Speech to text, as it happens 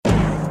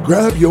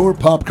Grab your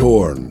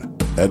popcorn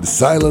and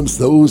silence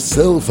those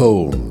cell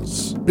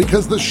phones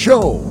because the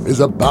show is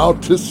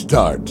about to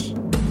start.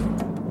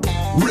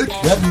 Rick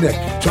and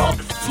Nick Talk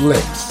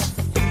Flicks.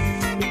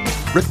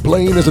 Rick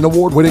Blaine is an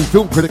award-winning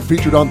film critic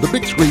featured on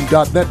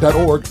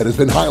thebigscreen.net.org and has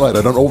been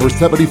highlighted on over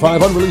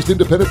 75 unreleased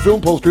independent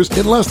film posters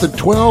in less than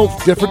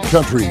 12 different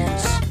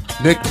countries.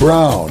 Nick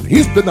Brown.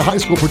 He's been the high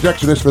school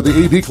projectionist for the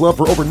AV Club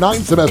for over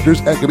 9 semesters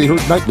and can be heard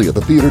nightly at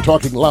the theater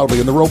talking loudly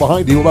in the row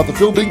behind you about the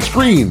film being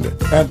screened.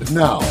 And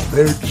now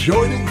they're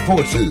joining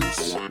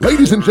forces.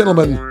 Ladies and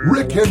gentlemen,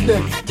 Rick and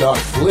Nick Talk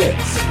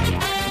Flicks.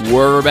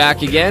 We're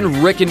back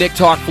again. Rick and Nick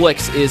Talk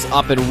Flicks is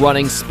up and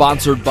running,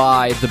 sponsored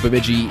by the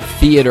Bemidji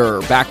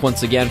Theater. Back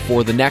once again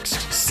for the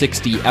next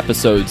 60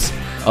 episodes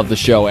of the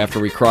show after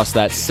we crossed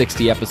that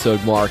 60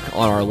 episode mark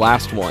on our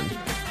last one.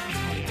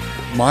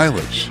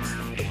 Mileage.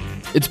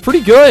 It's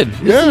pretty good,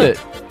 isn't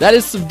it? That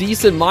is some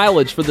decent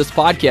mileage for this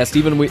podcast,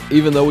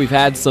 even though we've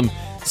had some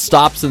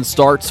stops and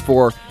starts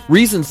for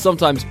reasons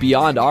sometimes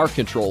beyond our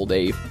control,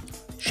 Dave.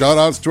 Shout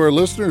outs to our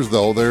listeners,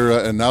 though.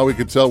 And now we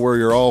can tell where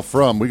you're all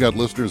from. We got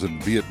listeners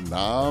in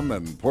Vietnam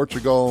and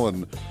Portugal.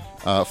 And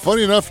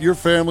funny enough, your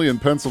family in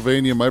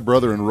Pennsylvania, my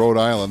brother in Rhode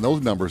Island,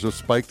 those numbers have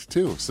spiked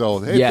too. So,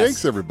 hey, yes.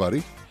 Thanks,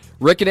 everybody.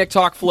 Rick and Nick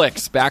Talk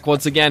Flicks, back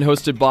once again,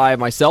 hosted by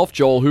myself,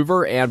 Joel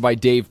Hoover, and by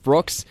Dave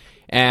Brooks.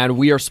 And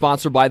we are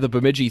sponsored by the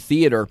Bemidji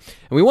Theater.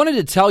 And we wanted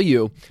to tell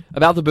you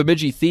about the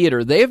Bemidji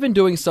Theater. They have been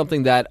doing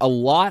something that a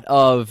lot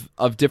of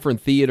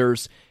different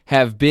theaters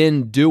have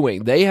been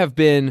doing. They have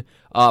been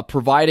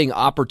providing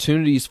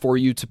opportunities for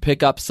you to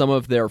pick up some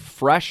of their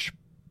fresh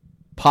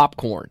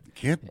popcorn.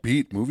 Can't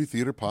beat movie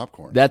theater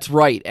popcorn. That's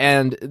right.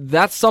 And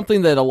that's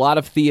something that a lot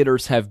of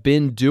theaters have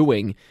been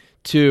doing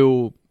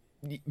to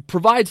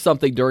provide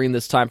something during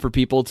this time for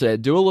people to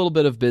do a little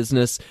bit of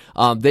business.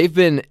 They've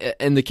been,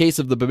 in the case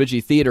of the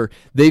Bemidji Theater,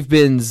 they've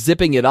been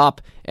zipping it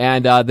up,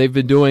 and they've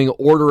been doing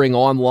ordering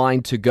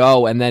online to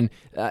go, and then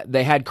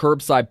they had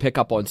curbside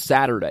pickup on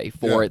Saturday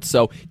for it.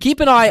 So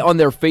keep an eye on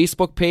their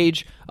Facebook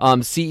page,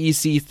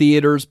 CEC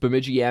Theaters,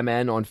 Bemidji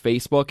MN on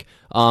Facebook.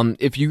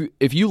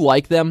 If you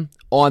like them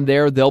on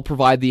there, they'll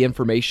provide the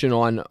information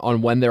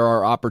on when there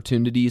are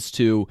opportunities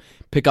to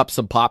pick up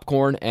some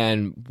popcorn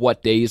and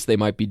what days they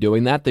might be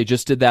doing that. They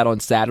just did that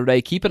on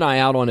Saturday. Keep an eye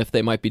out on if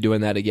they might be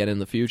doing that again in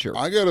the future.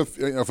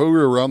 If we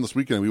were around this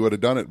weekend, we would have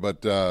done it.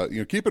 But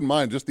keep in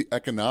mind just the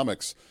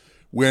economics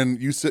when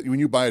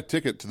you buy a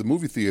ticket to the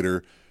movie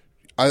theater.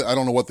 I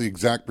don't know what the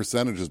exact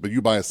percentage is, but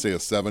you buy, say, a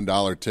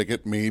 $7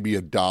 ticket, maybe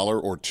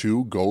 $1 or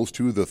 $2 goes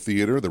to the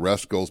theater. The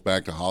rest goes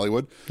back to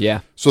Hollywood. Yeah.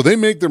 So they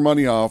make their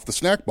money off the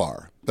snack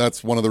bar.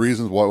 That's one of the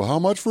reasons why. Well, how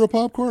much for a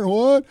popcorn?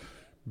 What?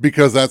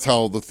 Because that's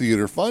how the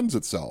theater funds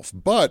itself.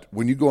 But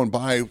when you go and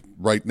buy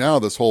right now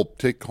this whole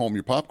take home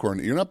your popcorn,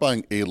 you're not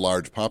buying a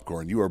large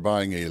popcorn. You are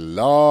buying a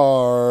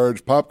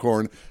large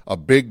popcorn, a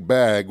big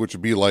bag, which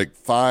would be like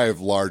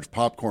 5 large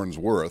popcorns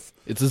worth.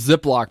 It's a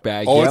Ziploc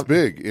bag. Oh, yep. It's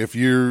big. If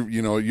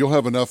you'll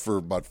have enough for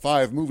about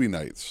 5 movie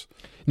nights.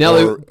 Now,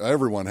 or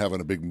everyone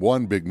having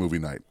one big movie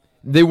night.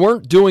 They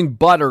weren't doing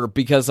butter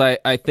because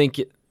I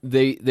think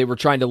they were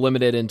trying to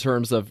limit it in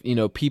terms of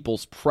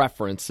people's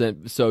preference,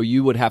 and so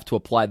you would have to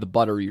apply the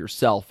butter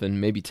yourself and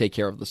maybe take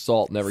care of the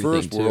salt and everything.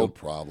 First too. World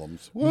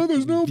problems. Well,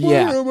 there's no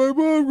butter on my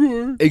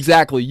popcorn.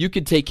 Exactly. You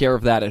could take care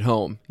of that at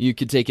home. You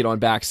could take it on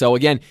back. So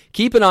again,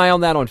 keep an eye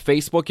on that on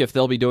Facebook if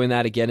they'll be doing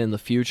that again in the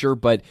future.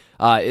 But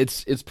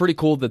it's pretty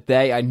cool that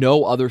I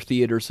know other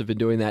theaters have been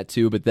doing that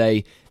too, but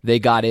they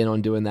got in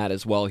on doing that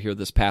as well here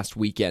this past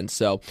weekend.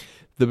 So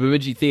the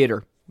Bemidji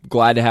Theater,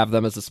 glad to have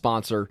them as a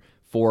sponsor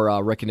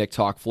for Rick and Nick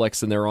Talk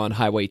Flicks, and they're on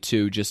Highway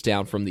 2 just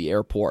down from the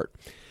airport.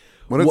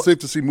 When it's safe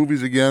to see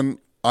movies again,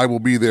 I will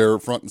be there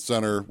front and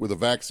center with a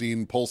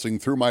vaccine pulsing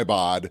through my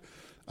bod,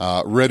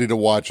 ready to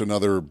watch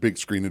another big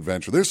screen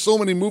adventure. There's so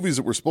many movies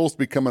that we're supposed to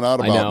be coming out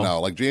about now.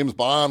 Like James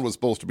Bond was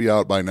supposed to be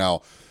out by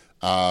now.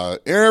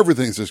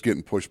 Everything's just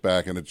getting pushed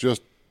back, and it's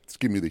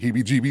giving me the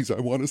heebie-jeebies.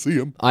 I want to see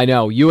them. I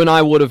know. You and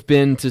I would have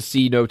been to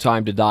see No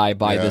Time to Die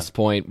by this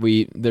point.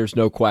 There's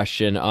no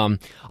question.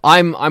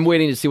 I'm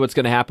waiting to see what's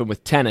going to happen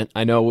with Tenet.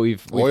 I know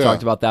we've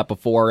talked about that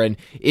before, and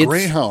it's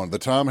Greyhound, the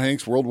Tom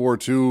Hanks World War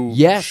II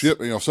ship,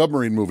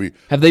 submarine movie.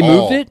 Have they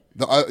moved it?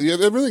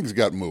 Everything's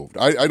got moved.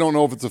 I don't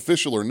know if it's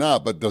official or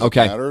not, but does it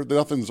matter?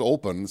 Nothing's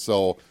open,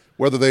 so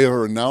whether they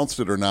ever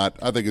announced it or not,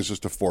 I think it's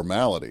just a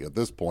formality at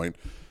this point.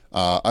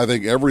 I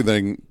think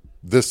everything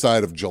this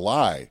side of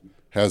July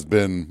has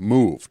been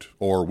moved,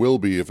 or will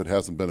be if it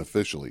hasn't been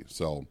officially.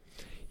 So,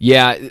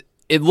 yeah,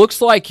 it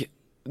looks like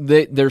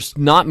they're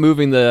not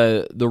moving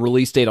the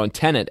release date on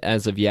Tenet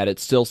as of yet.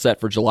 It's still set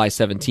for July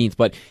 17th.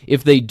 But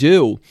if they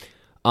do,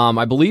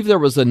 I believe there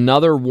was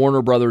another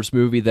Warner Brothers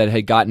movie that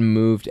had gotten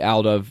moved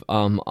out of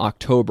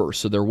October,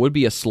 so there would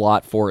be a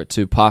slot for it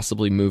to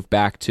possibly move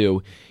back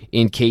to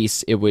in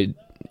case it would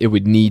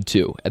need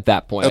to at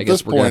that point. I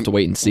guess we're going to have to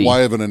wait and see.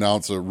 Why even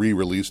announce a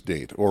re-release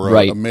date or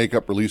a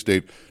make-up release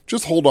date?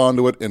 Just hold on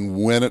to it,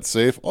 and when it's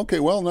safe, okay,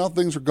 well, now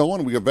things are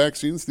going. We got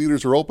vaccines.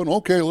 Theaters are open.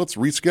 Okay, let's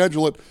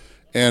reschedule it,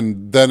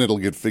 and then it'll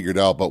get figured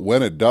out. But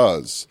when it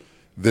does,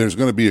 there's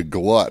going to be a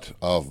glut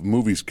of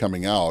movies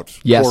coming out.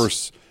 Yes. Of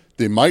course,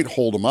 they might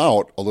hold them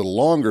out a little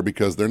longer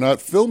because they're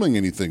not filming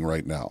anything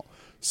right now.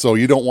 So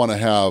you don't want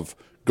to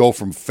go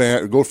from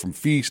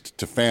feast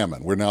to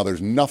famine, where now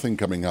there's nothing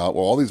coming out.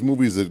 Well, all these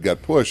movies that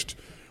got pushed,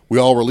 we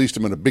all released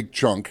them in a big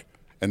chunk,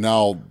 and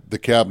now the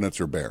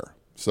cabinets are bare.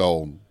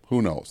 So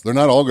who knows? They're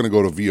not all going to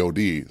go to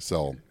VOD,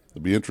 so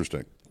it'll be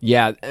interesting.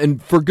 Yeah,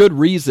 and for good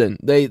reason.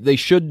 They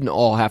shouldn't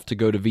all have to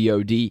go to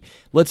VOD.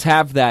 Let's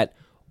have that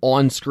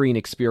on-screen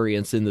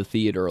experience in the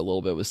theater a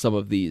little bit with some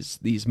of these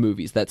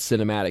movies, that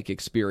cinematic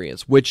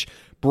experience, which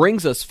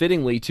brings us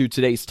fittingly to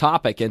today's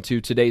topic and to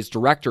today's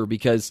director,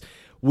 because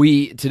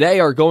we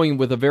today are going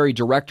with a very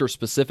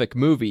director-specific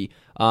movie.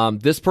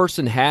 This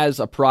person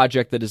has a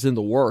project that is in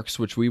the works,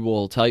 which we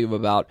will tell you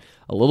about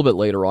a little bit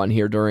later on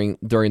here during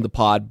the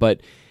pod,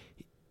 but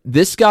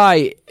this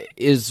guy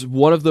is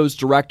one of those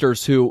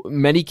directors who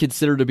many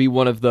consider to be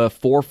one of the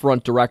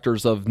forefront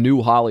directors of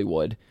New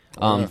Hollywood.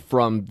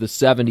 From the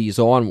 70s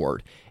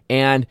onward.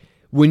 And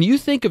when you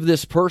think of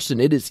this person,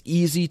 it is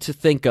easy to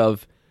think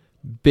of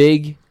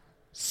big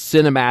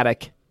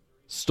cinematic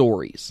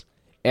stories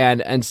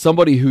and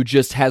somebody who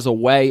just has a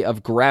way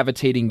of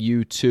gravitating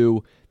you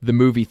to the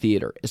movie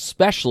theater,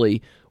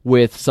 especially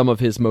with some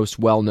of his most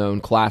well-known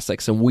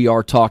classics. And we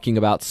are talking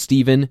about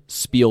Steven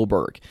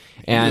Spielberg.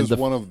 And he is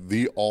one of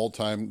the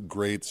all-time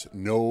greats,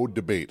 no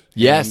debate.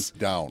 Yes. Hands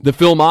down. The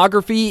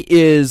filmography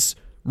is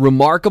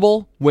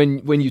remarkable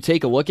when you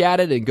take a look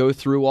at it and go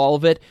through all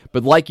of it.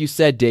 But like you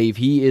said, Dave,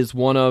 he is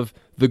one of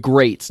the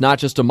greats, not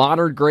just a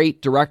modern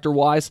great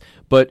director-wise,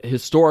 but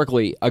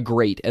historically a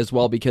great as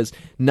well, because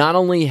not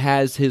only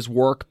has his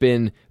work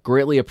been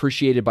greatly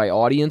appreciated by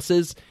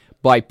audiences,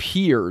 by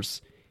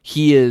peers,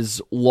 he is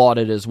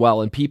lauded as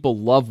well, and people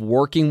love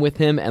working with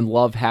him and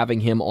love having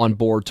him on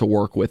board to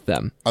work with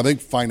them. I think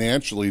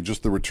financially,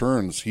 just the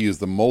returns, he is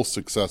the most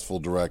successful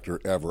director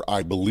ever,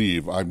 I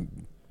believe.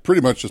 I'm pretty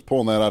much just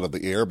pulling that out of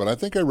the air, but I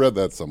think I read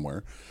that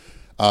somewhere.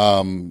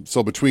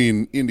 So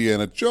between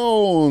Indiana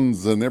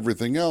Jones and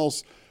everything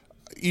else,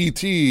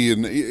 E.T.,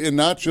 and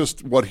not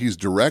just what he's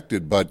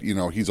directed, but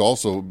he's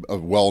also a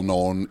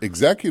well-known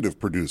executive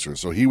producer.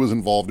 So he was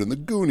involved in The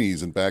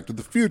Goonies and Back to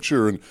the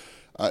Future and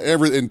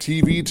and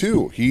TV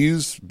too.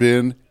 He's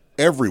been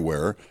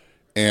everywhere,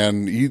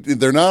 and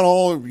they're not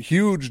all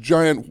huge,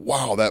 giant,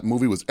 wow, that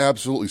movie was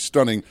absolutely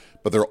stunning,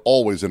 but they're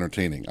always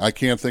entertaining. I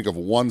can't think of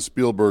one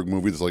Spielberg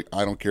movie that's like,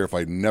 I don't care if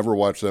I never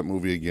watch that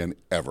movie again,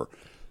 ever.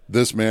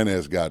 This man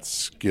has got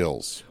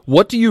skills.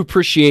 What do you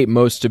appreciate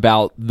most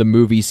about the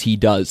movies he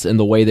does and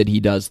the way that he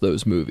does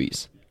those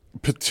movies?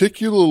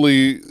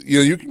 Particularly,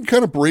 you can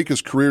kind of break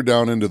his career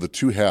down into the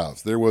two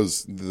halves. There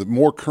was the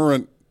more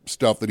current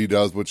stuff that he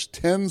does, which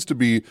tends to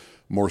be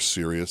more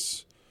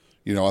serious.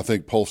 I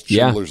think post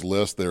Schindler's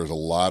List, there's a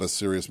lot of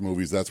serious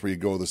movies. That's where you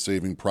go, the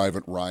Saving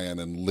Private Ryan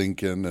and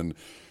Lincoln,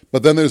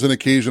 but then there's an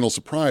occasional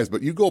surprise.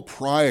 But you go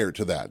prior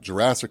to that,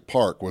 Jurassic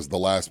Park was the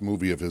last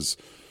movie of his,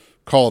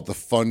 call it the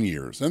fun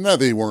years. And that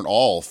they weren't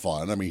all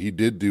fun. I mean, he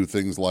did do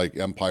things like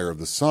Empire of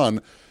the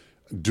Sun,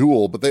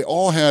 Duel, but they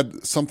all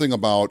had something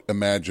about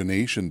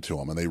imagination to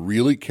them, and they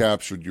really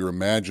captured your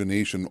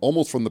imagination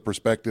almost from the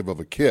perspective of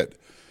a kid.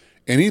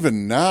 And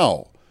even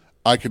now,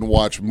 I can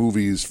watch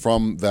movies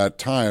from that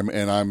time,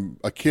 and I'm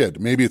a kid.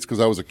 Maybe it's because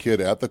I was a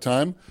kid at the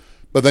time,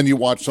 but then you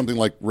watch something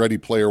like Ready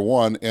Player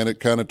One, and it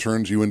kind of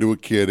turns you into a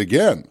kid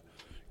again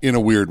in a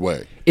weird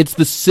way. It's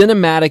the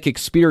cinematic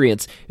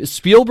experience.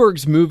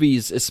 Spielberg's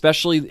movies,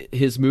 especially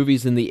his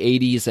movies in the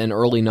 80s and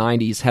early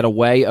 90s, had a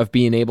way of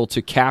being able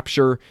to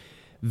capture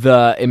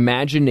the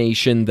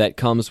imagination that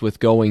comes with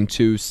going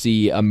to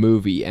see a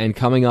movie and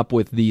coming up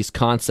with these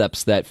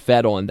concepts that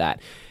fed on that.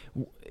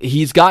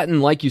 He's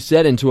gotten, like you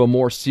said, into a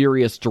more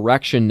serious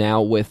direction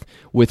now with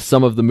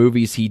some of the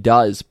movies he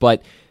does,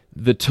 but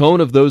the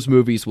tone of those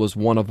movies was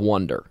one of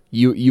wonder.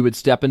 You would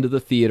step into the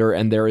theater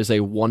and there is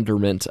a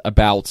wonderment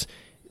about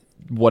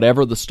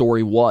whatever the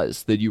story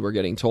was that you were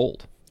getting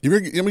told.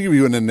 Let me give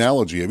you an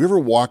analogy. Have you ever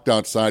walked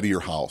outside of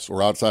your house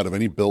or outside of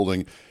any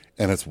building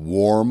and it's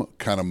warm,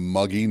 kind of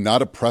muggy,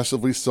 not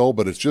oppressively so,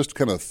 but it's just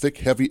kind of thick,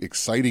 heavy,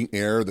 exciting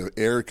air. The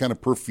air kind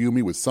of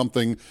perfumey with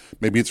something.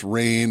 Maybe it's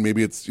rain,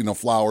 maybe it's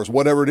flowers,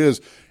 whatever it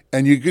is.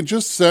 And you can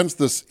just sense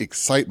this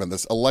excitement,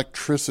 this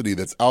electricity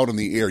that's out in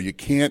the air. You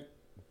can't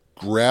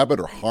grab it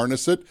or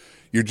harness it.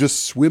 You're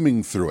just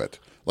swimming through it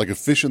like a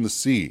fish in the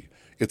sea.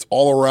 It's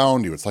all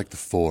around you. It's like the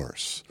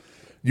Force.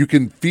 You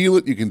can feel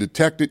it, you can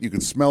detect it, you can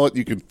smell it,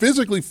 you can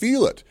physically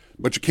feel it,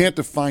 but you can't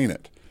define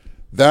it.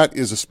 That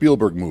is a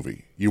Spielberg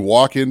movie. You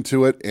walk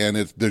into it, and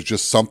there's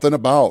just something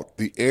about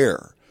the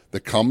air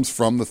that comes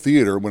from the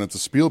theater when it's a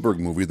Spielberg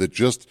movie that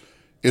just,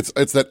 it's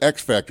that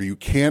X factor. You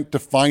can't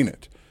define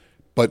it,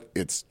 but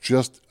it's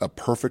just a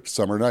perfect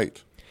summer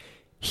night.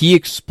 He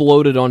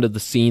exploded onto the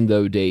scene,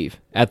 though, Dave,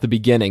 at the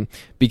beginning,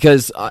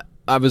 because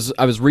I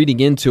was reading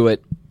into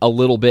it a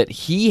little bit.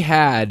 He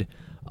had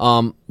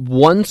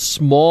one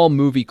small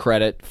movie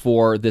credit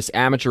for this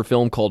amateur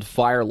film called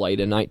Firelight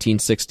in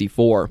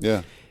 1964.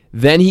 Yeah.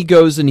 Then he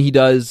goes and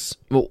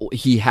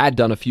he had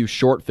done a few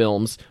short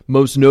films,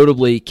 most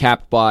notably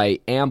capped by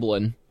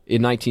Amblin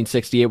in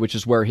 1968, which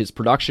is where his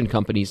production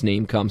company's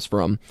name comes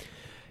from.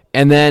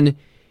 And then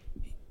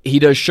he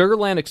does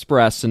Sugarland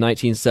Express in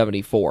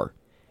 1974.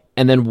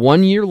 And then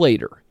 1 year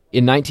later,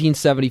 in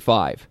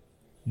 1975,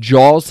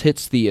 Jaws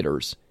hits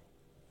theaters,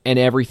 and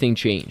everything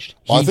changed.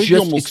 He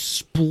just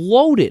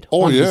exploded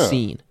on the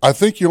scene. I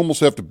think you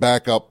almost have to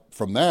back up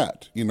from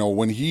that.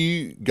 When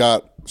he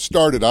got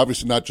started,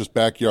 obviously not just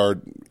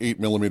backyard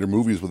 8mm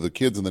movies with the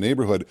kids in the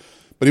neighborhood,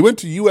 but he went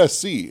to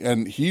USC,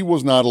 and he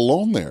was not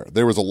alone there.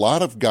 There was a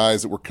lot of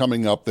guys that were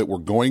coming up that were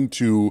going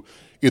to,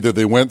 either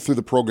they went through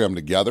the program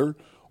together,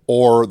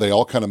 or they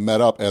all kind of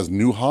met up as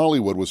New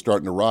Hollywood was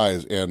starting to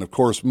rise. And, of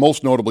course,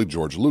 most notably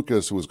George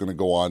Lucas, who was going to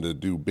go on to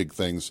do big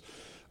things.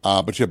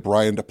 But you had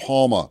Brian De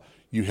Palma.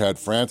 You had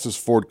Francis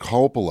Ford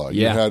Coppola.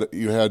 Yeah.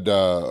 You had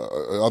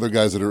other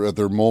guys that are at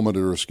their moment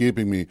are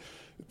escaping me.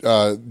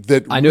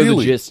 That I know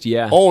really, the gist,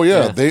 yeah. Oh,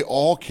 yeah. They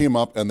all came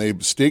up and they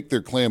staked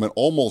their claim, and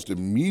almost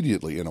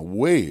immediately in a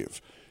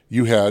wave,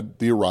 you had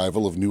the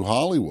arrival of New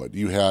Hollywood.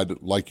 You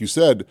had, like you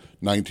said,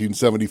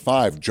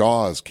 1975,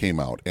 Jaws came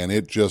out, and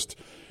it just...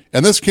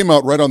 And this came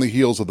out right on the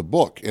heels of the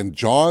book. And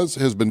Jaws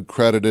has been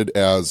credited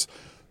as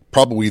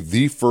probably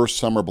the first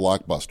summer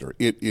blockbuster.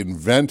 It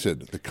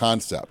invented the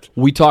concept.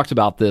 We talked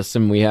about this,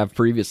 and we have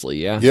previously,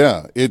 yeah.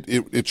 Yeah,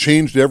 it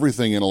changed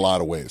everything in a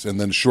lot of ways.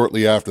 And then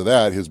shortly after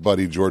that, his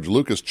buddy George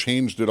Lucas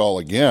changed it all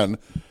again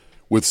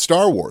with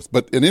Star Wars.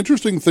 But an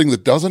interesting thing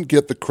that doesn't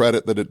get the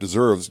credit that it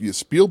deserves,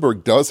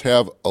 Spielberg does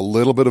have a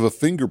little bit of a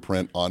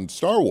fingerprint on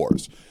Star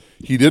Wars.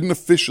 He didn't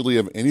officially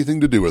have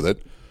anything to do with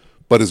it,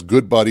 but his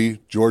good buddy,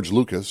 George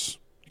Lucas,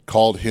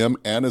 called him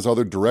and his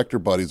other director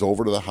buddies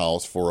over to the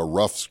house for a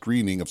rough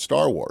screening of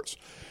Star Wars.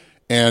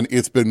 And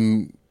it's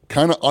been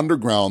kind of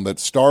underground that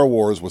Star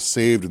Wars was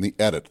saved in the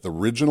edit. The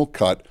original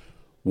cut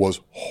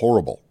was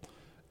horrible,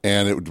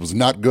 and it was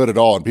not good at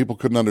all, and people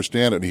couldn't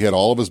understand it. And he had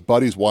all of his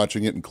buddies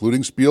watching it,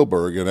 including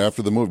Spielberg, and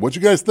after the movie,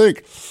 what'd you guys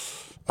think?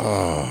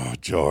 Oh,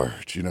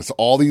 George. So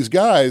all these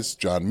guys,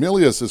 John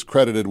Milius is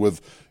credited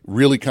with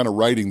really kind of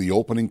writing the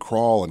opening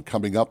crawl and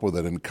coming up with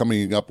it and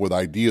coming up with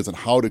ideas and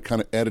how to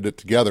kind of edit it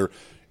together.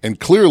 And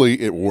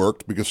clearly it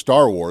worked because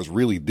Star Wars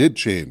really did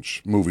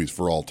change movies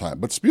for all time.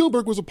 But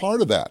Spielberg was a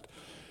part of that.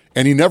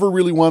 And he never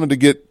really wanted to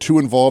get too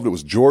involved. It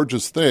was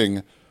George's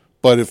thing.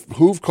 But if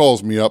Hoove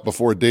calls me up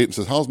before a date and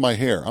says, how's my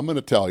hair? I'm going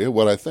to tell you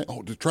what I think.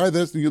 Oh, try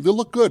this. They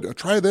look good.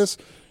 Try this.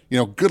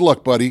 Good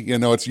luck, buddy.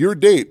 It's your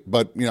date,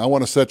 but I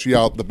want to set you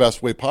out the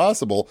best way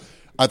possible.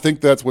 I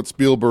think that's what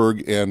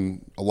Spielberg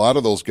and a lot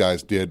of those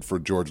guys did for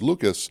George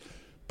Lucas.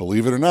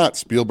 Believe it or not,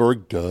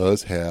 Spielberg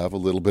does have a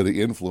little bit of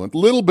influence,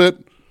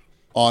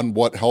 on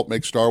what helped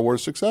make Star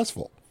Wars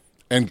successful.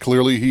 And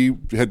clearly he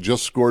had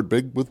just scored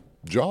big with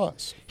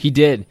Jaws. He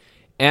did.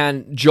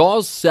 And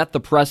Jaws set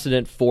the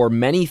precedent for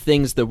many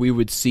things that we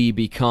would see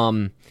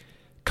become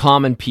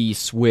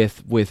commonplace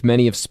with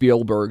many of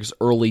Spielberg's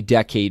early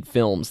decade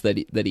films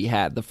that he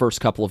had, the first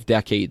couple of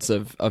decades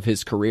of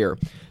his career.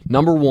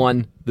 Number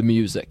one, the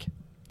music.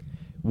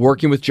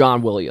 Working with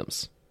John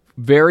Williams.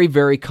 Very,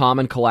 very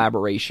common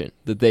collaboration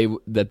that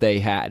they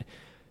had.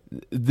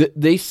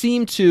 They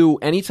seem to,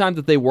 anytime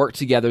that they work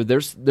together,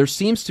 there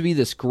seems to be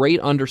this great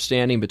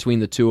understanding between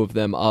the two of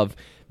them of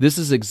this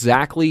is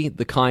exactly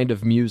the kind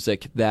of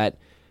music that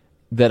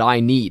I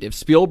need. If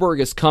Spielberg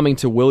is coming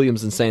to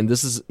Williams and saying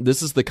this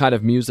is the kind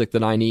of music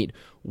that I need,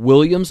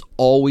 Williams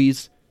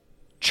always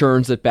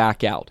churns it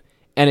back out,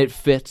 and it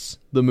fits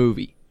the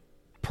movie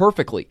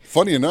perfectly.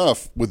 Funny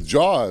enough, with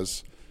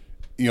Jaws,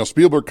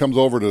 Spielberg comes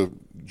over to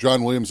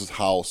John Williams'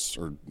 house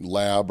or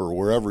lab or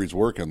wherever he's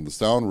working, the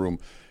sound room,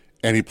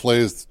 and he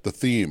plays the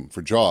theme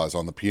for Jaws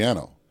on the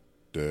piano.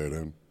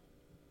 Da-dum.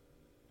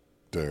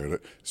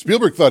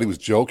 Spielberg thought he was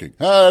joking.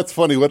 That's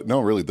funny. What? No,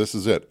 really, this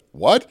is it.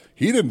 What?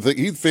 He didn't think.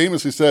 He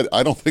famously said,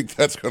 "I don't think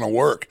that's going to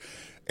work."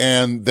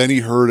 And then he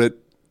heard it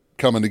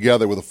coming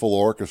together with a full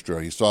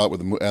orchestra. He saw it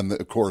with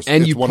of course,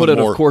 and it's you one put of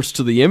it, more, of course,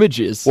 to the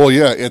images. Well,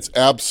 yeah, it's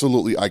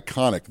absolutely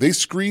iconic. They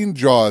screened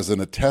Jaws in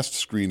a test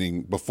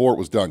screening before it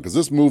was done because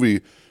this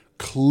movie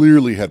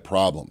clearly had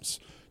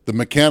problems. The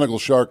mechanical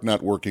shark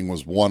not working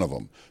was one of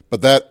them,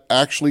 but that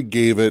actually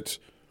gave it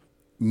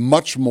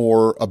much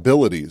more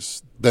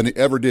abilities than it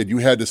ever did. You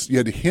had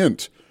to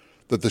hint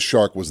that the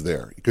shark was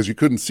there because you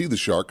couldn't see the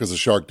shark because the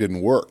shark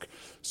didn't work.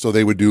 So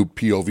they would do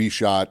POV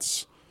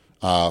shots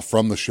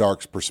from the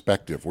shark's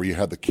perspective where you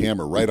had the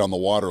camera right on the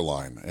water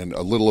line and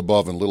a little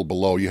above and a little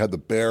below. You had the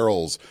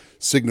barrels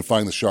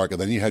signifying the shark, and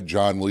then you had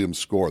John Williams'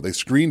 score. They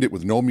screened it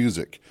with no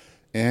music.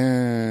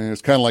 And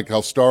it's kind of like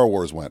how Star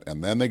Wars went.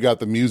 And then they got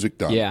the music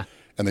done. Yeah.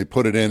 And they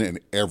put it in and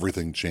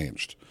everything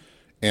changed.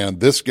 And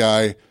this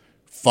guy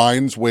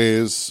finds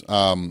ways.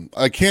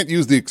 I can't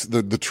use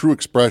the true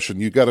expression.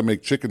 You got to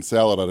make chicken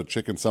salad out of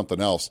chicken something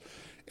else.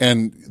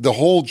 And the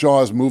whole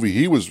Jaws movie,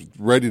 he was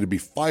ready to be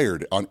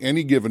fired on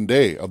any given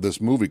day of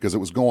this movie because it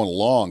was going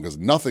along, because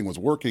nothing was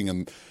working,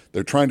 and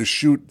they're trying to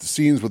shoot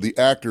scenes with the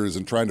actors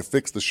and trying to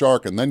fix the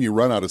shark, and then you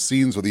run out of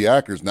scenes with the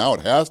actors. Now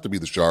it has to be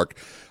the shark.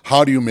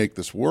 How do you make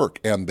this work?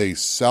 And they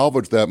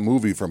salvaged that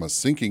movie from a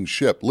sinking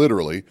ship,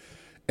 literally,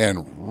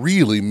 and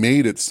really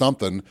made it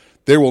something.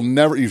 There will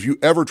never, if you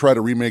ever try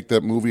to remake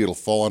that movie, it'll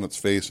fall on its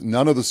face.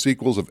 None of the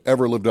sequels have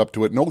ever lived up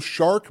to it. No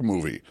shark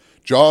movie,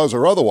 Jaws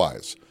or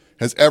otherwise,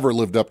 has ever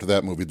lived up to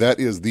that movie. That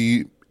is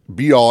the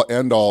be-all,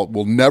 end-all,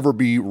 will never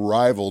be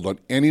rivaled on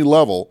any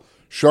level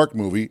shark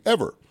movie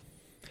ever.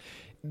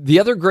 The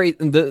other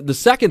the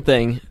second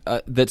thing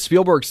that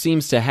Spielberg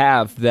seems to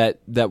have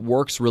that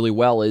works really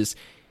well is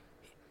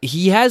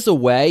he has a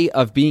way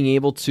of being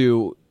able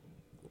to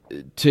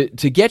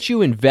get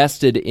you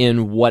invested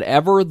in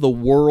whatever the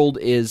world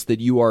is that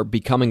you are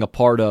becoming a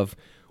part of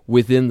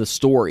within the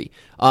story.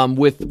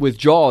 With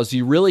Jaws,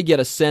 you really get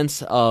a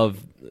sense of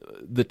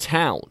the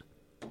town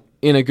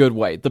in a good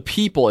way, the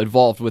people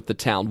involved with the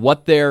town,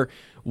 what their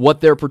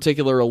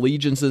particular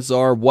allegiances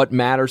are, what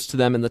matters to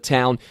them in the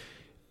town.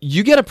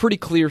 You get a pretty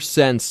clear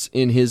sense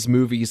in his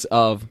movies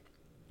of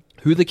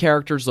who the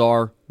characters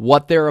are,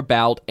 what they're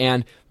about,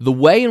 and the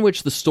way in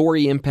which the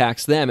story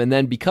impacts them. And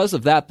then because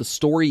of that, the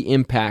story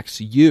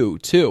impacts you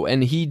too.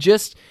 And he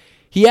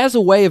has a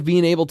way of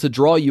being able to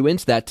draw you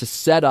into that, to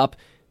set up,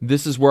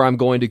 this is where I'm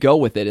going to go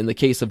with it. In the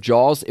case of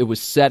Jaws, it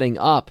was setting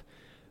up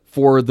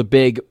for the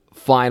big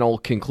final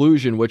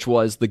conclusion, which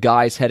was the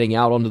guys heading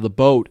out onto the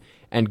boat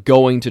and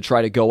going to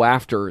try to go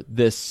after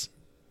this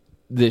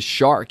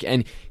shark.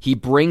 And he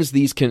brings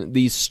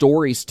these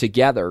stories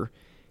together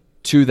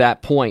to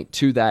that point,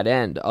 to that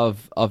end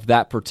of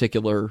that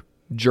particular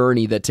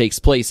journey that takes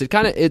place.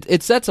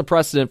 It sets a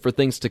precedent for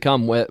things to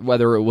come,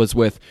 whether it was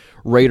with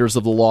Raiders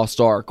of the Lost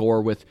Ark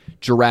or with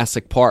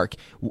Jurassic Park,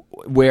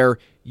 where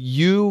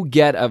you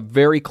get a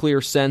very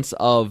clear sense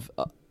of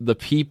the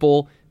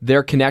people,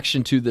 their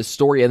connection to this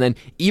story, and then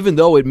even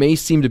though it may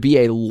seem to be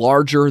a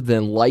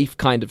larger-than-life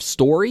kind of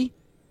story,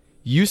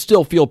 you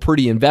still feel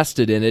pretty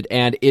invested in it,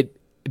 and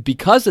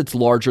because it's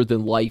larger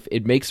than life,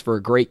 it makes for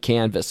a great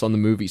canvas on the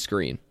movie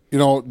screen. You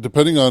know,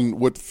 depending on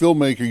what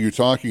filmmaker you're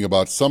talking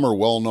about, some are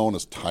well known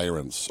as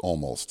tyrants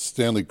almost.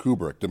 Stanley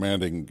Kubrick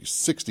demanding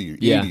 60,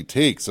 80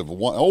 takes of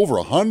over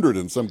 100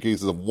 in some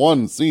cases of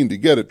one scene to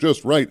get it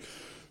just right.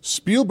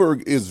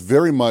 Spielberg is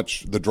very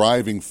much the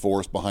driving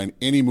force behind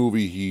any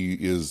movie he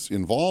is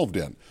involved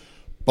in.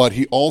 But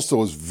he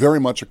also is very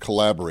much a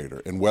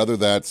collaborator. And whether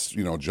that's,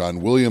 John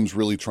Williams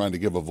really trying to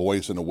give a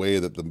voice in a way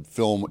that the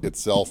film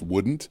itself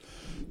wouldn't.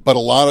 But a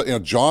lot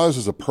of, Jaws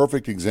is a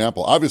perfect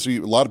example. Obviously,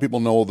 a lot of people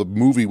know the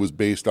movie was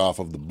based off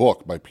of the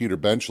book by Peter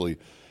Benchley.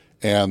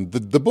 And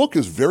the book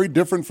is very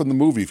different from the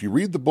movie. If you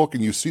read the book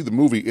and you see the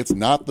movie, it's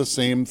not the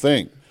same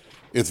thing.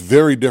 It's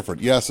very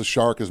different. Yes, a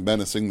shark is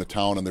menacing the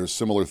town and there's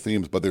similar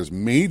themes, but there's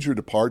major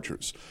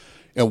departures.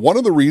 And one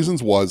of the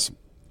reasons was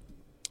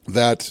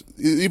that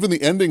even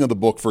the ending of the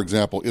book, for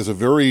example, is a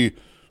very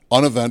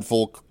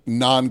uneventful,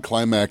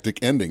 non-climactic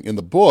ending. In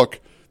the book,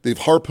 they've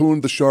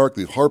harpooned the shark,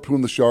 and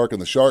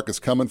the shark is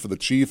coming for the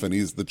chief, and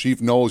the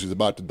chief knows he's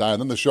about to die,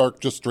 and then the shark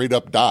just straight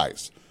up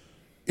dies.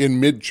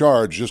 In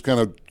mid-charge, just kind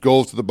of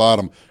goes to the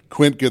bottom.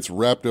 Quint gets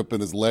wrapped up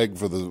in his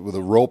leg with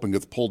a rope and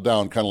gets pulled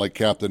down, kind of like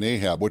Captain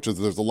Ahab,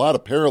 there's a lot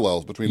of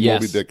parallels between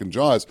Moby Dick and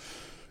Jaws.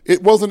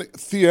 It wasn't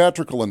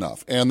theatrical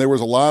enough, and there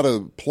was a lot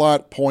of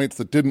plot points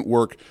that didn't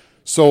work.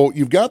 So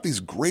you've got these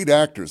great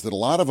actors that a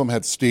lot of them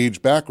had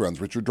stage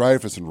backgrounds, Richard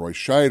Dreyfuss and Roy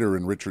Scheider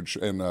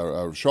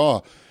and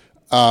Shaw.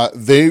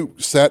 They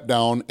sat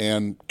down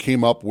and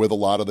came up with a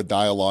lot of the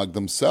dialogue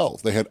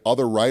themselves. They had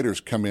other writers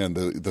come in.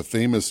 The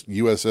famous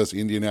USS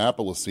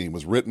Indianapolis scene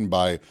was written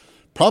by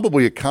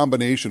probably a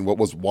combination, what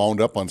was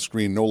wound up on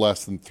screen, no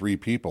less than 3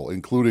 people,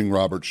 including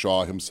Robert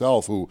Shaw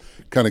himself, who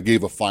kind of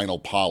gave a final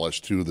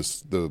polish to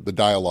the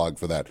dialogue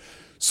for that.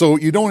 So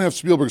you don't have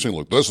Spielberg saying,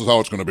 look, this is how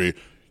it's going to be.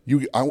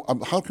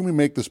 How can we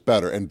make this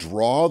better and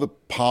draw the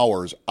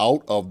powers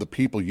out of the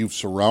people you've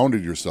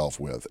surrounded yourself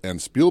with?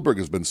 And Spielberg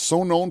has been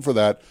so known for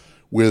that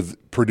with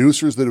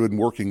producers that have been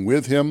working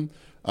with him.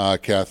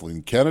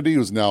 Kathleen Kennedy,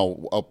 who's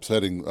now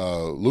upsetting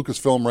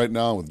Lucasfilm right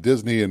now with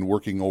Disney and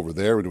working over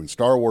there and doing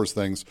Star Wars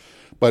things.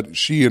 But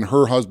she and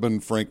her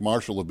husband, Frank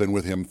Marshall, have been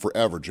with him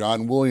forever.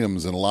 John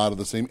Williams and a lot of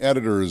the same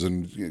editors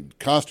and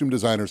costume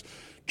designers.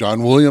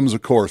 John Williams,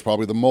 of course,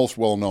 probably the most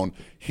well-known.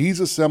 He's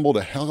assembled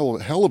a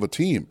hell of a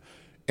team.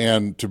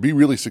 And to be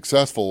really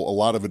successful, a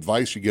lot of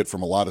advice you get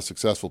from a lot of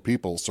successful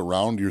people,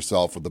 surround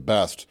yourself with the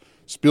best.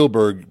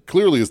 Spielberg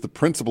clearly is the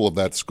principal of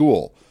that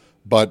school,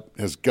 but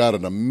has got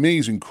an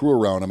amazing crew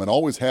around him and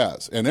always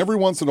has. And every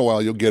once in a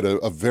while you'll get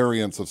a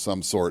variance of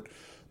some sort,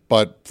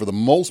 but for the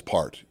most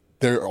part,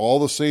 they're all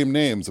the same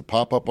names that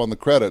pop up on the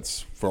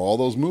credits for all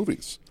those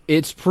movies.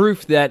 It's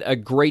proof that a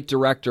great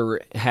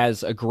director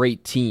has a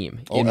great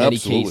team in many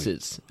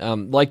cases.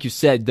 Like you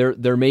said,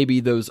 there may be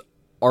those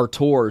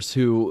auteurs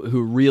who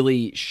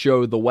really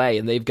show the way,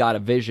 and they've got a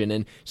vision,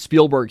 and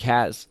Spielberg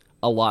has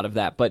a lot of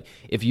that. But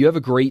if you have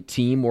a great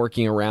team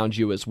working around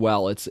you as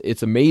well,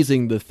 it's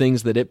amazing the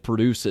things that it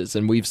produces.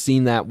 And we've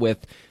seen that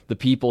with the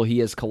people he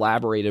has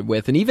collaborated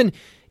with. And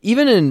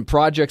even in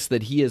projects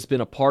that he has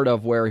been a part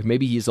of where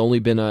maybe he's only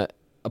been a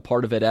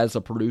part of it as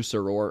a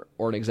producer or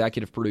an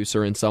executive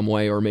producer in some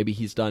way, or maybe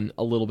he's done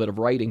a little bit of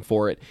writing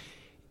for it.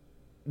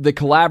 The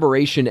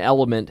collaboration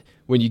element,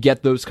 when you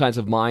get those kinds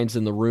of minds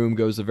in the room,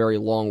 goes a very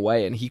long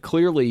way. And he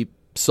clearly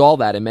saw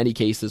that in many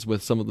cases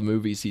with some of the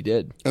movies he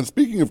did. And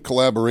speaking of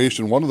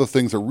collaboration, one of the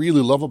things I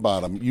really love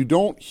about him, you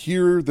don't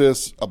hear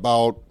this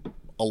about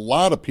a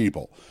lot of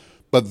people,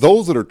 but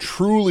those that are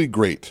truly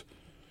great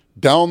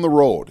down the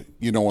road,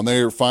 when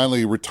they're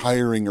finally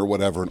retiring or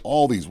whatever, and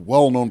all these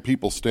well-known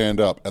people stand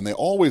up, and they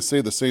always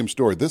say the same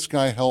story. This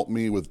guy helped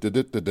me with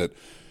did.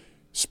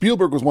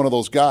 Spielberg was one of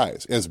those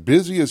guys. As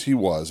busy as he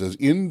was, as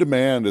in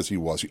demand as he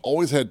was, he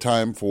always had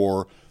time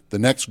for the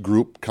next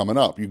group coming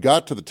up. You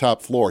got to the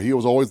top floor, he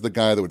was always the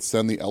guy that would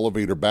send the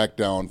elevator back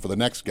down for the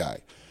next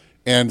guy.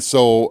 And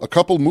so a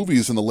couple of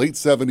movies in the late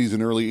 70s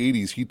and early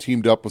 80s, he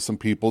teamed up with some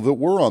people that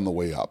were on the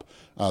way up.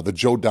 The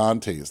Joe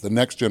Dantes, The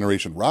Next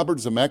Generation, Robert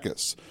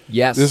Zemeckis.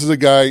 Yes. This is a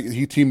guy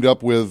he teamed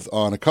up with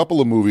on a couple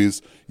of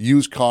movies,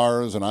 Used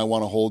Cars and I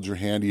Want to Hold Your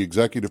Hand. He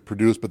executive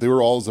produced, but they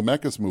were all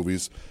Zemeckis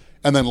movies.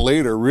 And then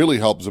later really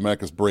helped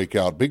Zemeckis break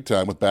out big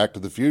time with Back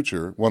to the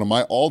Future, one of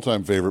my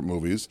all-time favorite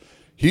movies.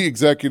 He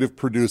executive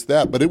produced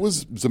that, but it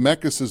was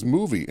Zemeckis'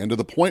 movie. And to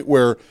the point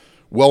where,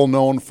 well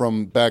known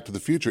from Back to the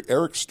Future,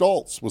 Eric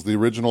Stoltz was the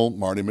original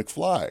Marty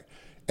McFly.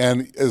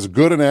 And as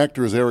good an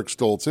actor as Eric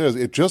Stoltz is,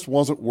 it just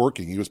wasn't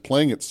working. He was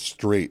playing it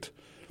straight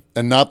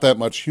and not that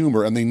much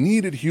humor. And they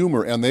needed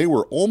humor, and they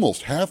were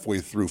almost halfway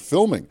through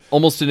filming.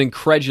 Almost an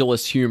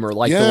incredulous humor,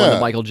 like the one that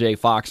Michael J.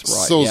 Fox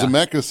brought. So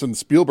Zemeckis and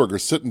Spielberg are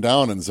sitting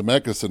down, and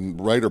Zemeckis and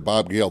writer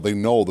Bob Gale, they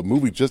know the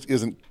movie just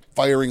isn't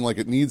firing like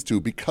it needs to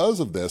because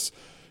of this.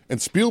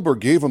 And Spielberg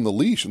gave him the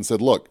leash and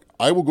said, look,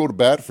 I will go to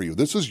bat for you.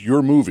 This is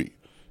your movie.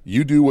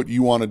 You do what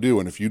you want to do,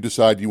 and if you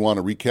decide you want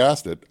to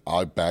recast it,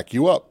 I'll back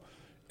you up.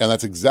 And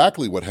that's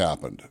exactly what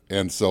happened.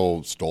 And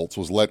so Stoltz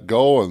was let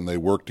go, and they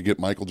worked to get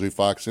Michael J.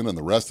 Fox in, and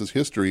the rest is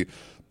history.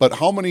 But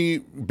how many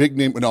big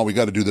name? No, we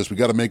got to do this. We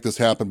got to make this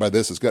happen by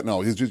this. It's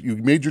just you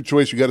made your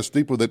choice. You got to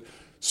stick with it.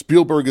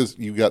 Spielberg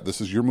this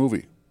is your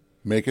movie.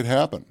 Make it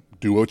happen.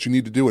 Do what you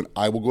need to do, and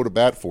I will go to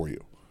bat for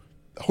you.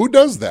 Who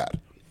does that?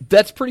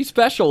 That's pretty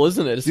special,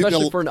 isn't it?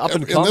 Especially for an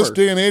up-and-comer. In this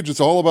day and age,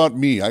 it's all about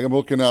me. I am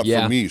looking out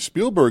for me.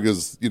 Spielberg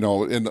is,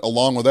 and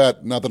along with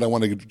that, not that I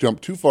want to jump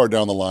too far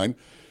down the line,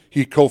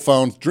 he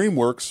co-founds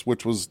DreamWorks,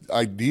 which was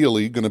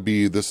ideally going to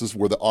be, this is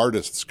where the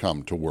artists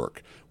come to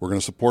work. We're going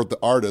to support the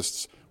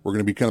artists. We're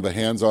going to be kind of a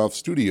hands-off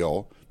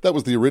studio. That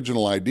was the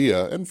original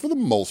idea, and for the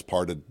most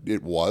part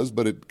it was,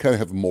 but it kind of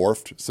have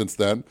morphed since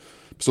then.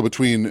 So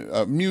between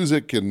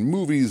music and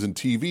movies and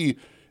TV,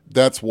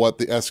 that's what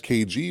the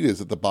SKG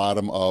is at the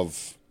bottom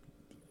of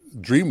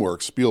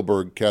DreamWorks,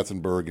 Spielberg,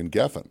 Katzenberg, and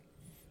Geffen,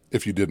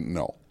 if you didn't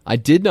know. I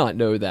did not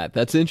know that.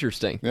 That's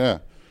interesting. Yeah.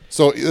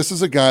 So this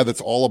is a guy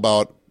that's all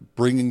about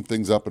bringing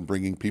things up and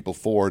bringing people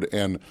forward,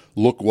 and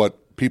look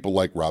what people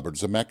like Robert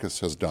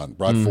Zemeckis has done.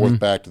 Brought forth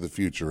Back to the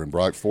Future and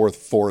brought forth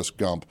Forrest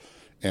Gump,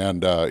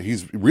 and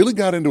he's really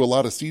got into a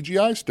lot of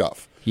CGI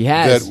stuff. He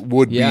has. That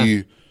would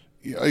be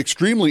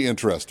extremely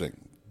interesting,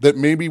 that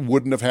maybe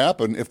wouldn't have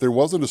happened if there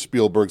wasn't a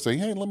Spielberg saying,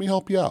 hey, let me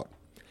help you out.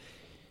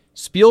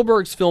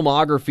 Spielberg's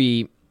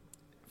filmography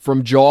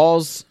from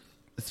Jaws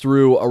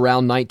through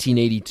around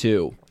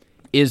 1982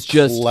 is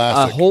just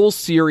Classic. A whole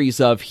series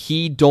of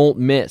he don't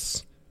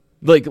miss.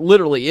 Like,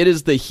 literally, it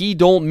is the he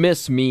don't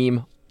miss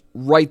meme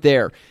right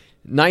there.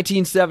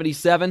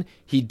 1977,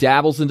 he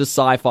dabbles into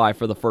sci-fi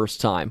for the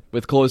first time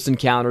with Close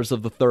Encounters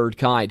of the Third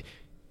Kind.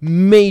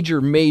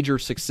 Major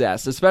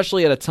success,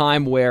 especially at a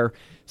time where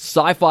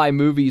sci-fi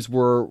movies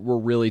were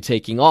really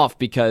taking off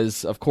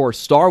because, of course,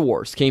 Star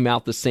Wars came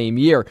out the same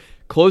year.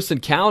 Close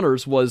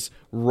Encounters was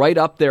right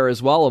up there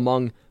as well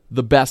among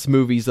the best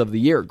movies of the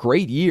year.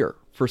 Great year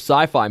for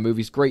sci-fi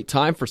movies, great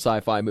time for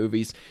sci-fi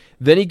movies.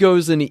 Then he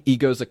goes a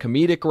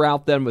comedic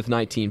route then with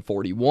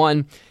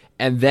 1941,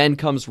 and then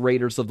comes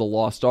Raiders of the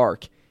Lost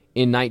Ark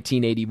in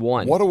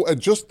 1981.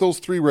 Just those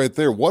three right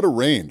there, what a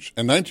range.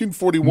 And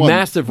 1941,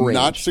 massive range.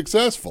 Not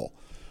successful,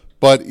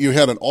 but you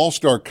had an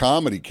all-star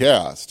comedy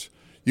cast.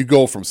 You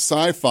go from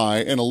sci-fi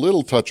and a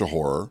little touch of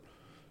horror.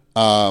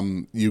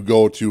 You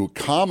go to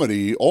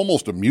comedy,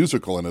 almost a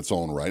musical in its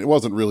own right. It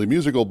wasn't really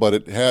musical, but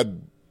it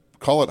had,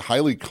 call it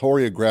highly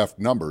choreographed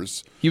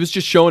numbers. He was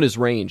just showing his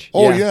range.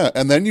 Oh, yeah.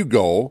 And then you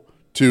go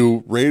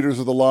to Raiders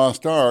of the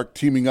Lost Ark,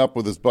 teaming up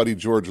with his buddy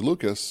George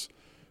Lucas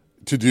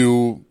to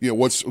do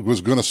what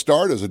was going to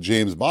start as a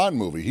James Bond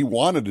movie. He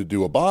wanted to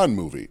do a Bond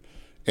movie.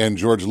 And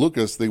George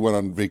Lucas, they went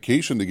on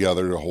vacation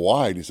together to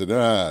Hawaii, and he said,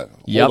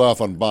 hold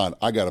off on Bond.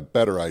 I got a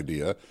better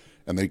idea.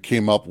 And they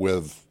came up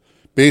with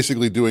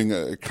basically doing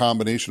a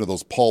combination of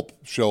those pulp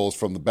shows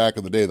from the back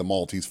of the day, the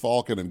Maltese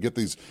Falcon, and get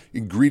these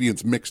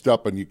ingredients mixed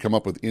up, and you come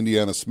up with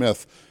Indiana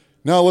Smith.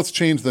 Now let's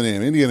change the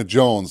name. Indiana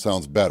Jones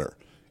sounds better.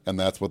 And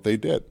that's what they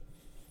did.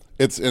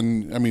 I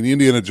mean,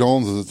 Indiana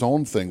Jones is its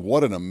own thing.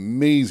 What an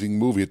amazing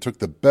movie. It took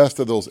the best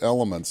of those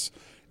elements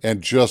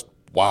and just,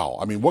 wow.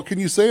 I mean, what can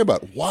you say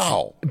about it?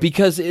 Wow.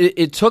 Because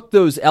it took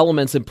those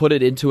elements and put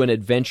it into an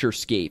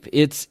adventure-scape.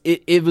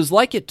 It was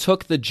like it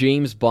took the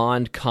James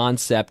Bond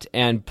concept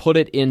and put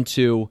it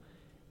into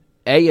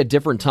a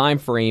different time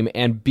frame,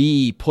 and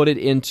B, put it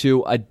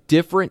into a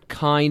different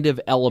kind of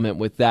element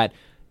with that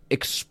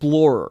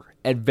explorer,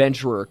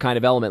 adventurer kind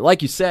of element.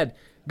 Like you said,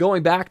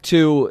 going back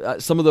to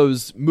some of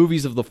those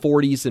movies of the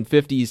 40s and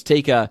 50s,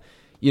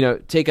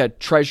 take a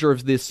Treasure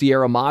of the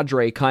Sierra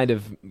Madre kind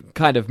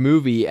of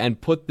movie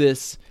and put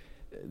this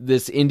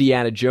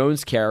Indiana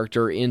Jones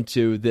character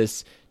into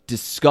this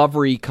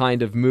discovery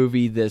kind of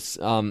movie, this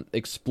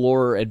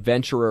explorer,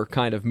 adventurer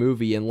kind of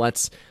movie, and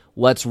let's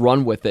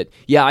run with it.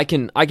 Yeah, I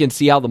can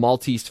see how the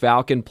Maltese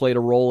Falcon played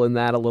a role in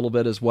that a little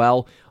bit as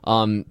well.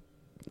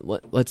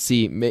 Let's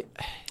see.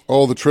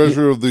 The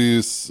Treasure of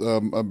the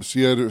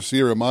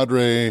Sierra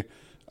Madre.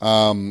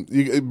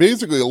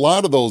 Basically, a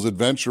lot of those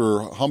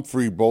adventurer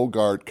Humphrey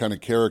Bogart kind of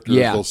characters,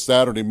 those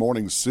Saturday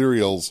morning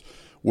serials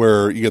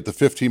where you get the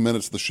 15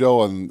 minutes of the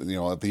show, and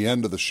at the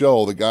end of the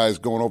show, the guy's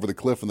going over the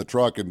cliff in the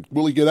truck, and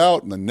will he get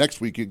out? And then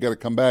next week you got to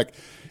come back.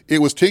 It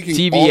was taking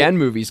TVN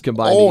movies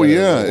combined. Oh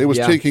together. It was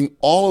taking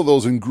all of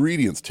those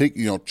ingredients,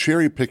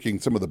 cherry picking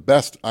some of the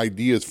best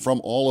ideas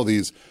from all of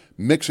these,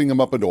 mixing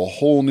them up into a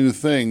whole new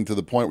thing to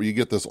the point where you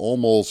get this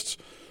almost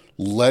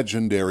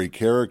legendary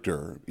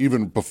character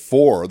even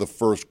before the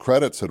first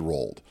credits had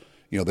rolled.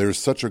 There's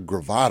such a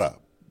bravado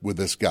with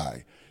this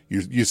guy.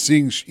 You're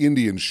seeing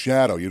Indy in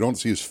shadow. You don't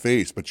see his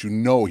face, but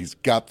he's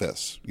got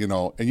this,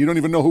 and you don't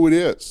even know who it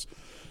is.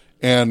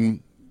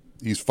 And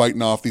he's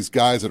fighting off these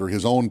guys that are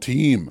his own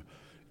team.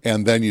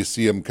 And then you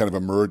see him kind of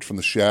emerge from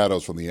the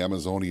shadows from the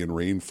Amazonian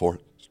rainforest.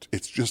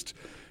 It's just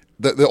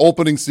the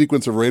opening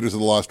sequence of Raiders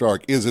of the Lost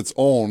Ark is its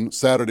own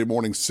Saturday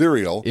morning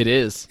serial. It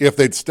is. If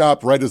they'd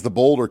stopped right as the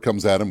boulder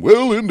comes at him,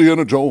 will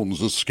Indiana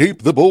Jones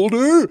escape the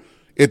boulder?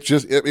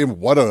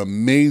 What an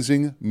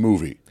amazing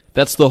movie.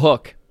 That's the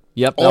hook.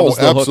 Yep, that was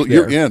the absolutely.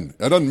 hook there. You're in.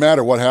 It doesn't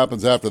matter what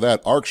happens after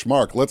that. Ark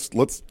Schmark,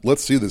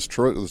 let's see this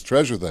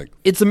treasure thing.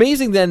 It's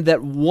amazing then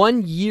that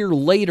 1 year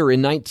later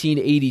in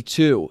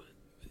 1982,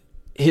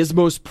 his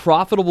most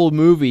profitable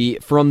movie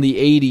from the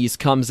 80s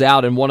comes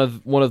out, and one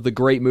of the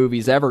great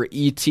movies ever,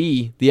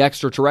 E.T., the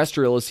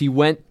Extraterrestrial, as he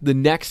went the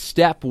next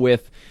step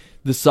with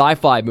the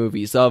sci-fi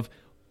movies of,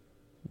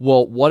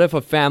 well, what if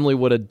a family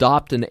would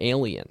adopt an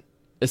alien,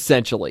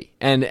 essentially,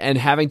 and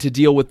having to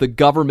deal with the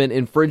government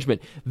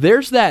infringement.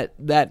 There's that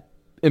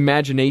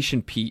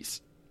imagination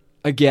piece,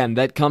 again,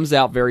 that comes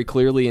out very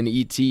clearly in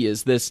E.T.,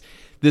 is this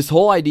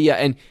whole idea,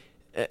 and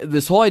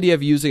this whole idea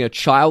of using a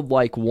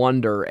childlike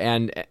wonder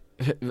and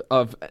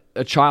of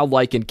a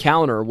childlike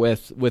encounter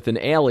with an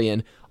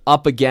alien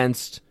up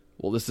against,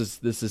 well, this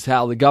is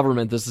how the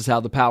government, this is how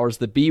the powers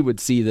that be would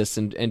see this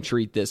and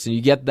treat this, and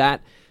you get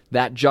that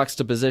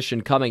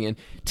juxtaposition coming and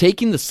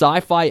taking the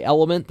sci-fi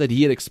element that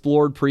he had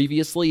explored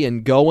previously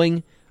and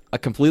going a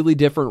completely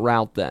different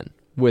route then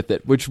with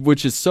it,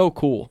 which is so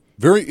cool.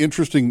 Very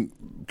interesting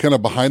kind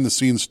of behind the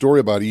scenes story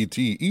about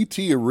E.T.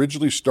 E.T.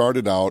 originally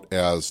started out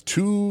as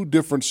two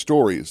different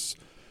stories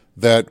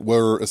that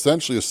were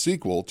essentially a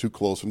sequel to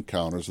Close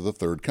Encounters of the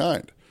Third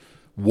Kind.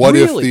 What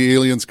if the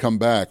aliens come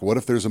back? What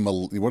if there's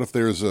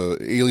a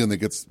alien that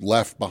gets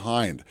left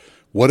behind?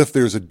 What if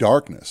there's a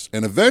darkness?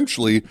 And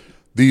eventually,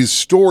 these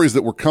stories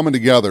that were coming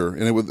together,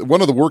 and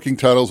one of the working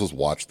titles was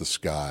Watch the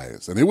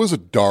Skies, and it was a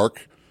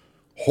dark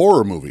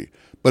horror movie.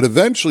 But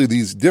eventually,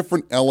 these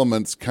different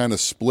elements kind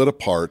of split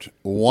apart.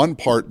 One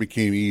part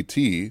became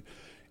E.T.,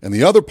 and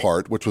the other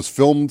part, which was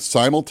filmed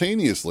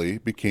simultaneously,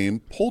 became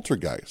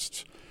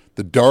Poltergeist.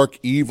 The dark,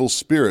 evil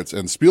spirits,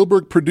 and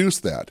Spielberg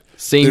produced that.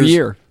 Same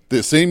year.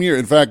 The same year.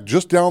 In fact,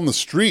 just down the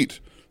street,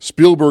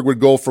 Spielberg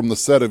would go from the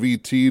set of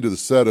E.T. to the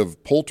set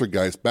of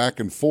Poltergeist back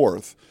and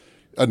forth,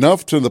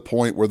 enough to the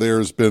point where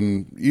there's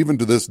been, even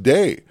to this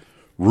day,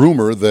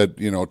 rumor that,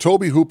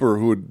 Tobe Hooper,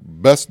 who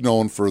had best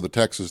known for the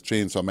Texas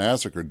Chainsaw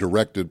Massacre,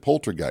 directed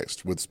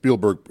Poltergeist, with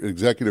Spielberg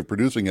executive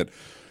producing it.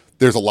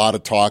 There's a lot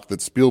of talk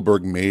that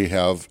Spielberg may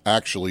have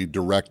actually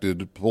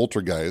directed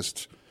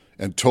Poltergeist,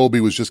 and Toby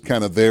was just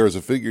kind of there as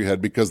a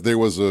figurehead because there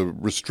was a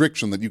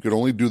restriction that you could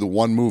only do the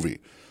one movie.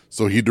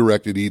 So he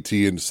directed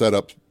E.T. and set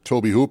up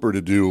Tobe Hooper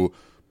to do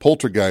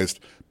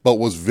Poltergeist, but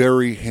was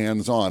very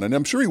hands-on. And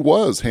I'm sure he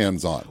was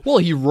hands-on. Well,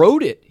 he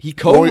wrote it. He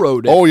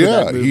co-wrote it. Oh,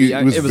 yeah. He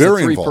was it was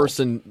very a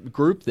three-person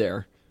group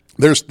there.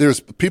 There's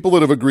people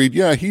that have agreed,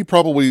 yeah, he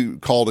probably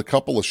called a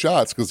couple of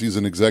shots because he's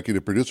an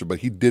executive producer, but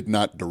he did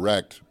not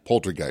direct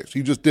Poltergeist.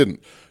 He just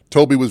didn't.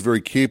 Toby was very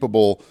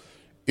capable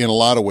in a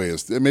lot of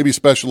ways. Maybe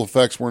special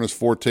effects weren't his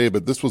forte,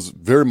 but this was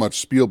very much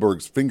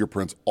Spielberg's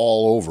fingerprints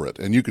all over it.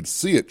 And you could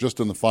see it just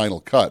in the final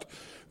cut.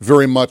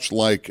 Very much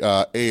like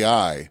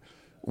AI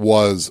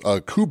was a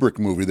Kubrick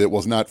movie that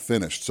was not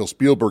finished. So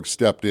Spielberg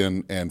stepped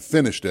in and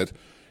finished it.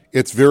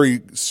 It's very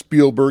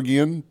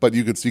Spielbergian, but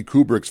you could see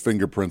Kubrick's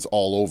fingerprints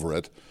all over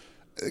it.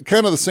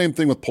 kind of the same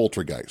thing with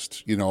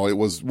Poltergeist. You know,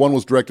 one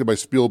was directed by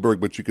Spielberg,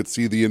 but you could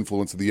see the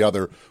influence of the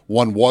other.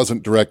 One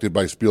wasn't directed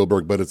by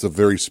Spielberg, but it's a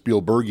very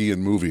Spielbergian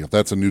movie, if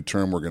that's a new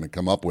term we're going to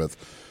come up with.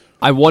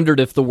 I wondered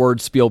if the word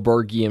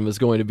Spielbergian was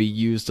going to be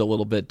used a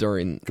little bit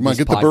during Come on, this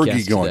get the podcast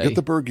Bergie going. today. Get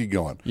the Bergie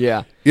going.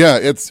 Yeah.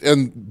 Yeah,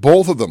 and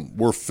both of them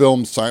were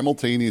filmed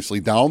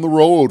simultaneously down the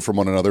road from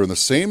one another in the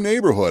same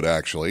neighborhood,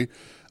 actually.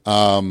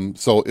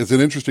 So it's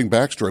an interesting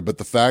backstory, but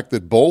the fact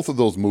that both of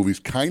those movies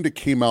kind of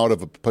came out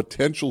of a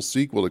potential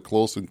sequel to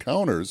Close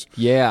Encounters,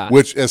 Yeah.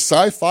 which as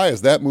sci-fi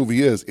as that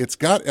movie is, it's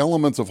got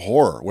elements of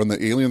horror when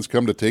the aliens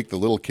come to take the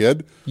little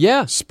kid.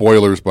 Yeah.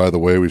 Spoilers, by the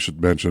way, we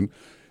should mention.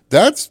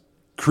 That's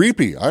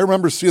creepy. I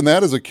remember seeing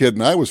that as a kid,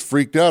 and I was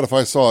freaked out if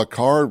I saw a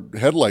car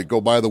headlight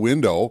go by the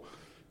window.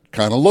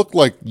 Kind of looked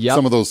like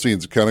some of those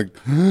scenes. It kind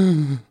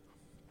of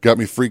got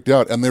me freaked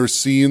out. And there's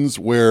scenes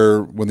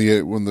where when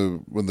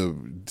the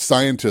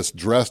scientists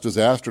dressed as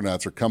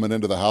astronauts are coming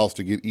into the house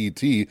to get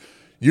ET,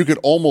 you could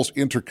almost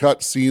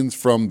intercut scenes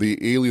from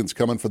the aliens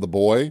coming for the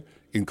boy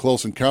in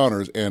Close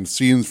Encounters and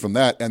scenes from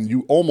that, and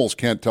you almost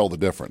can't tell the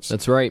difference.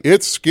 That's right.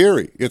 It's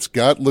scary. It's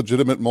got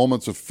legitimate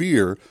moments of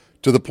fear,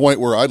 to the point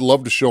where I'd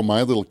love to show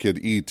my little kid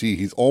E.T.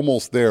 He's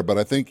almost there, but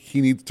I think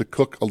he needs to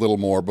cook a little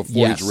more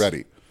before he's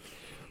ready.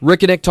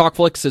 Rick and Nick Talk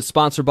Flicks is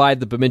sponsored by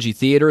the Bemidji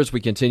Theater as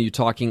we continue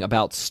talking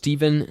about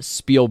Steven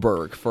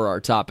Spielberg for our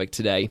topic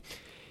today.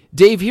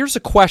 Dave, here's a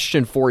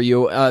question for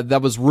you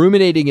that was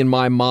ruminating in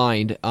my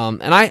mind,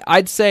 and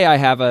I'd say I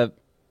have a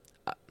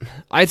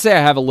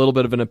little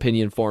bit of an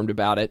opinion formed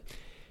about it.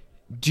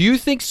 Do you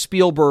think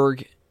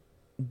Spielberg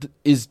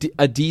is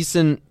a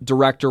decent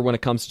director when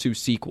it comes to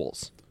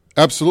sequels?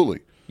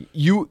 Absolutely.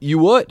 You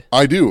would?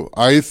 I do.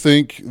 I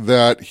think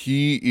that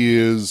he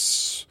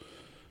is...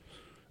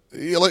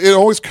 It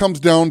always comes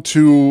down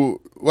to...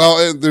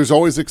 Well, there's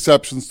always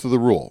exceptions to the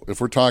rule.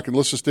 If we're talking...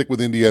 Let's just stick with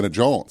Indiana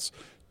Jones.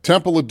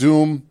 Temple of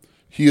Doom,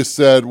 he has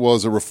said,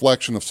 was a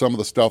reflection of some of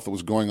the stuff that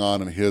was going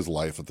on in his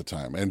life at the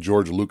time. And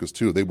George Lucas,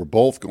 too. They were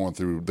both going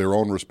through their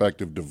own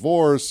respective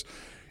divorce.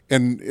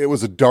 And it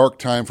was a dark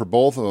time for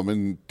both of them.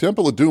 And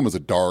Temple of Doom is a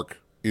dark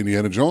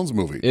Indiana Jones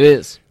movie. It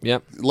is,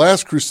 yep.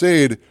 Last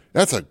Crusade,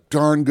 that's a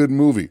darn good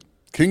movie.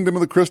 Kingdom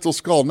of the Crystal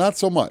Skull, not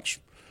so much.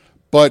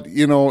 But,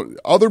 you know,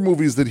 other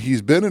movies that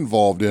he's been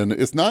involved in,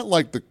 it's not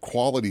like the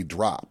quality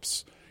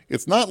drops.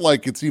 It's not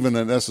like it's even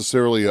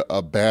necessarily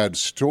a bad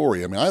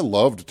story. I mean, I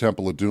loved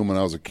Temple of Doom when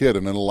I was a kid,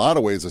 and in a lot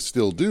of ways I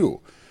still do.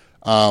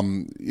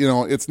 You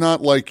know, it's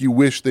not like you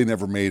wish they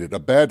never made it. A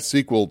bad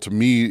sequel, to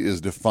me,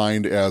 is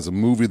defined as a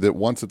movie that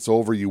once it's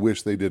over, you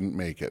wish they didn't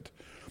make it.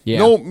 Yeah.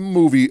 No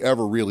movie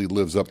ever really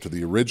lives up to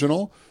the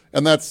original,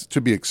 and that's to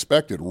be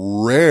expected.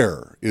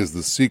 Rare is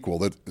the sequel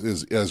that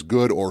is as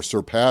good or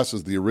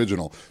surpasses the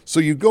original. So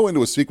you go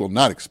into a sequel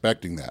not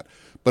expecting that.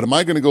 But am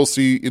I going to go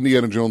see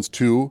Indiana Jones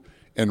 2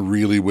 and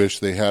really wish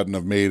they hadn't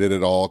have made it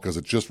at all because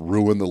it just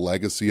ruined the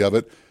legacy of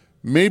it?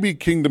 Maybe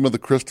Kingdom of the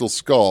Crystal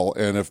Skull,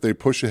 and if they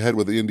push ahead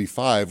with Indy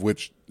 5,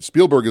 which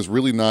Spielberg is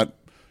really not,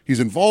 he's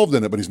involved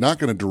in it, but he's not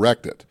going to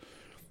direct it.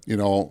 You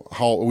know,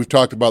 how we've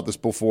talked about this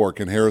before.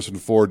 Can Harrison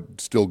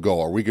Ford still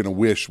go? Are we going to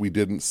wish we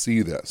didn't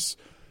see this?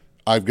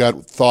 I've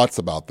got thoughts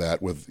about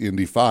that with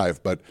Indy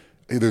 5, but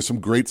hey, there's some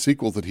great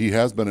sequels that he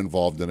has been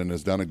involved in and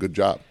has done a good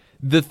job.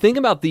 The thing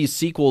about these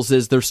sequels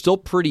is they're still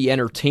pretty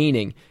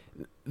entertaining.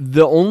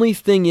 The only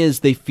thing is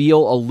they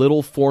feel a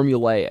little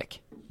formulaic.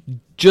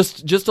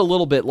 Just a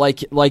little bit,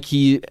 like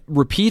he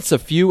repeats a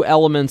few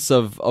elements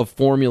of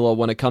formula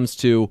when it comes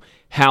to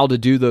how to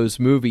do those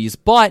movies,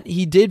 but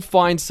he did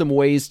find some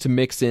ways to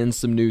mix in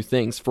some new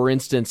things. For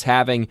instance,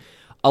 having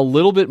a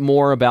little bit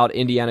more about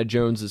Indiana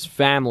Jones's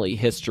family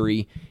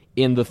history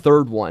in the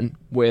third one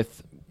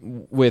with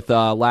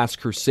Last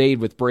Crusade,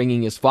 with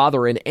bringing his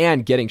father in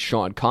and getting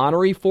Sean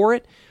Connery for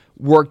it,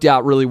 worked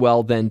out really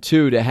well then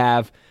too, to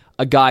have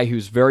a guy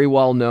who's very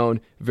well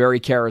known, very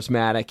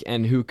charismatic,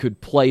 and who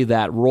could play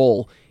that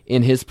role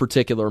in his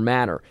particular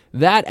manner.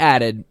 That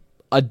added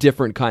a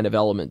different kind of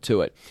element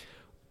to it.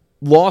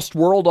 Lost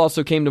World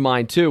also came to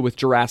mind too with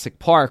Jurassic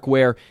Park,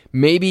 where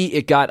maybe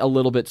it got a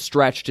little bit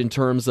stretched in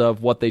terms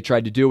of what they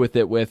tried to do with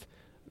it, with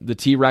the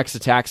T-Rex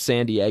attacks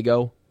San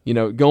Diego. You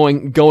know,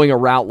 going a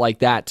route like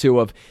that too,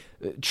 of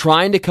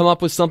trying to come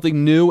up with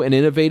something new and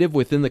innovative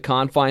within the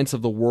confines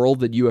of the world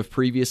that you have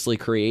previously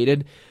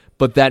created,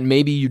 but that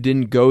maybe you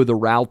didn't go the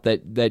route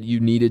that you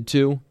needed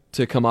to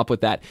come up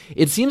with that.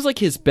 It seems like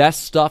his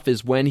best stuff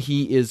is when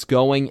he is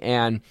going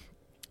and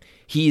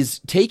he's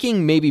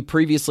taking maybe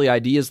previously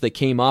ideas that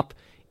came up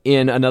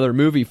in another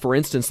movie, for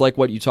instance, like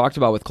what you talked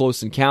about with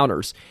Close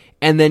Encounters,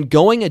 and then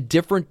going a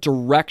different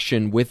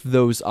direction with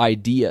those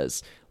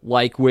ideas,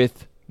 like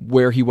with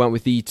where he went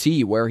with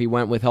E.T., where he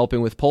went with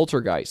helping with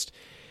Poltergeist.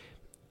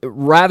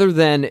 Rather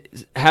than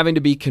having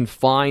to be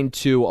confined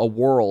to a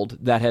world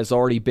that has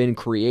already been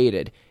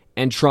created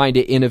and trying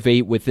to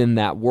innovate within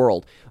that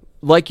world.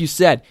 Like you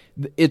said,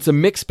 it's a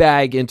mixed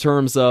bag in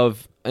terms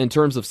of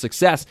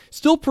success.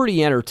 Still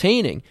pretty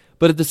entertaining,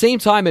 but at the same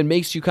time, it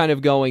makes you kind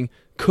of going,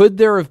 could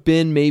there have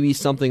been maybe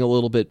something a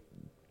little bit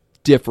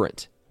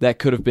different that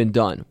could have been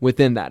done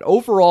within that.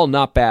 Overall,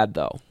 not bad,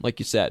 though, like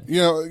you said.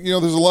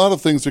 There's a lot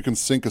of things that can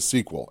sink a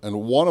sequel,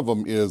 and one of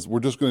them is we're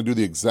just going to do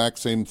the exact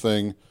same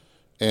thing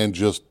and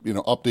just,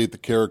 update the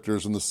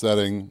characters and the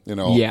setting.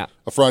 Yeah.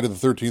 A Friday the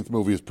 13th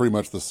movie is pretty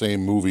much the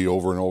same movie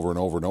over and over and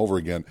over and over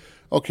again.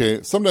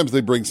 Okay, sometimes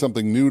they bring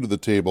something new to the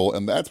table,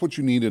 and that's what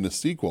you need in a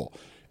sequel.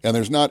 And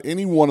there's not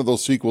any one of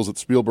those sequels that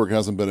Spielberg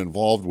hasn't been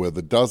involved with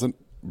that doesn't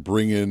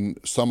bring in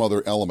some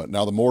other element.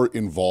 Now, the more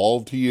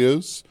involved he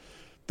is,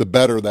 the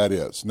better that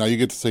is. Now you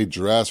get to say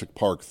Jurassic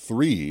Park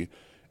 3,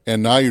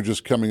 and now you're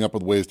just coming up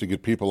with ways to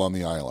get people on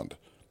the island.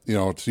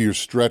 So you're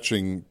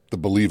stretching the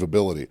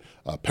believability.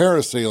 A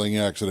parasailing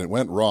accident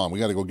went wrong. We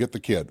got to go get the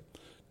kid.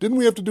 Didn't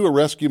we have to do a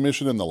rescue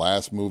mission in the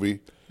last movie?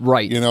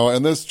 Right.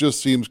 And this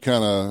just seems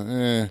kind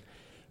of,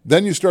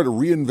 Then you start to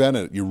reinvent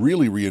it. You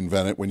really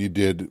reinvent it when you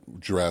did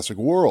Jurassic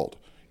World.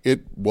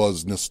 It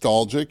was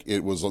nostalgic.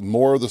 It was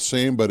more of the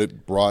same, but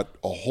it brought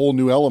a whole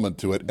new element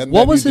to it. And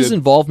what was his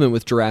involvement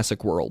with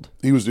Jurassic World?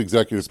 He was the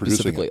executive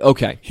producing it.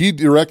 Okay. He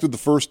directed the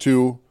first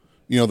two.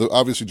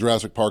 Obviously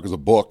Jurassic Park is a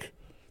book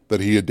that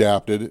he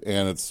adapted,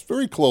 and it's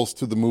very close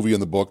to the movie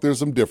and the book. There's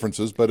some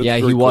differences, but it's very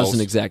he was close. an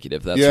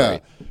executive. That's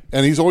right.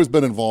 And he's always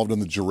been involved in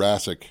the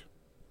Jurassic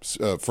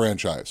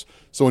franchise.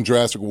 So when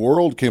Jurassic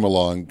World came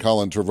along,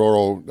 Colin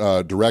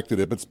Trevorrow directed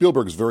it, but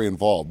Spielberg is very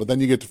involved. But then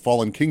you get to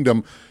Fallen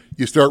Kingdom,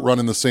 you start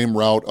running the same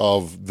route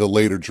of the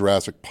later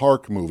Jurassic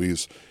Park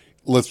movies.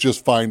 Let's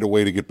just find a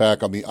way to get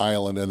back on the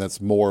island, and that's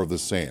more of the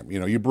same.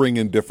 You bring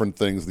in different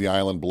things, the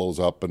island blows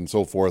up and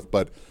so forth,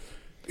 but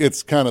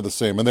it's kind of the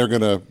same. And they're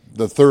going to,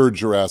 the third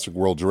Jurassic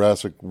World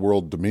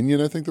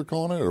Dominion, I think they're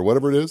calling it, or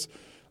whatever it is.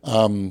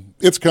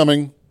 It's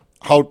coming.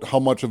 How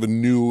much of a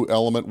new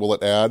element will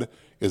it add?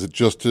 Is it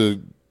just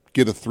to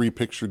get a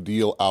 3-picture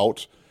deal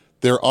out?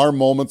 There are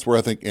moments where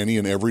I think any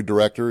and every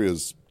director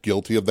is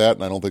guilty of that,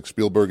 and I don't think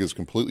Spielberg is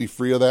completely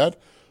free of that.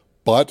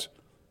 But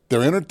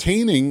they're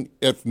entertaining,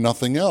 if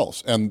nothing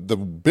else. And the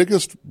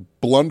biggest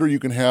blunder you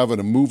can have in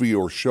a movie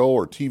or show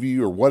or TV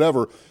or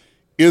whatever,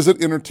 is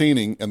it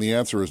entertaining? And the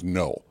answer is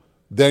no.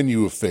 Then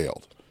you have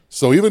failed.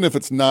 So even if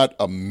it's not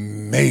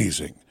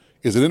amazing,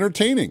 is it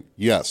entertaining?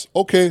 Yes.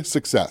 Okay,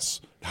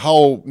 success.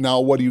 Now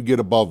what do you get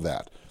above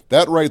that?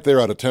 That right there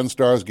out of 10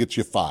 stars gets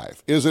you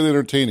 5. Is it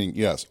entertaining?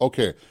 Yes.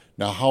 Okay.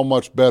 Now how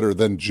much better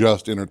than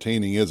just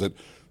entertaining is it?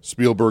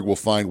 Spielberg will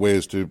find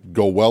ways to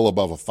go well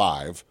above a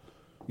 5,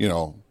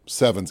 7s,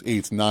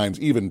 8s, 9s,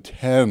 even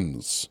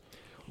 10s.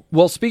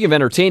 Well, speaking of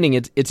entertaining,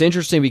 it's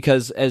interesting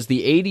because as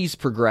the 80s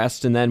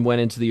progressed and then went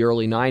into the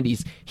early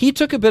 90s, he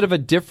took a bit of a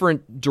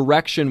different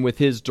direction with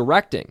his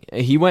directing.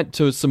 He went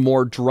to some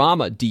more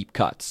drama deep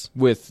cuts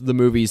with the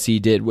movies he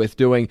did, with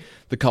doing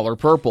The Color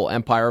Purple,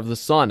 Empire of the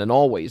Sun, and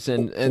Always.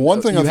 And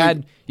one thing you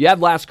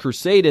had Last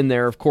Crusade in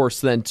there, of course,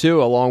 then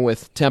too, along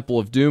with Temple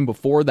of Doom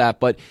before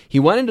that. But he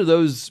went into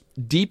those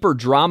deeper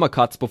drama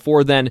cuts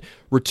before then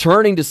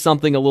returning to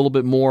something a little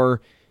bit more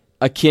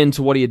akin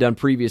to what he had done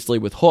previously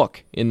with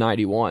Hook in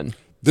 91.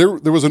 There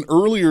was an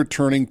earlier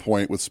turning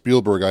point with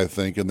Spielberg, I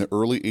think, in the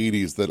early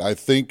 80s that I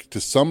think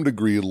to some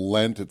degree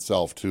lent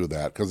itself to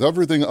that. Because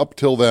everything up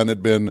till then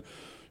had been,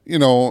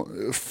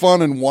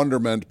 fun and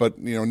wonderment, but,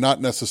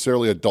 not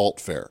necessarily adult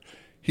fare.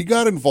 He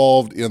got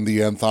involved in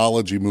the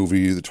anthology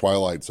movie, The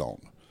Twilight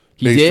Zone.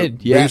 He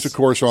did, yes. Based, of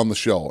course, on the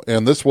show.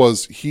 And this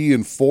was he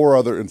and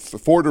four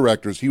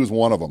directors. He was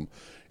one of them.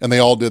 And they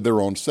all did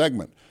their own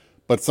segment.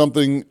 But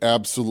something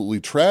absolutely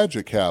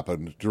tragic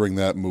happened during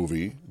that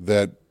movie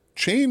that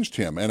changed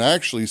him and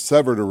actually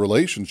severed a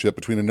relationship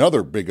between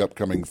another big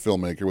upcoming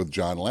filmmaker with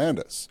John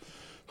Landis,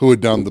 who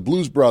had done The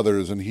Blues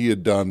Brothers, and he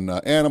had done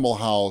Animal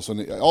House,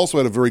 and he also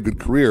had a very good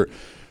career.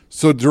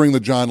 So during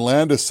the John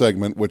Landis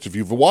segment, which if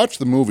you've watched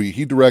the movie,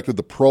 he directed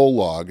the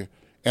prologue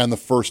and the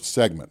first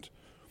segment.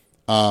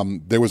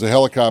 There was a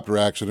helicopter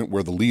accident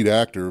where the lead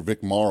actor,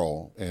 Vic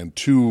Morrow, and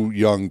 2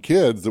 young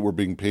kids that were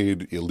being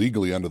paid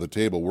illegally under the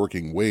table,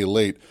 working way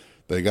late,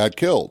 they got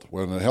killed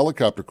when a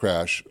helicopter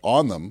crashed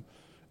on them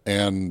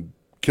and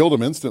killed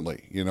them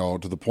instantly,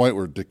 to the point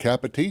where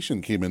decapitation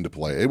came into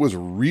play. It was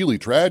really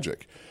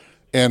tragic,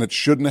 and it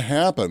shouldn't have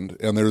happened,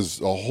 and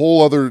there's a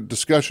whole other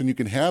discussion you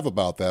can have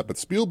about that, but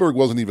Spielberg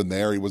wasn't even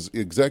there. He was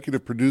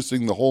executive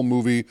producing the whole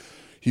movie.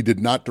 He did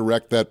not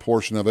direct that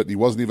portion of it. He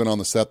wasn't even on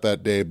the set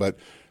that day, but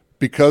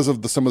because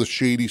of some of the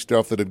shady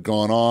stuff that had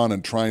gone on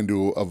and trying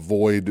to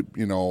avoid,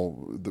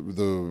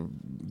 the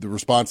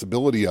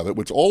responsibility of it,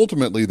 which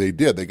ultimately they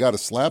did. They got a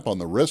slap on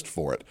the wrist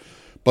for it.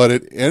 But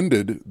it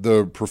ended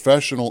the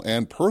professional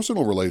and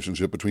personal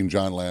relationship between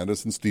John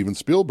Landis and Steven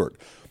Spielberg.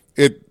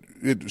 It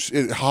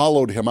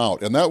hollowed him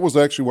out. And that was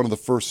actually one of the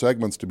first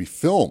segments to be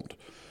filmed.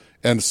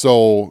 And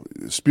so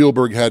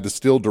Spielberg had to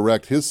still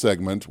direct his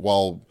segment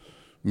while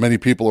many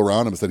people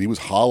around him said he was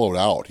hollowed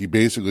out. He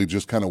basically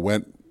just kind of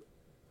went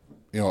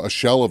a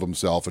shell of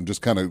himself and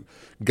just kind of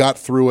got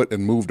through it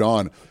and moved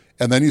on.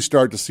 And then you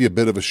start to see a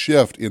bit of a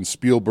shift in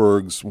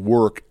Spielberg's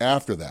work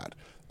after that.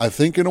 I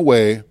think in a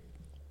way,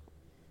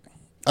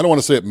 I don't want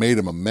to say it made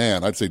him a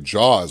man. I'd say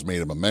Jaws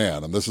made him a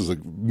man. And this is a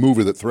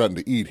movie that threatened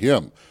to eat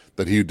him,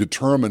 that he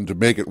determined to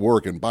make it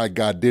work, and by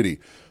God did he.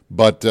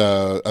 But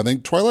I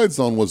think Twilight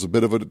Zone was a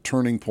bit of a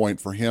turning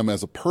point for him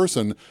as a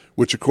person,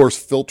 which of course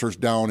filters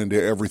down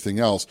into everything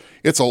else.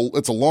 It's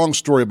a long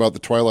story about the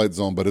Twilight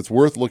Zone, but it's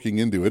worth looking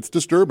into. It's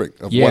disturbing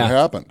of what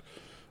happened.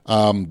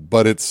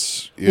 But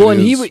and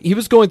he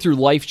was going through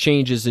life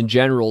changes in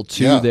general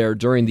too there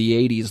during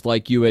the 80s,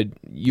 like you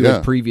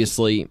had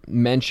previously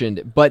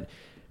mentioned, but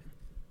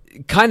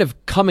kind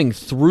of coming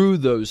through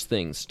those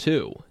things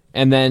too.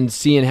 And then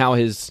seeing how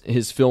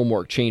his film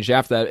work changed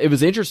after that. It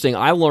was interesting.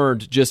 I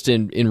learned just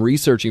in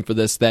researching for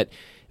this that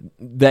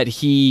as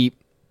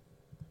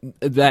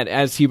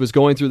he was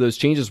going through those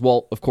changes,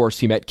 well, of course,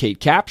 he met Kate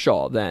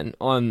Capshaw then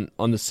on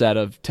the set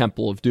of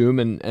Temple of Doom,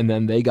 and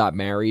then they got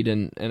married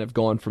and have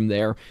gone from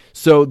there.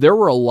 So there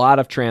were a lot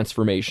of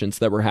transformations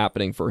that were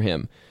happening for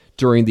him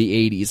during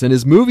the 80s. And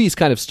his movies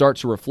kind of start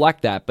to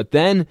reflect that. But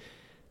then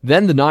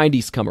the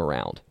 90s come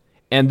around.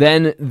 And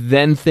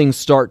then things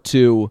start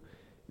to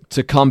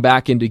come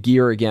back into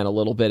gear again a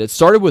little bit. It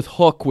started with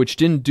Hook, which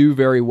didn't do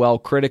very well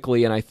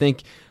critically, and I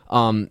think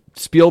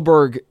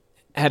Spielberg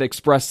had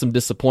expressed some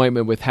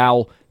disappointment with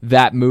how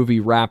that movie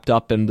wrapped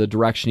up and the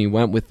direction he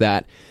went with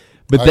that.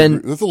 But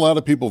there's a lot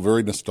of people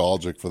very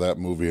nostalgic for that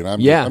movie, and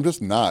I'm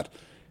just not.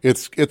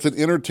 It's an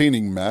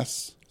entertaining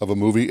mess of a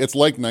movie. It's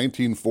like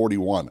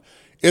 1941.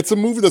 It's a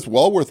movie that's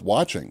well worth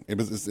watching.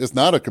 It's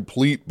not a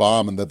complete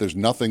bomb and that there's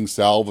nothing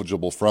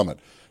salvageable from it.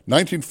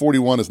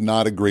 1941 is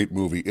not a great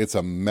movie. It's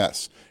a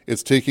mess.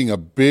 It's taking a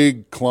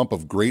big clump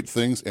of great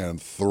things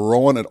and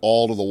throwing it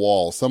all to the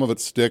wall. Some of it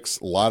sticks,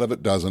 a lot of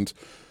it doesn't.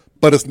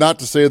 But it's not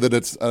to say that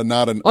it's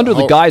not an... Under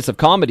the guise of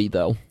comedy,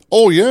 though.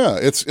 Oh, yeah.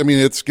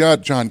 It's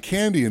got John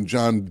Candy and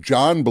John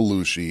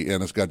Belushi,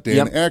 and it's got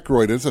Dan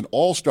Aykroyd. It's an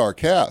all-star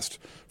cast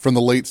from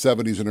the late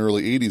 70s and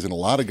early 80s, and a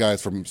lot of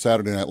guys from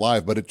Saturday Night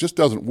Live, but it just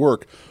doesn't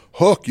work.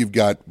 Hook, you've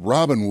got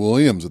Robin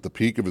Williams at the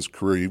peak of his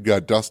career. You've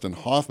got Dustin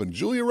Hoffman,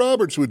 Julia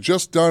Roberts, who had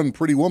just done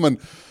Pretty Woman,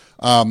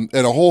 and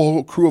a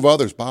whole crew of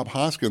others, Bob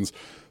Hoskins.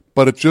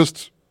 But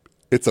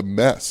it's a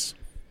mess.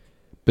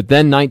 But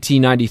then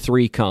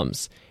 1993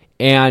 comes,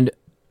 and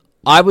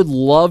I would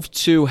love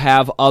to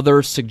have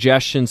other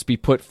suggestions be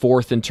put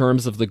forth in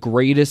terms of the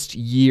greatest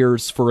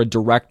years for a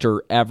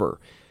director ever,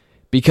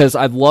 because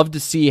I'd love to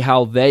see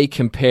how they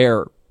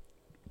compare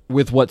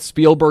with what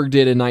Spielberg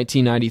did in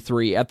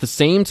 1993 at the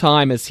same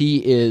time as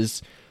he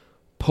is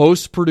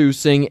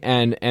post-producing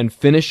and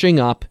finishing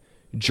up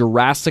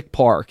Jurassic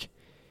Park.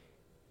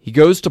 He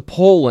goes to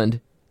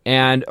Poland,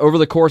 and over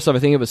the course of, I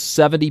think it was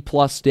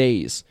 70-plus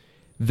days,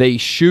 they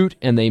shoot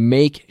and they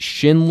make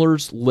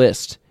Schindler's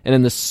List. And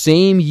in the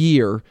same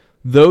year,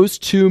 those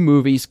two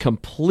movies,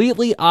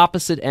 completely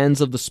opposite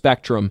ends of the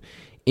spectrum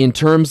in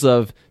terms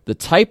of the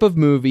type of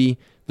movie,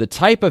 the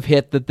type of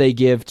hit that they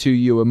give to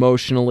you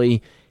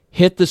emotionally,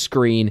 hit the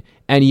screen,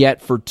 and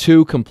yet for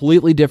two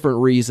completely different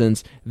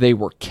reasons, they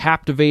were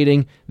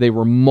captivating, they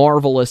were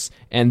marvelous,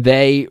 and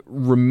they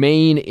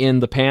remain in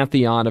the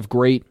pantheon of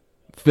great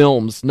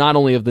films, not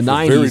only of the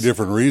 90s, very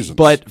different reasons,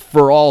 but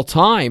for all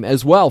time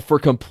as well, for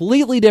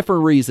completely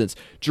different reasons.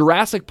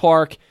 Jurassic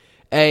Park,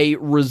 a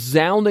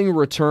resounding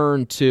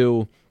return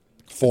to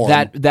form,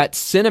 that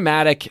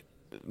cinematic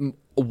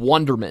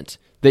wonderment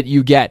that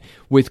you get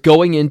with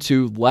going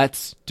into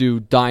let's do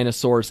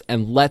dinosaurs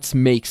and let's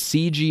make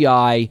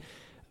CGI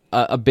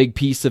a big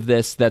piece of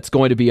this that's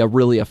going to be a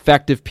really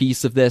effective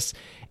piece of this,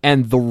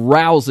 and the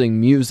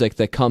rousing music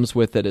that comes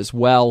with it as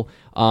well.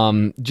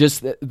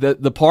 Just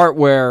the part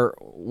where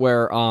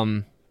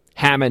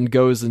Hammond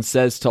goes and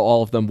says to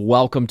all of them,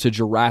 "Welcome to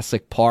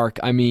Jurassic Park."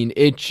 I mean,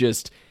 it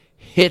just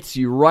hits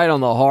you right on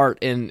the heart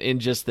in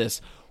just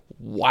this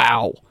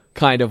wow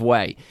kind of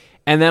way.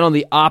 And then on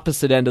the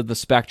opposite end of the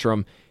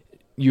spectrum,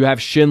 you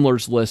have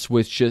Schindler's List,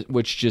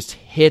 which just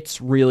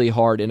hits really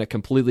hard in a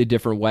completely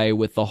different way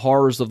with the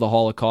horrors of the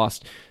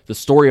Holocaust, the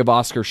story of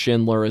Oskar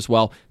Schindler as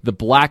well, the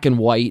black and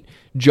white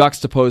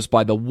juxtaposed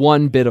by the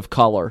one bit of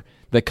color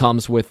that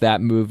comes with that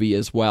movie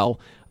as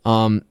well.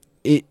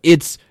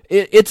 It's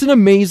an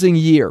amazing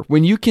year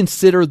when you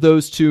consider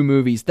those two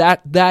movies.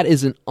 That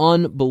is an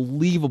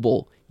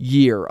unbelievable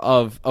year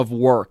of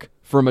work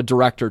from a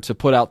director to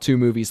put out two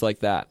movies like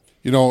that.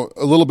 You know,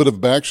 a little bit of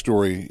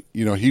backstory,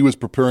 he was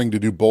preparing to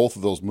do both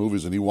of those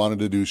movies, and he wanted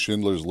to do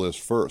Schindler's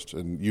List first.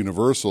 And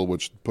Universal,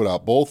 which put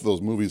out both of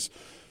those movies,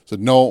 said,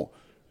 no,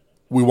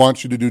 we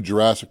want you to do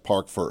Jurassic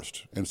Park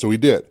first. And so he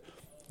did.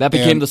 That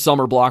became the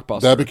summer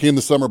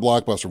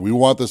blockbuster. We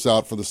want this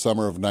out for the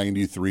summer of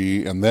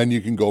 93, and then you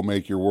can go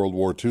make your World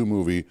War II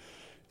movie.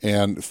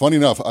 And funny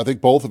enough, I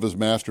think both of his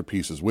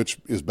masterpieces, which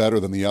is better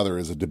than the other,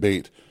 is a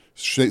debate.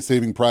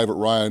 Saving Private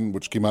Ryan,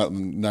 which came out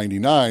in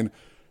 99,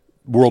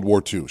 World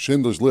War II.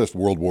 Schindler's List,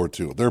 World War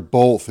II. They're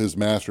both his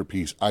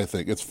masterpiece, I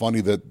think. It's funny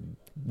that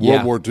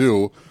World War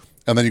II,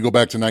 and then you go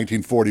back to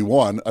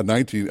 1941,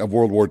 a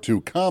World War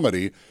II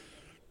comedy,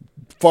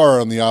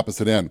 far on the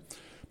opposite end.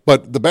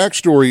 But the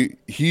backstory,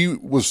 he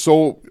was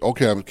so,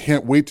 okay, I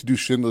can't wait to do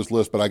Schindler's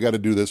List, but I got to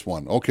do this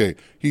one. Okay,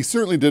 he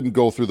certainly didn't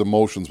go through the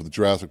motions with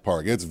Jurassic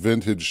Park. It's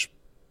vintage,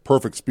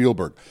 perfect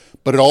Spielberg.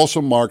 But it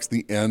also marks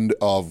the end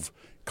of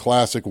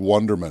classic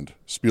wonderment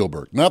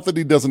Spielberg. Not that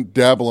he doesn't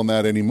dabble in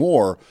that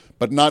anymore,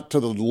 but not to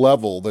the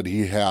level that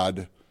he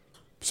had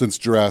since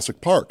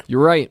Jurassic Park.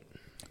 You're right.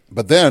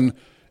 But then,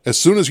 as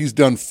soon as he's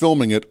done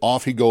filming it,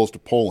 off he goes to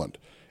Poland.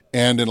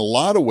 And in a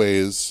lot of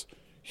ways,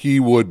 he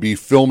would be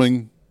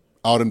filming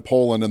out in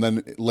Poland, and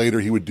then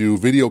later he would do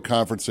video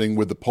conferencing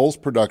with the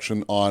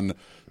post-production on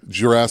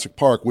Jurassic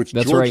Park, which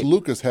That's George right.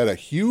 Lucas had a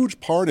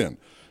huge part in.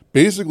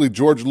 Basically,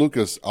 George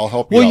Lucas, I'll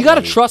help you Well, out. you got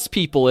to buddy. trust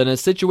people in a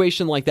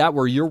situation like that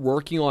where you're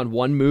working on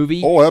one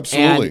movie. Oh,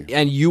 absolutely.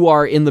 And you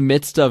are in the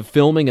midst of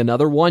filming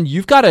another one.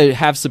 You've got to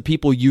have some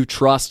people you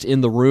trust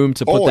in the room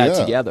to put that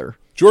together.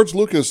 George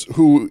Lucas,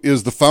 who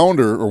is the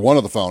founder or one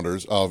of the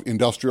founders of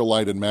Industrial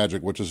Light and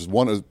Magic, which is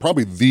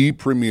probably the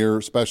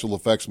premier special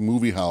effects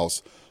movie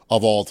house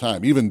of all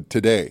time, even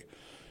today.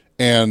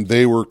 And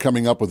they were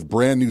coming up with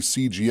brand new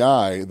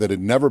CGI that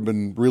had never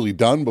been really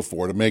done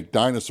before to make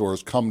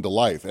dinosaurs come to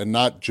life, and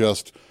not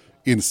just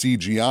in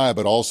CGI,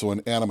 but also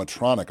in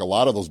animatronic. A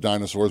lot of those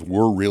dinosaurs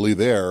were really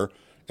there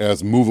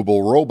as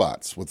movable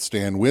robots, with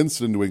Stan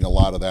Winston doing a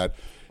lot of that.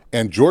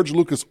 And George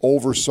Lucas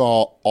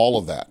oversaw all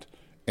of that.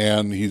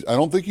 And I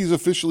don't think he's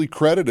officially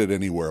credited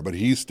anywhere, but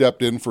he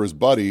stepped in for his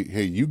buddy.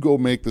 Hey, you go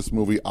make this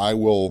movie. I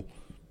will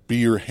be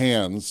your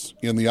hands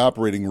in the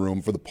operating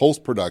room for the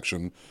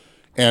post-production.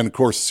 And, of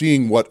course,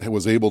 seeing what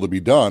was able to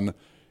be done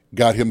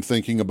got him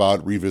thinking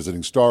about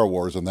revisiting Star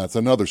Wars, and that's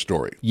another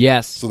story.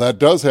 Yes. So that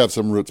does have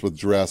some roots with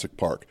Jurassic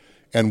Park.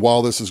 And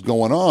while this is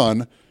going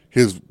on,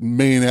 his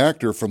main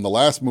actor from the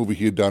last movie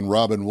he had done,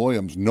 Robin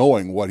Williams,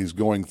 knowing what he's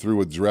going through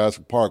with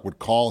Jurassic Park, would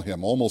call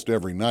him almost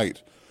every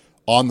night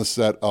on the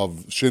set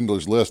of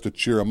Schindler's List to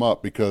cheer him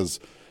up, because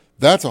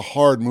that's a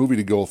hard movie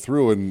to go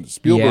through. And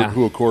Spielberg,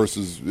 who of course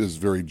is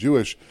very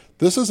Jewish,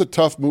 this is a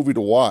tough movie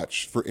to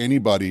watch for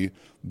anybody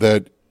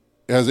that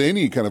has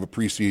any kind of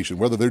appreciation,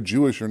 whether they're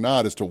Jewish or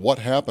not, as to what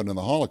happened in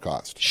the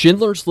Holocaust.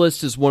 Schindler's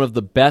List is one of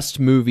the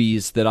best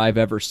movies that I've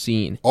ever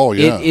seen. Oh,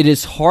 yeah. It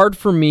is hard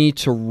for me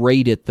to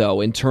rate it,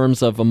 though, in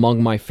terms of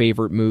among my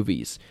favorite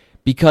movies,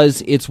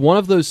 because it's one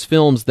of those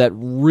films that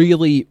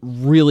really,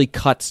 really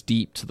cuts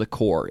deep to the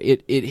core.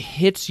 It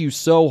hits you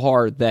so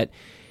hard that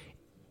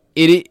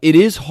it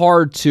is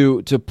hard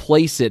to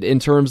place it in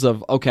terms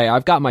of, okay,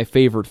 I've got my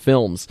favorite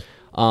films.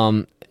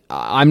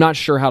 I'm not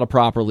sure how to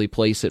properly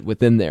place it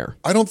within there.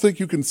 I don't think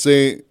you can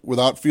say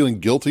without feeling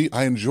guilty,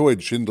 I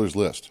enjoyed Schindler's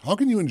List. How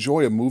can you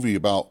enjoy a movie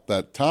about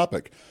that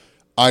topic?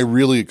 I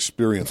really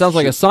experienced. Sounds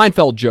like a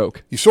Seinfeld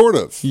joke. Sort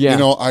of. Yeah. You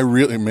know, I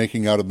really am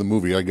making out of the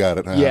movie. I got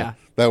it. Yeah.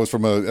 That was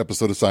from an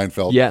episode of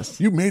Seinfeld.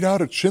 Yes. You made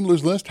out at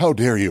Schindler's List? How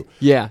dare you?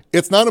 Yeah.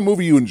 It's not a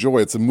movie you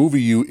enjoy. It's a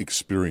movie you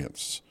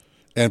experience.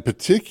 And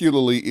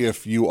particularly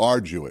if you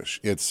are Jewish,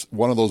 it's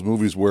one of those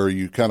movies where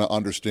you kind of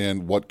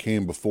understand what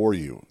came before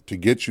you to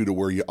get you to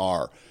where you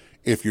are.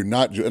 If you're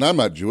not, and I'm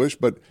not Jewish,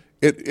 but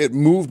it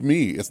moved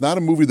me. It's not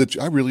a movie that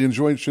I really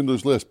enjoyed.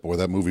 Schindler's List. Boy,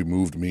 that movie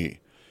moved me.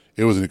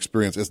 It was an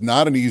experience. It's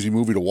not an easy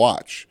movie to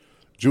watch,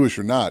 Jewish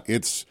or not.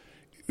 It's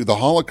the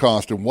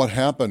Holocaust, and what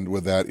happened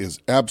with that is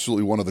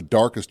absolutely one of the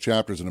darkest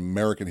chapters in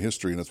American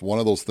history. And it's one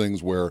of those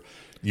things where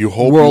you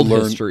hope World you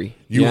learn. history.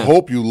 You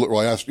hope you.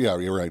 Well, yeah,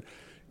 you're right.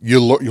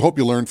 You hope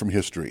you learn from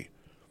history,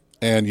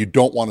 and you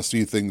don't want to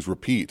see things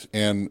repeat.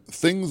 And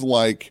things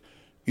like,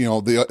 you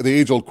know, the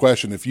age-old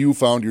question, if you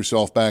found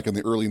yourself back in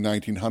the early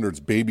 1900s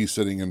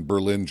babysitting in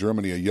Berlin,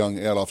 Germany, a young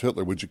Adolf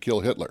Hitler, would you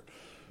kill Hitler?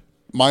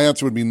 My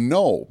answer would be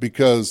no,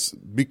 because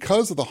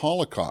of the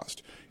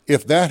Holocaust.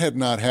 If that had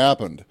not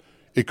happened,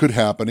 it could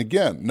happen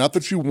again. Not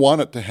that you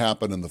want it to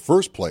happen in the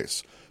first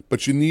place,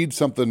 but you need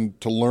something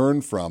to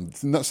learn from.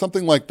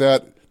 Something like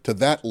that, to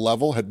that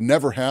level, had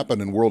never happened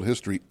in world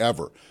history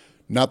ever.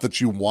 Not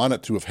that you want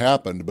it to have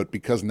happened, but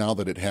because now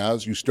that it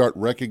has, you start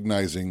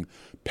recognizing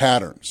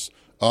patterns.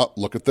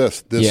 Look at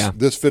this.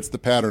 This fits the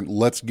pattern.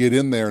 Let's get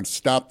in there and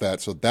stop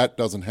that so that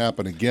doesn't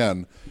happen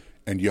again.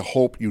 And you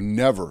hope you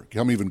never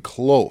come even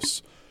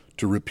close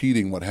to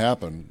repeating what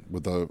happened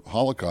with the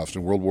Holocaust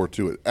in World War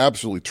II. An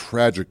absolutely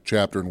tragic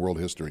chapter in world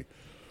history.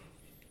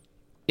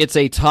 It's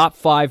a top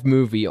 5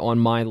 movie on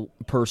my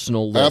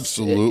personal list.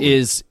 Absolutely.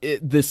 Is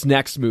this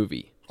next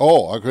movie.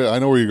 Oh, okay. I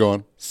know where you're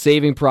going.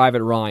 Saving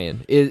Private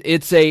Ryan.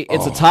 It's a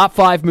top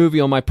 5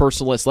 movie on my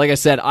personal list. Like I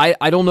said,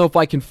 I don't know if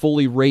I can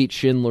fully rate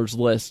Schindler's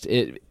List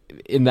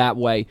in that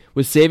way.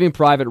 With Saving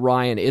Private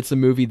Ryan, it's a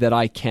movie that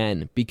I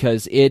can,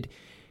 because it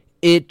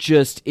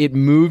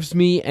moves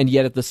me, and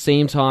yet at the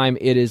same time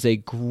it is a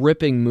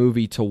gripping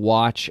movie to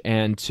watch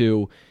and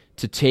to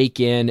take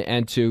in,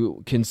 and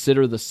to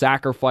consider the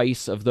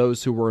sacrifice of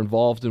those who were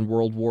involved in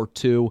World War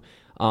II,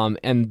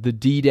 and the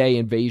D-Day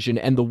invasion,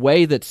 and the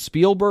way that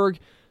Spielberg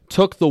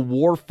took the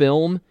war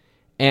film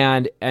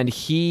and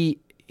he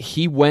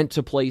went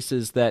to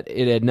places that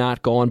it had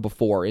not gone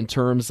before, in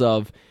terms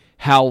of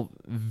how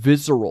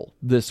visceral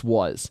this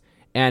was,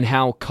 and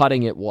how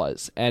cutting it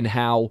was, and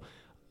how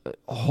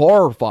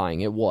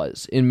horrifying it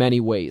was in many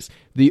ways.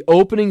 The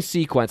opening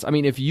sequence, I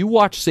mean, if you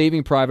watch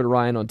Saving Private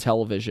Ryan on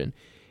television,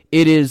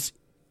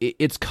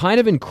 it's kind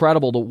of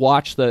incredible to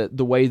watch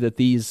the way that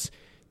these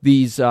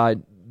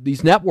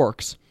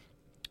networks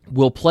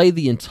will play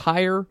the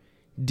entire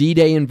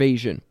D-Day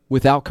invasion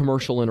without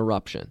commercial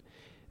interruption.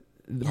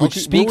 Where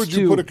would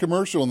you put a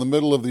commercial in the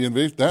middle of the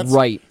invasion?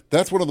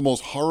 That's one of the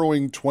most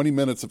harrowing 20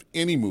 minutes of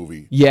any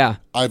movie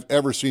I've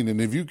ever seen. And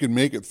if you can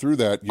make it through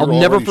that, you're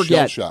already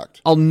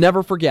shell-shocked. I'll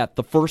never forget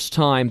the first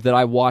time that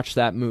I watched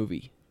that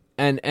movie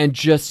and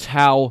just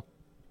how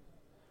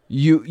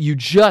you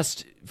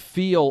just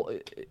feel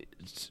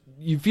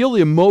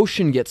the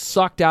emotion get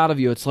sucked out of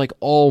you. It's like,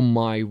 oh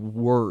my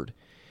word.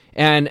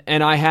 And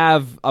I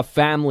have a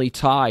family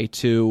tie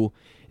to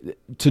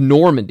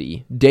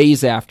Normandy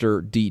days after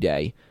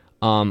D-Day.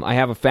 I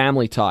have a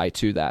family tie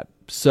to that.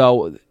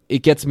 So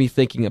it gets me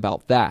thinking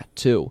about that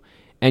too.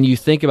 And you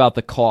think about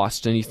the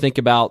cost and you think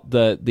about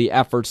the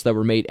efforts that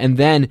were made. And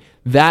then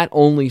that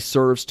only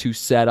serves to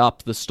set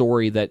up the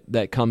story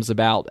that comes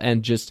about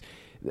and just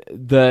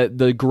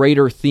the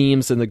greater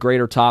themes and the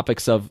greater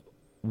topics of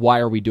why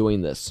are we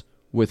doing this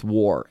with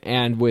war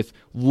and with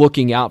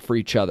looking out for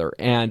each other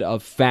and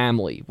of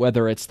family,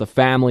 whether it's the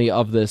family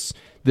of this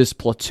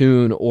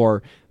platoon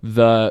or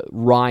the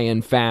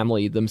Ryan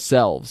family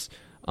themselves.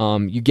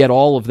 You get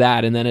all of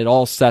that, and then it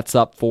all sets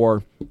up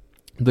for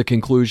the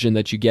conclusion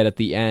that you get at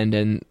the end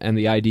and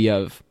the idea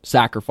of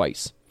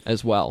sacrifice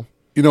as well.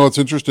 You know, it's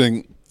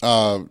interesting.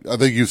 I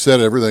think you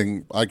said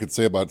everything I could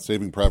say about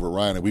Saving Private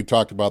Ryan, and we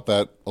talked about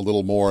that a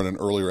little more in an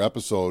earlier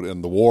episode,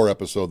 in the war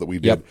episode that we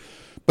did. Yep.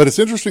 But it's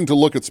interesting to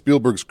look at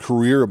Spielberg's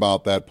career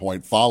about that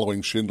point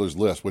following Schindler's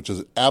List, which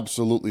is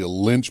absolutely a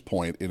lynch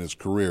point in his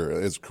career.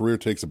 His career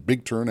takes a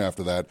big turn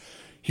after that.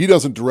 He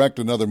doesn't direct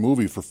another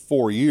movie for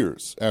 4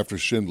 years after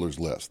Schindler's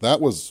List.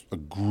 That was a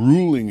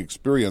grueling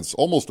experience,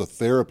 almost a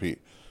therapy,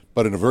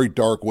 but in a very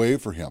dark way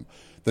for him.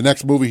 The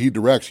next movie he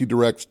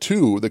directs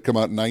two that come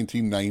out in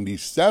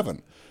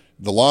 1997.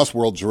 The Lost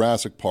World,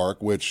 Jurassic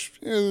Park, which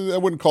I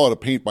wouldn't call it a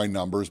paint by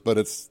numbers, but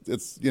it's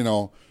you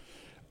know.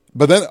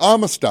 But then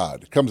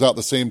Amistad comes out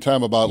the same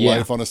time about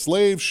life on a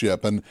slave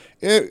ship, and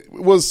it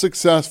was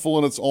successful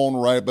in its own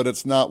right, but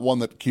it's not one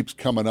that keeps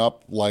coming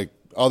up like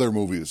other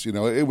movies. You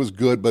know, it was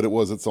good, but it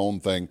was its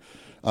own thing.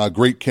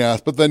 Great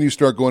cast. But then you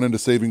start going into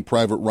Saving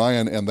Private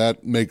Ryan, and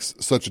that makes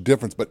such a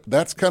difference. But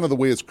that's kind of the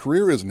way his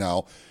career is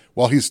now.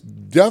 While he's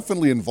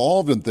definitely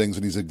involved in things,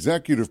 and he's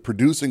executive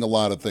producing a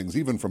lot of things,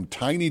 even from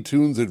Tiny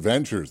Toons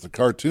Adventures, the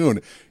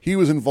cartoon, he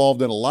was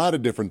involved in a lot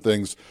of different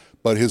things.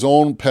 But his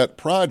own pet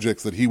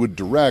projects that he would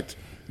direct,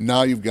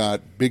 now you've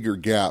got bigger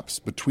gaps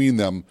between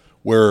them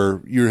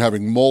where you're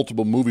having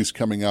multiple movies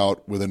coming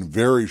out within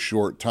very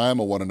short time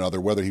of one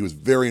another, whether he was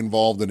very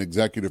involved in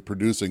executive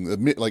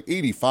producing, like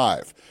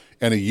 85,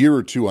 and a year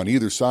or two on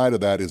either side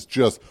of that is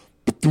just,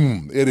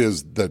 boom, it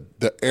is the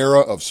era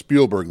of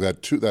Spielberg,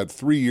 that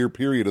 3-year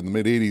period in the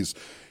mid-'80s,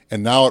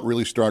 and now it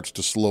really starts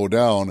to slow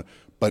down,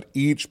 but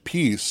each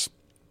piece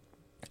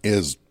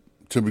is,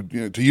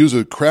 to use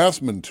a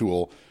craftsman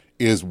tool,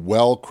 is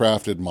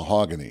well-crafted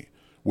mahogany.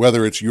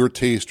 Whether it's your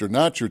taste or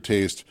not your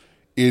taste,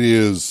 it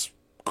is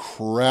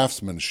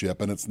craftsmanship,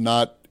 and it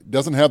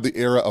doesn't have the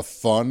era of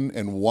fun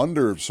and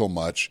wonder so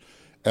much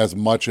as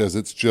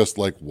it's just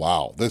like,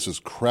 wow, this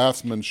is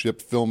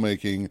craftsmanship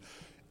filmmaking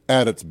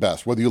at its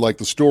best. Whether you like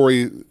the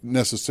story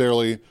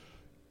necessarily,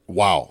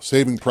 wow,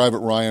 Saving Private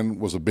Ryan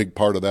was a big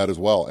part of that as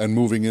well, and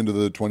moving into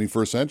the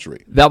 21st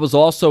century. That was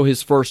also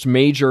his first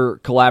major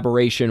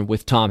collaboration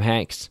with Tom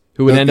Hanks,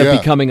 who would end up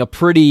becoming a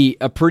pretty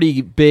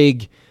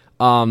big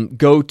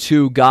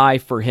go-to guy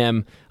for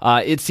him.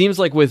 It seems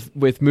like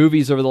with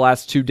movies over the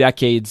last 2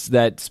 decades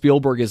that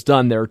Spielberg has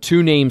done, there are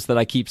 2 names that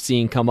I keep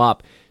seeing come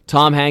up.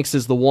 Tom Hanks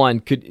is the one.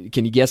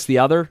 Can you guess the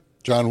other?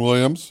 John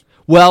Williams?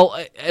 Well,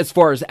 as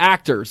far as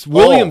actors,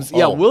 Williams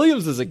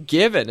is a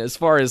given as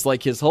far as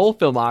like his whole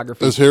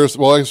filmography.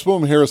 I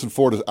assume Harrison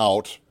Ford is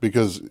out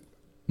because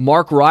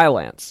Mark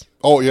Rylance.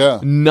 Oh, yeah.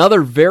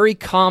 Another very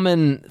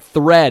common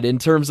thread in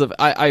terms of,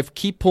 I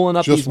keep pulling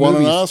up these movies. Just won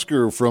an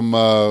Oscar from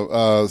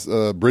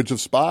Bridge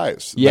of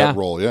Spies, that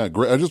role. Yeah,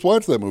 great. I just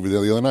watched that movie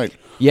the other night.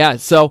 Yeah,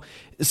 so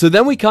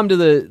then we come to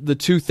the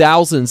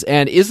 2000s,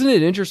 and isn't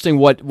it interesting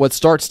what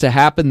starts to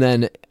happen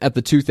then at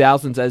the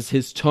 2000s as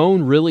his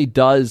tone really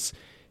does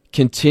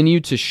continue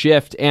to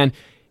shift? And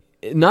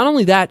not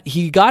only that,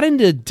 he got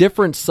into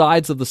different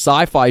sides of the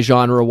sci-fi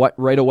genre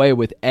right away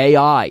with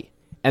AI,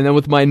 and then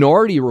with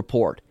Minority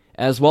Report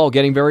as well,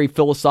 getting very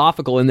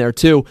philosophical in there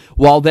too,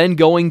 while then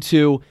going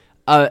to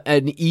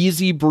an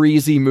easy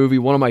breezy movie,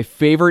 one of my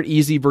favorite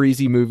easy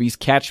breezy movies,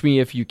 Catch Me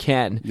If You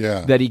Can,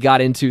 that he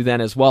got into then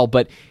as well.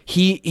 But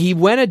he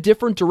went a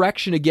different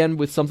direction again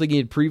with something he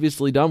had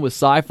previously done with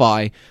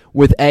sci-fi,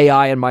 with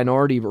AI and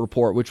Minority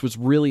Report, which was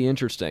really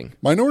interesting.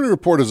 Minority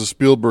Report is a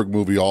Spielberg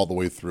movie all the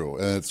way through,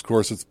 and of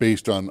course it's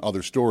based on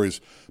other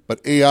stories.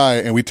 But AI,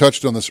 and we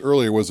touched on this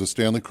earlier, was a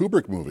Stanley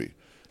Kubrick movie.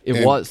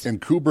 It was.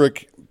 And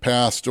Kubrick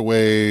passed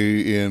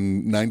away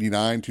in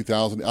 99,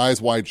 2000.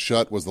 Eyes Wide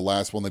Shut was the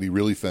last one that he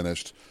really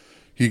finished.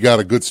 he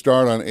got a good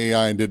start on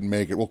AI and didn't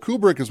make it. Well,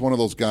 Kubrick is one of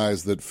those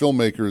guys that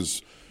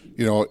filmmakers,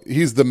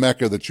 he's the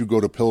Mecca that you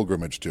go to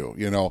pilgrimage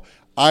to.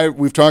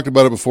 We've talked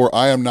about it before.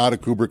 I am not a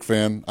Kubrick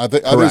fan. I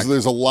think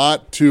there's a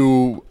lot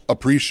to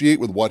appreciate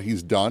with what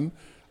he's done,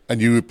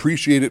 and you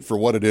appreciate it for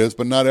what it is,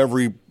 but not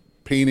every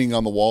painting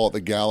on the wall at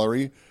the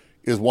gallery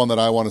is one that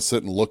I want to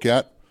sit and look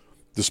at,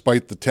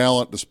 despite the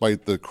talent,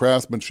 despite the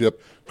craftsmanship.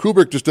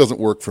 Kubrick just doesn't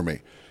work for me.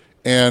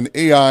 And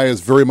AI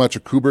is very much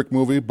a Kubrick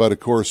movie, but of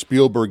course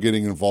Spielberg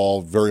getting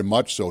involved very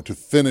much so to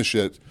finish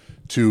it,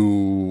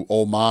 to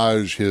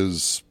homage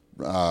his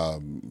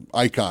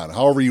icon,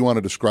 however you want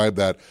to describe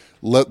that.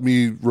 Let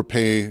me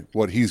repay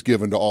what he's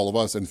given to all of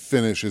us and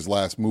finish his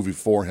last movie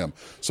for him.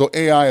 So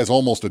AI is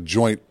almost a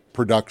joint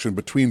production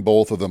between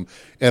both of them,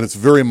 and it's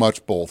very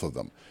much both of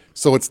them.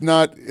 So it's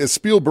not as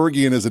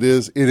Spielbergian as it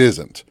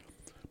isn't.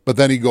 But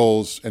then he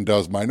goes and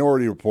does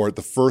Minority Report,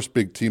 the first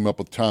big team up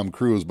with Tom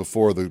Cruise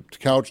before the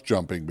couch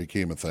jumping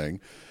became a thing.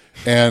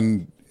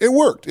 And it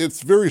worked.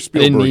 It's very Spielbergian.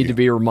 I didn't need to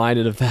be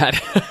reminded of that.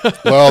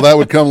 Well, that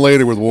would come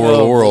later with War of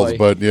the Worlds,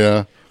 but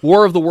yeah.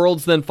 War of the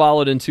Worlds then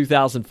followed in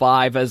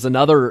 2005 as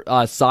another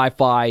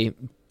sci-fi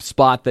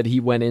spot that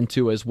he went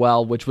into as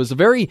well, which was a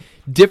very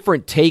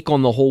different take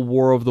on the whole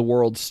War of the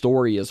Worlds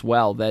story as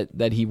well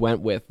that he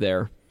went with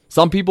there.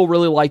 Some people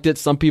really liked it.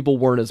 Some people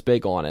weren't as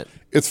big on it.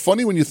 It's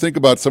funny when you think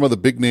about some of the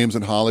big names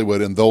in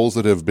Hollywood and those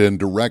that have been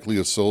directly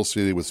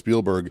associated with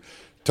Spielberg.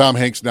 Tom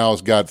Hanks now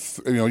has got,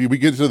 we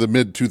get to the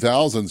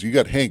mid-2000s, you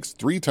got Hanks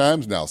 3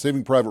 times now,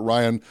 Saving Private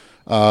Ryan,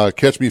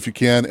 Catch Me If You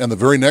Can, and the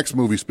very next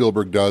movie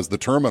Spielberg does, The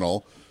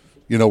Terminal,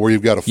 where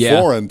you've got a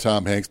foreign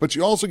Tom Hanks. But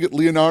you also get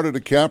Leonardo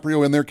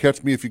DiCaprio in there,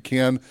 Catch Me If You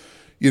Can.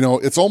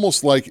 It's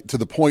almost like, to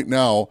the point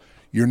now,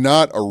 you're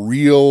not a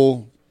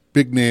real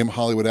big-name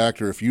Hollywood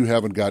actor if you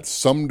haven't got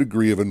some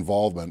degree of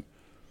involvement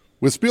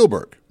with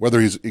Spielberg,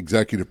 whether he's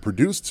executive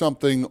produced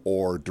something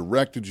or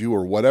directed you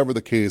or whatever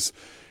the case.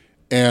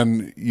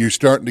 And you're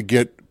starting to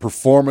get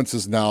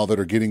performances now that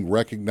are getting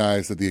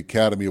recognized at the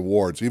Academy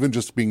Awards, even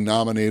just being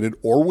nominated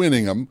or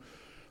winning them.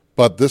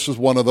 But this is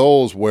one of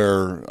those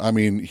where,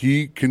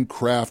 he can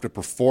craft a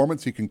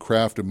performance, he can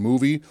craft a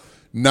movie.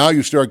 Now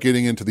you start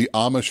getting into the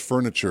Amish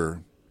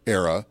furniture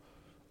era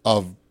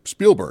of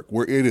Spielberg,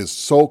 where it is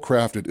so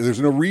crafted. There's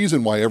no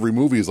reason why every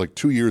movie is like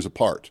 2 years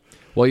apart.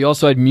 Well, you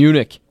also had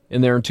Munich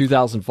in there in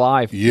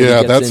 2005.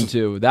 Yeah,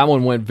 that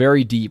one went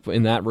very deep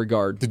in that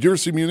regard. Did you ever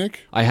see Munich?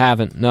 I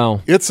haven't.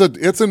 No. It's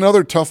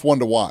another tough one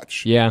to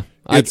watch. Yeah,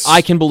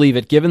 I can believe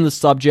it, given the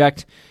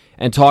subject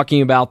and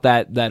talking about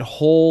that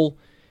whole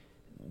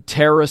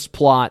terrorist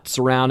plot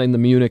surrounding the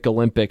Munich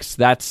Olympics.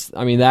 That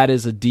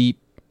is a deep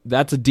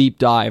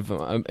dive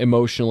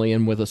emotionally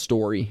and with a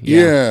story.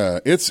 Yeah,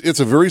 it's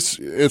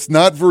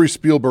not very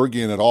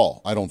Spielbergian at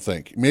all, I don't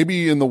think.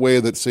 Maybe in the way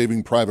that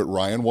Saving Private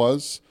Ryan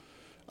was.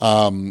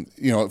 For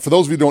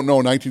those of you who don't know,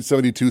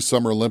 1972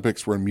 Summer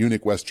Olympics were in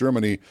Munich, West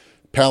Germany.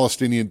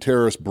 Palestinian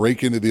terrorists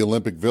break into the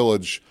Olympic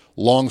Village.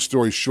 Long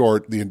story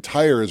short, the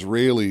entire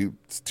Israeli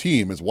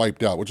team is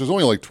wiped out, which is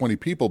only like 20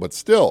 people, but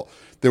still,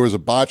 there was a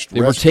botched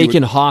rescue. They were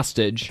taken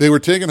hostage.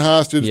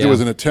 Yeah. There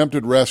was an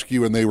attempted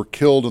rescue, and they were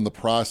killed in the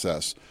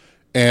process.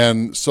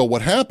 And so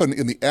what happened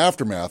in the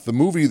aftermath, the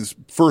movie's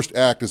first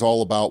act is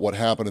all about what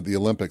happened at the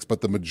Olympics,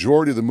 but the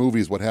majority of the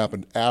movie is what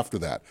happened after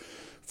that.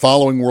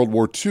 Following World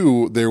War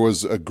II, there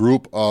was a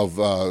group of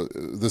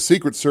the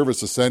Secret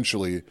Service,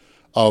 essentially,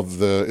 of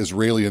the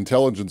Israeli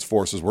intelligence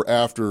forces were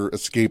after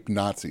escaped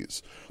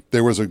Nazis.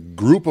 There was a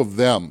group of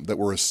them that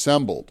were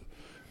assembled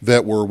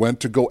that went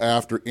to go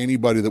after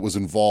anybody that was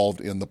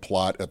involved in the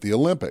plot at the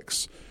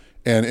Olympics,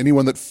 and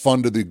anyone that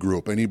funded the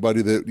group,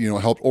 anybody that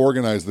helped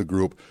organize the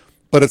group.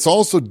 But it's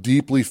also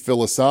deeply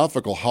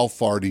philosophical. How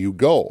far do you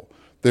go?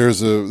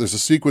 There's a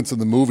sequence in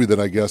the movie that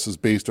I guess is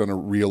based on a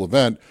real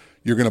event.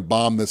 You're going to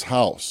bomb this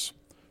house,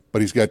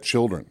 but he's got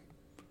children.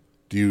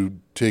 Do you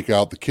take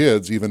out the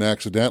kids, even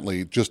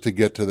accidentally, just to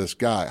get to this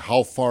guy?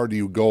 How far do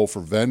you go for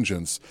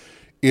vengeance?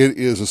 It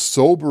is a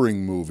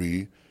sobering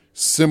movie,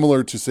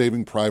 similar to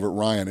Saving Private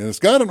Ryan. And it's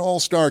got an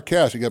all-star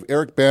cast. You have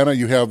Eric Bana.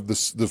 You have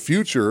the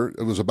future.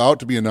 It was about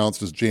to be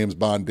announced as James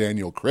Bond,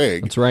 Daniel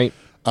Craig. That's right.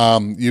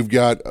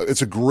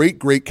 It's a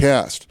great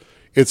cast.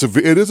 It is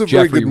a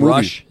very good movie. Jeffrey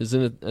Rush is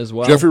in it as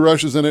well. Jeffrey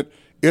Rush is in it.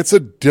 It's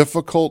a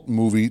difficult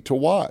movie to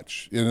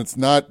watch, and it's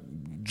not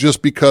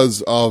just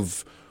because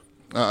of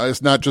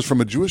it's not just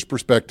from a Jewish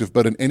perspective,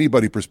 but in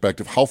anybody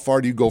perspective. How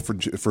far do you go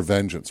for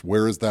vengeance?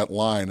 Where is that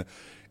line,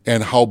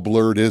 and how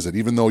blurred is it?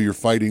 Even though you're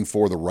fighting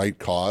for the right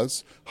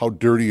cause, how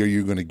dirty are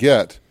you going to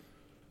get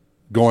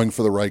going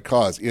for the right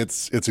cause?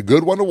 It's a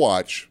good one to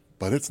watch,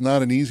 but it's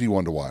not an easy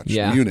one to watch.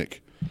 Yeah.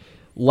 Munich.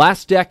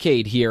 Last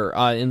decade here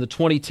in the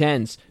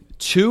 2010s.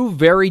 2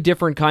 very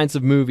different kinds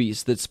of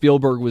movies that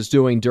Spielberg was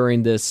doing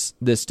during this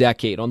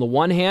decade. On the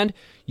one hand,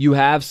 you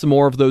have some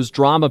more of those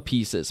drama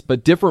pieces,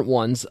 but different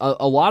ones.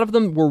 A lot of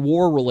them were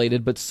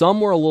war-related, but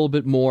some were a little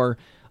bit more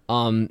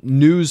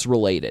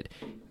news-related.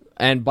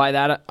 And by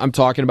that, I'm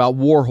talking about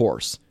War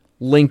Horse,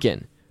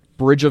 Lincoln,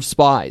 Bridge of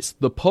Spies,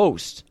 The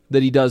Post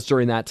that he does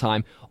during that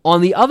time.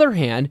 On the other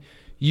hand,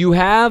 You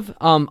have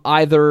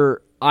either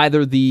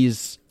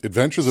these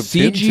Adventures of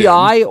CGI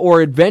Tintin.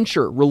 or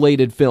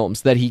adventure-related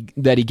films that he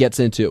gets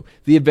into.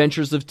 The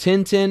Adventures of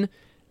Tintin,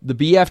 the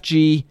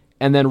BFG,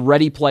 and then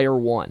Ready Player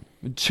One.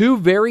 Two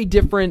very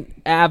different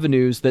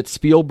avenues that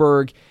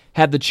Spielberg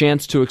had the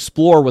chance to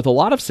explore with a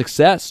lot of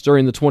success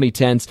during the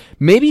 2010s.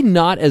 Maybe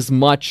not as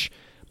much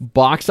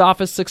box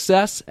office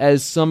success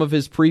as some of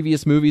his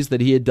previous movies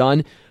that he had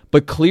done,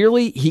 but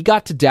clearly he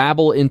got to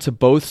dabble into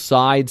both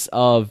sides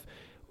of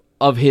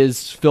his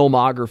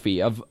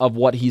filmography, of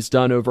what he's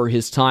done over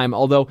his time,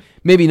 although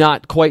maybe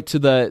not quite to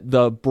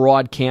the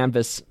broad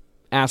canvas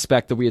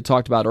aspect that we had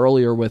talked about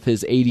earlier with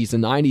his 80s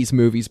and 90s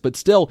movies, but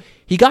still,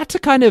 he got to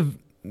kind of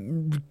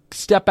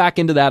step back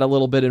into that a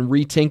little bit and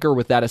retinker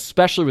with that,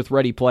 especially with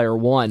Ready Player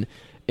One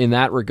in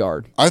that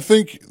regard. I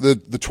think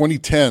that the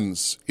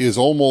 2010s is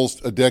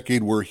almost a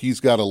decade where he's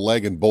got a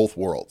leg in both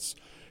worlds.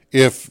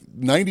 If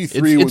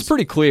 93 it's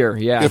pretty clear,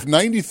 yeah. If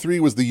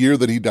 93 was the year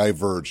that he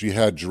diverged, you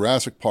had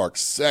Jurassic Park,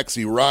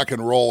 sexy rock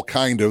and roll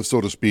kind of,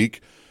 so to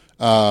speak,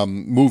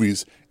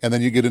 movies, and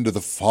then you get into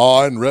the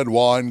fine red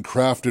wine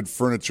crafted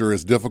furniture,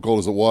 as difficult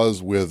as it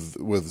was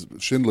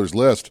with Schindler's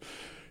List.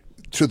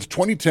 To the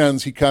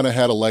 2010s, he kind of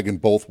had a leg in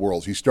both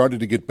worlds. He started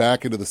to get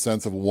back into the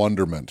sense of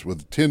wonderment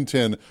with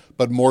Tintin,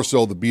 but more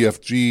so the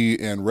BFG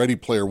and Ready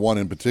Player One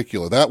in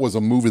particular. That was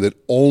a movie that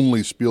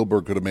only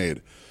Spielberg could have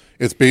made.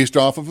 It's based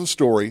off of a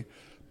story,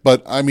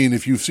 but I mean,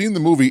 if you've seen the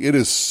movie, it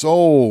is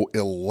so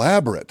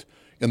elaborate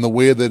in the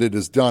way that it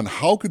is done.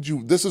 How could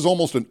you? This is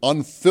almost an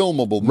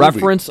unfilmable movie.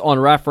 Reference on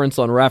reference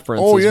on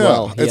reference. Oh as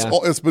yeah,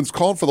 well. it's been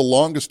called for the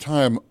longest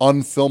time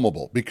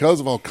unfilmable because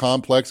of how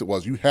complex it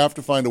was. You have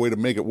to find a way to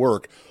make it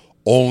work.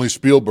 Only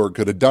Spielberg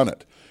could have done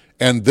it,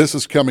 and this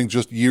is coming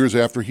just years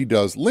after he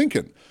does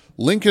Lincoln.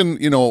 Lincoln,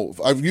 you know,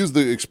 I've used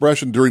the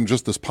expression during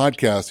just this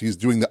podcast, he's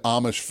doing the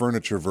Amish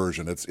furniture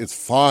version. It's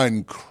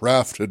fine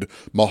crafted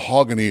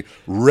mahogany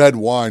red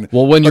wine.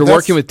 Well, when you're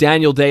working with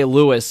Daniel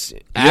Day-Lewis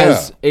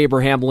as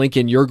Abraham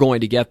Lincoln, you're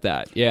going to get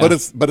that. Yeah.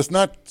 But it's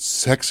not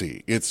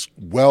sexy. It's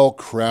well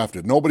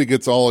crafted. Nobody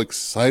gets all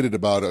excited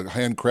about a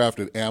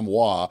handcrafted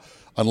armoire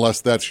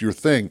unless that's your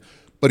thing.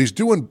 But he's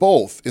doing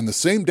both in the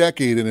same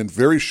decade and in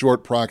very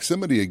short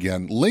proximity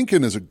again.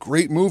 Lincoln is a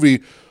great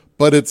movie,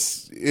 but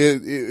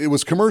it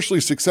was commercially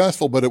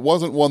successful, but it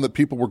wasn't one that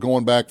people were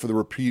going back for the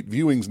repeat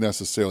viewings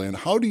necessarily. And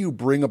how do you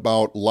bring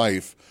about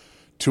life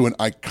to an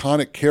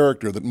iconic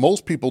character that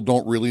most people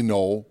don't really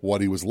know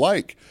what he was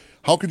like?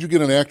 How could you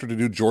get an actor to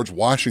do George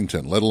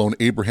Washington, let alone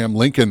Abraham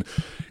Lincoln?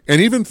 And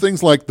even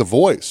things like The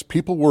Voice.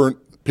 People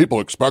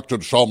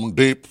expected some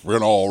deep,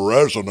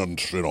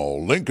 resonant,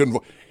 Lincoln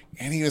voice.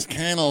 And he was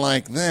kind of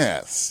like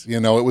this. It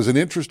was an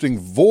interesting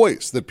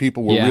voice that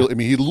people were really, I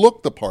mean, he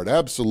looked the part,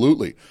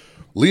 absolutely.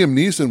 Liam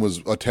Neeson was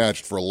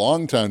attached for a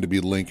long time to be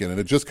Lincoln, and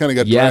it just kind of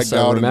got dragged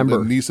out, and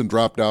Neeson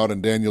dropped out,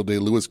 and Daniel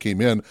Day-Lewis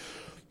came in.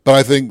 But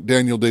I think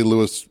Daniel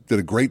Day-Lewis did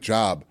a great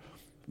job.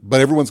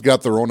 But everyone's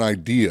got their own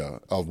idea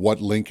of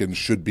what Lincoln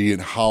should be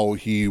and how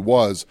he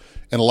was.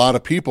 And a lot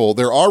of people,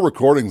 there are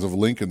recordings of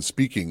Lincoln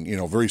speaking,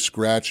 very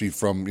scratchy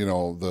from,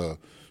 the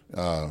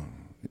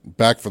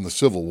back from the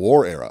Civil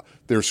War era.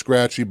 They're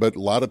scratchy, but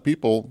a lot of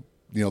people,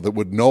 that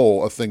would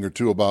know a thing or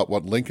two about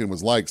what Lincoln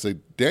was like say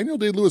Daniel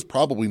Day-Lewis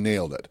probably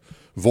nailed it.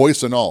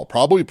 Voice and all,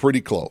 probably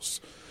pretty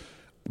close.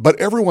 But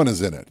everyone is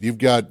in it. You've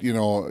got,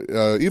 even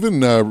Richard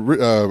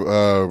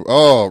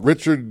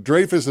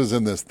Dreyfuss is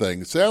in this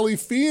thing. Sally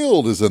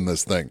Field is in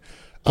this thing.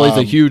 Plays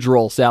a huge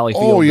role, Sally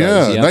Field. Oh,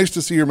 yeah. Does, Nice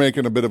to see her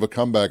making a bit of a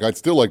comeback. I'd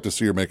still like to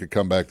see her make a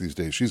comeback these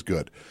days. She's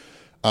good.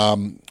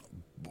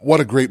 What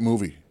a great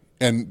movie.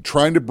 And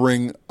trying to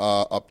bring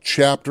a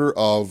chapter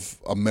of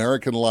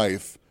American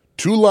life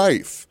to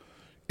life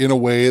in a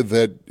way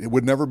that it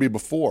would never be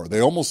before. They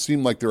almost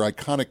seem like they're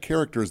iconic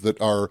characters that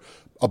are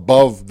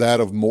above that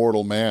of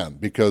mortal man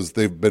because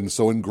they've been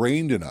so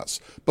ingrained in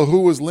us. But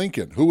who was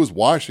Lincoln? Who was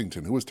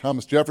Washington? Who was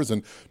Thomas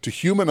Jefferson? To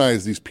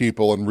humanize these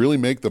people and really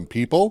make them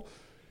people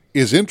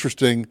is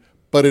interesting,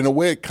 but in a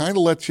way it kind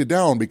of lets you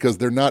down because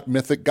they're not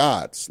mythic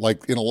gods.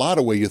 Like in a lot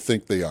of ways you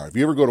think they are. If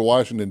you ever go to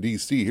Washington,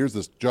 D.C., here's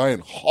this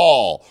giant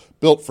hall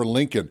built for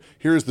Lincoln.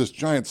 Here's this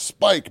giant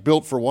spike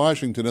built for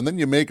Washington. And then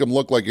you make them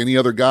look like any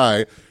other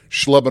guy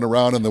schlubbing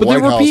around in the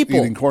White House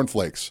eating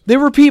cornflakes. They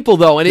were people,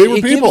 though, and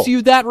it gives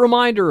you that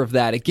reminder of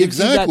that. It gives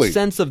you that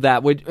sense of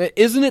that.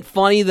 Isn't it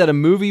funny that a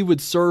movie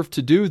would serve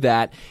to do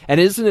that? And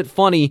isn't it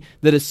funny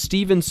that a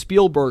Steven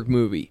Spielberg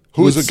movie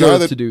would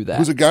serve to do that?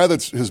 Who's a guy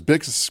that's his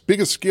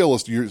biggest skill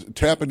is to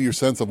tap into your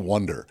sense of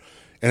wonder.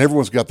 And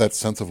everyone's got that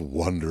sense of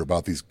wonder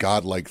about these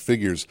godlike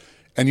figures.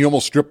 And you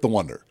almost strip the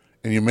wonder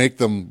and you make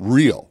them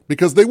real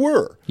because they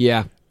were.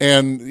 Yeah.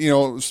 And,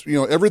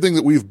 everything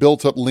that we've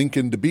built up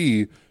Lincoln to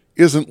be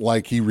isn't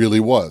like he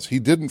really was. He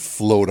didn't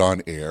float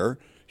on air.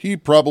 He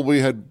probably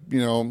had,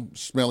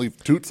 smelly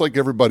toots like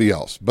everybody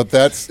else. But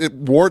that's it,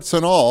 warts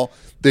and all.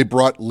 They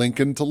brought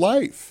Lincoln to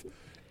life,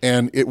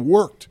 and it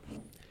worked.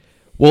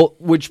 Well,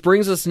 which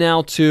brings us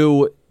now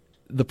to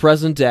the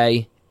present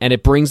day, and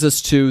it brings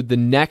us to the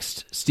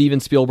next Steven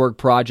Spielberg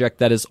project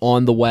that is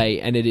on the way,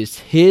 and it is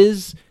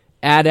his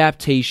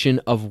adaptation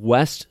of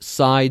West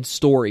Side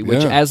Story,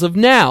 which as of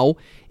now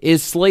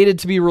is slated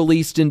to be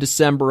released in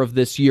December of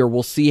this year.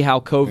 We'll see how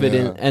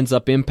COVID ends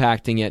up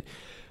impacting it.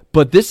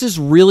 But this is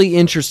really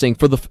interesting.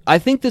 I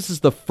think this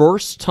is the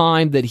first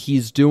time that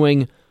he's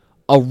doing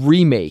a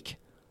remake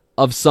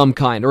of some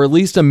kind, or at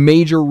least a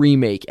major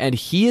remake, and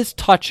he is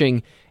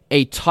touching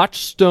a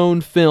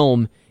touchstone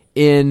film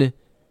in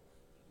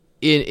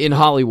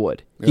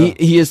Hollywood. Yeah.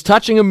 He is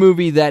touching a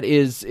movie that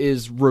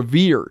is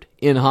revered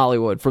in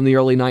Hollywood from the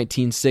early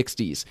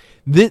 1960s.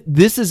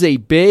 This is a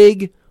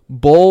big,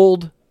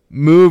 bold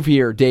move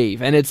here,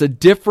 Dave, and it's a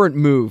different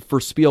move for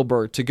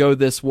Spielberg to go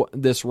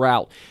this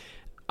route.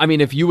 I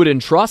mean, if you would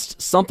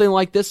entrust something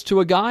like this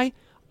to a guy,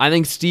 I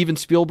think Steven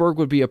Spielberg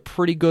would be a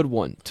pretty good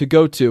one to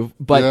go to.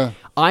 But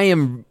I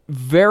am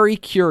very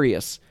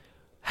curious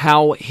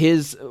how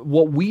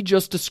what we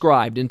just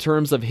described in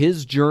terms of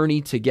his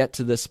journey to get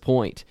to this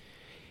point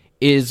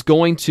is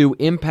going to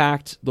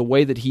impact the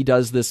way that he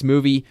does this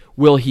movie.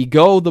 Will he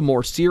go the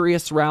more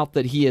serious route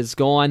that he has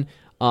gone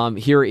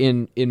here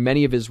in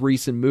many of his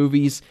recent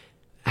movies?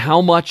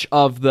 How much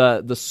of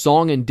the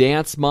song and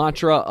dance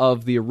mantra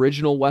of the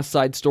original West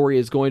Side Story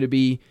is going to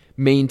be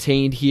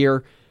maintained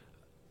here?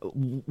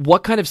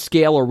 What kind of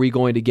scale are we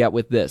going to get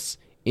with this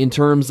in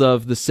terms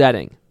of the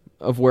setting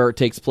of where it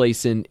takes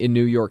place in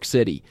New York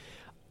City?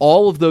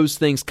 All of those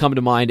things come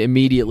to mind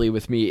immediately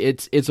with me.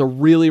 It's a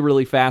really,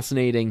 really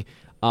fascinating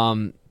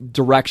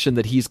direction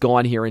that he's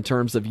gone here in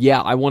terms of,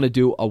 I want to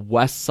do a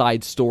West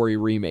Side Story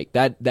remake.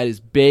 That is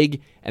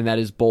big and that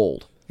is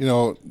bold. You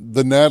know,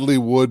 the Natalie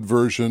Wood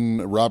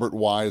version, Robert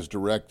Wise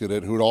directed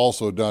it, who'd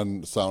also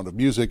done Sound of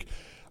Music.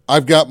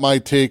 I've got my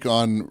take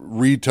on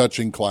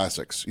retouching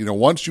classics. You know,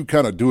 once you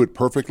kind of do it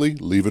perfectly,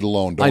 leave it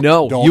alone. I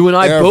know. You and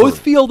I both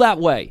feel that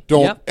way.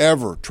 Don't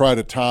ever try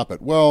to top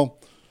it. Well,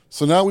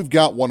 so now we've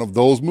got one of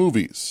those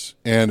movies.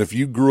 And if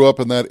you grew up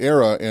in that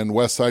era and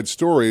West Side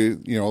Story,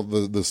 you know,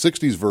 the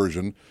 60s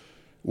version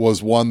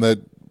was one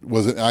that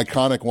was an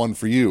iconic one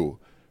for you.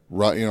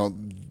 Right? You know,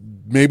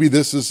 maybe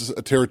this is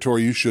a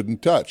territory you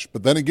shouldn't touch.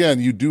 But then again,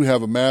 you do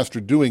have a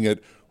master doing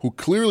it who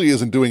clearly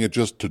isn't doing it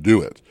just to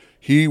do it.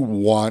 He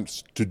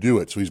wants to do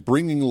it. So he's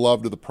bringing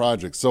love to the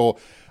project. So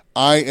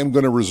I am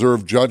going to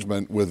reserve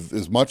judgment with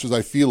as much as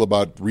I feel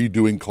about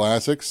redoing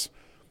classics.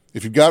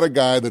 If you've got a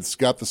guy that's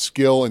got the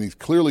skill and he's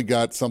clearly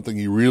got something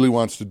he really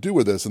wants to do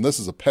with this, and this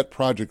is a pet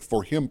project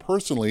for him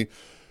personally,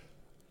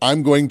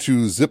 I'm going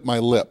to zip my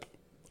lip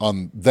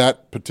on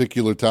that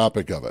particular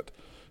topic of it.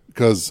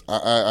 Because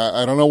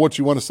I don't know what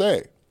you want to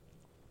say.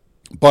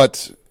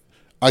 But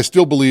I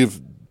still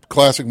believe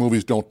classic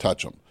movies don't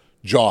touch them.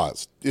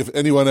 Jaws. If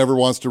anyone ever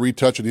wants to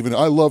retouch it, even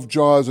I love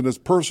Jaws and it's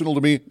personal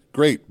to me,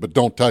 great, but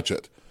don't touch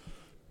it.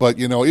 But,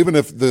 you know, even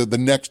if the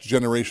next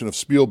generation of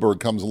Spielberg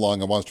comes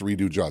along and wants to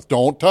redo Jaws,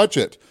 don't touch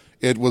it.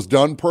 It was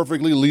done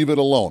perfectly, leave it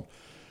alone.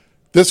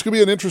 This could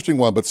be an interesting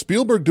one, but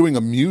Spielberg doing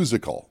a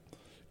musical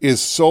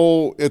is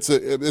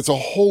it's a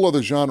whole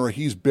other genre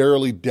he's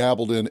barely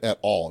dabbled in at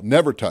all,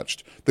 never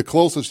touched. The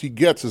closest he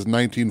gets is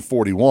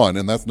 1941,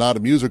 and that's not a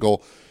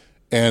musical,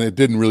 and it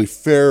didn't really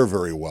fare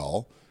very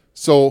well.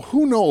 So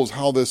who knows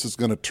how this is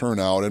going to turn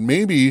out, and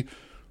maybe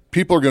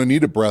people are going to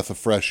need a breath of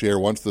fresh air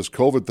once this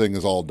COVID thing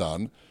is all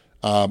done,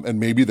 and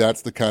maybe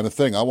that's the kind of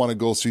thing. I want to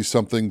go see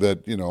something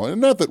that, you know, and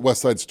not that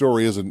West Side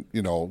Story isn't,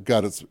 you know,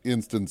 got its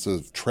instance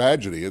of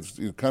tragedy. It's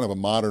kind of a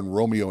modern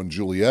Romeo and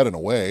Juliet in a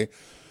way.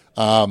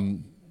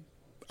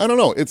 I don't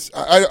know.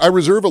 I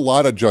reserve a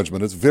lot of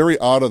judgment. It's very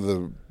out of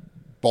the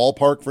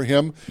ballpark for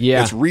him.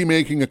 Yeah. It's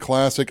remaking a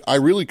classic. I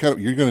really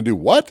you're going to do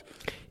what?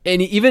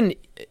 And even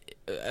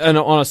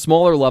on a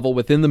smaller level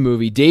within the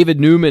movie, David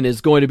Newman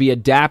is going to be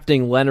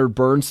adapting Leonard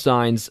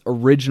Bernstein's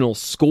original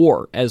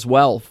score as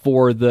well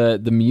for the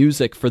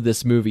music for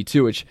this movie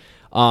too,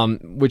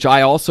 which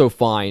I also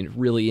find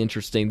really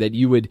interesting that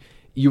you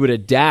would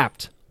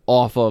adapt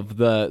off of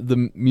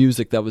the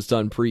music that was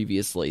done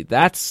previously.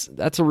 That's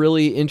a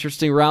really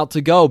interesting route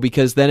to go,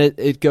 because then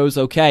it goes,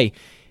 okay,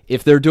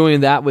 if they're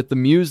doing that with the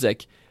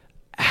music,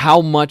 how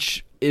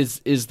much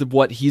is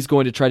what he's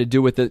going to try to do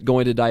with it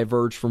going to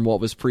diverge from what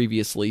was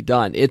previously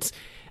done? It's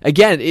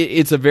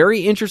a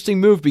very interesting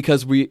move,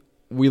 because we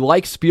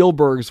like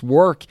Spielberg's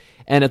work,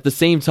 and at the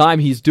same time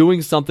he's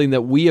doing something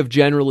that we have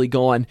generally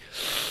gone,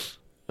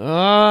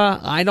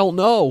 I don't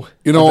know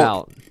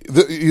about.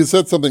 You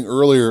said something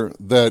earlier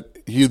that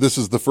this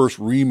is the first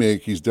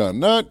remake he's done.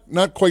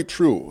 Not quite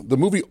true. The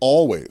movie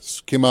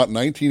Always came out in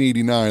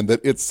 1989.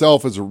 That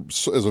itself is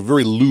a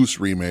very loose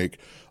remake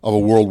of a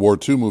World War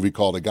II movie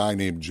called A Guy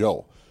Named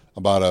Joe,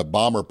 about a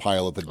bomber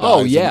pilot that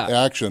dies in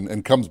action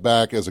and comes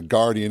back as a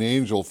guardian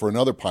angel for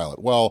another pilot.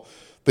 Well,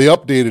 they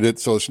updated it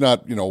so it's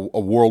not, you know, a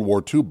World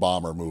War II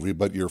bomber movie,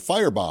 but your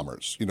fire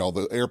bombers, you know,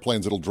 the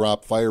airplanes that'll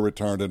drop fire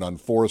retardant on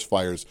forest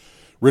fires.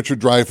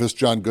 Richard Dreyfuss,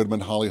 John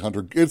Goodman, Holly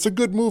Hunter. It's a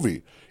good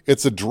movie.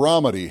 It's a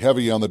dramedy,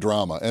 heavy on the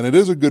drama, and it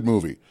is a good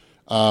movie.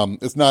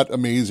 It's not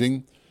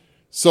amazing.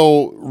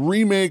 So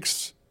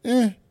remakes,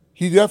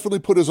 he definitely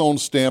put his own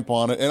stamp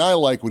on it, and I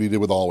like what he did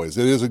with Always.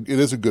 It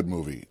is a good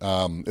movie.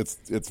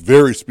 It's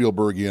very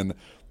Spielbergian.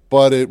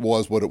 but it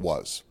was what it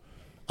was.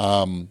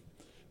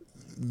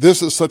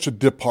 This is such a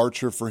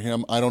departure for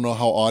him. I don't know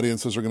how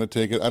audiences are going to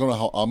take it. I don't know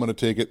how I'm going to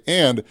take it.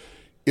 And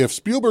if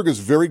Spielberg is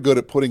very good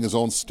at putting his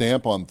own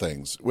stamp on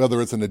things,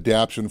 whether it's an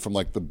adaptation from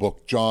like the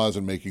book Jaws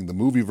and making the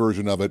movie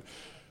version of it,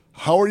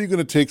 how are you going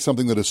to take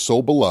something that is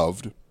so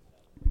beloved?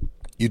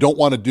 You don't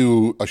want to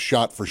do a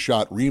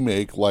shot-for-shot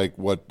remake like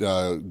what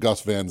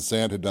Gus Van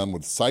Sant had done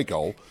with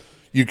Psycho.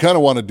 You kind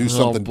of want to do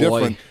something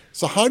different.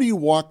 So how do you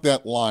walk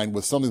that line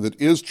with something that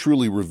is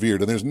truly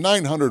revered? And there's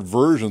 900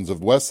 versions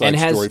of West Side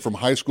Story, from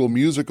High School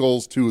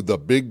Musicals to the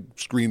big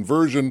screen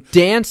version.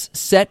 Dance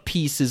set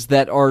pieces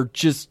that are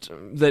just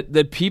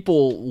that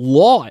people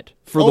laud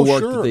for the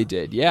work that they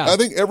did. Yeah, I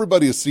think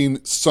everybody has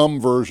seen some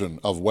version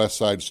of West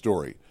Side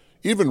Story.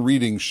 Even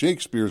reading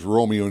Shakespeare's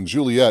Romeo and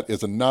Juliet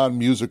is a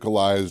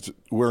non-musicalized,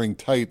 wearing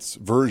tights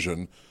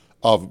version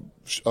of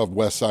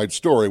West Side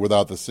Story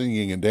without the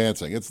singing and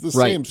dancing. It's the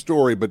same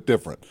story, but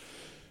different.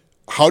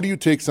 How do you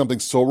take something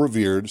so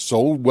revered,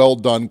 so well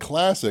done,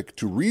 classic,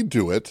 to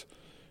redo it,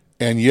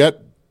 and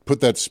yet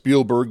put that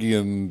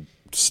Spielbergian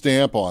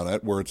stamp on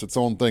it where it's its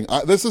own thing?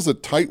 This is a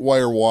tight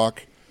wire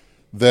walk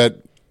that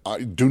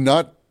I do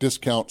not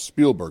discount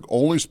Spielberg.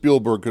 Only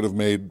Spielberg could have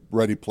made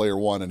Ready Player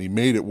One, and he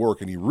made it work,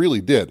 and he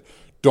really did.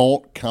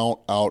 Don't count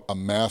out a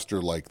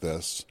master like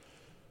this.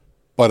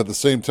 But at the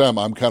same time,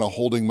 I'm kind of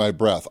holding my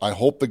breath. I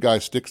hope the guy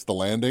sticks the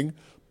landing,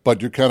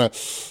 but you're kind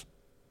of...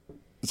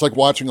 It's like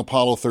watching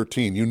Apollo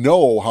 13. You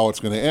know how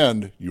it's going to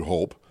end, you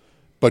hope,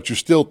 but you're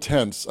still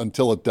tense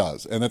until it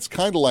does. And it's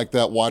kind of like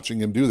that watching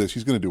him do this.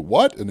 He's going to do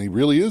what? And he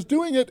really is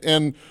doing it.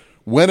 And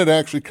when it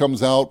actually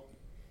comes out,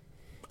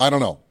 I don't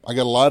know. I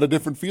got a lot of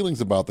different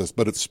feelings about this,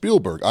 but it's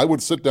Spielberg. I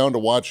would sit down to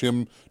watch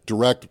him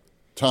direct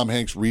Tom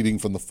Hanks reading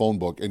from the phone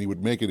book, and he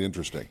would make it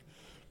interesting.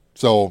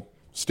 So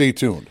stay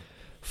tuned.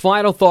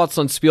 Final thoughts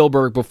on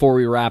Spielberg before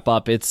we wrap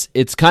up.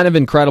 It's kind of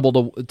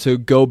incredible to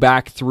go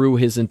back through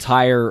his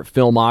entire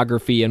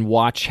filmography and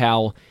watch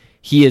how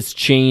he has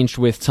changed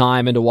with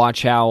time, and to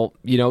watch how,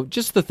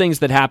 just the things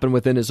that happen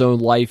within his own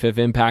life have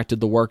impacted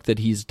the work that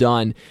he's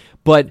done.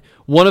 But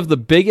one of the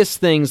biggest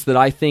things that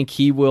I think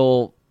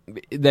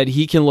that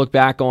he can look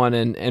back on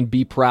and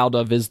be proud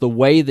of is the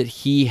way that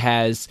he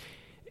has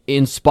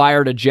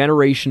inspired a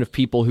generation of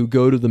people who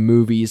go to the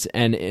movies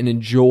and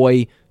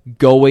enjoy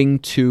going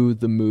to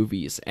the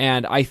movies.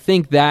 And I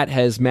think that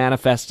has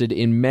manifested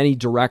in many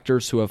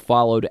directors who have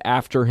followed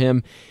after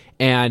him.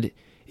 And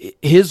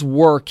his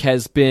work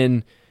has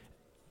been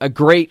a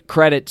great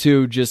credit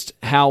to just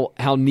how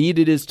neat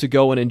it is to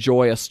go and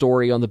enjoy a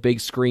story on the big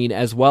screen,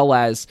 as well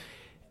as,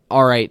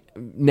 all right,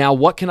 now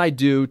what can I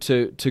do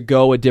to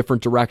go a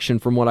different direction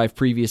from what I've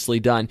previously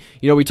done?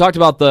 We talked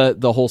about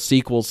the whole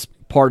sequels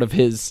part of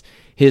his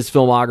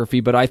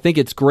filmography, but I think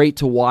it's great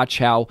to watch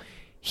how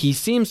he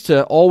seems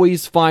to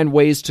always find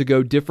ways to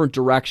go different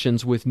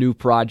directions with new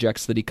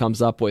projects that he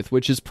comes up with,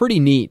 which is pretty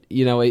neat.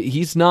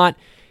 He's not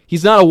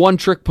a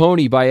one-trick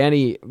pony by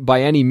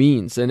any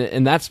means,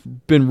 and that's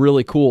been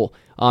really cool.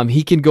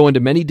 He can go into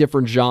many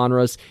different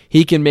genres.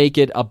 He can make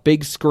it a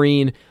big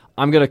screen,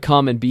 I'm going to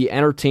come and be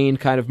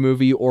entertained kind of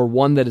movie, or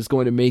one that is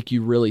going to make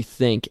you really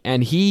think.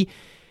 And he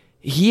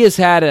has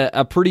had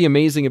a pretty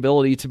amazing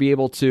ability to be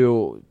able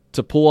to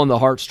pull on the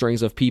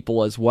heartstrings of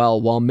people as well,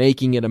 while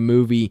making it a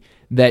movie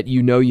that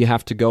you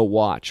have to go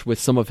watch with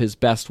some of his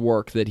best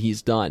work that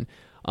he's done.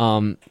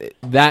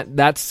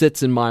 That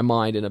sits in my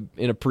mind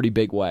in a pretty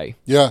big way.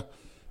 Yeah,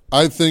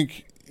 I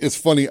think it's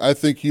funny. I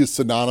think he is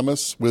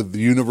synonymous with the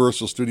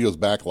Universal Studios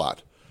backlot.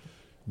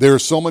 There are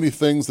so many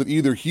things that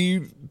either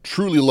he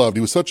truly loved.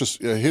 He was such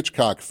a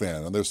Hitchcock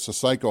fan, and there's a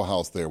Psycho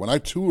House there. When I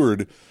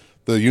toured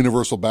the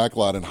Universal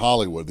backlot in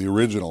Hollywood, the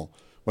original,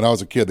 when I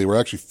was a kid, they were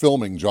actually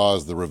filming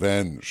Jaws: The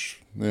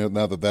Revenge.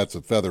 Not that that's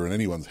a feather in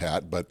anyone's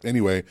hat, but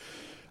anyway.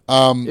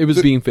 It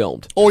was being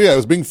filmed. Oh, yeah, it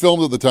was being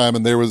filmed at the time,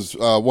 and there was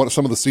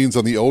some of the scenes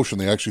on the ocean.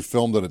 They actually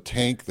filmed in a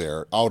tank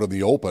there out in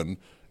the open,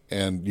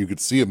 and you could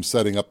see him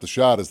setting up the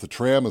shot as the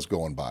tram is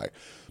going by.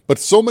 But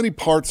so many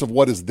parts of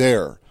what is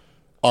there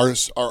are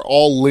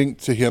all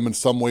linked to him in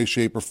some way,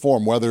 shape, or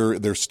form, whether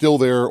they're still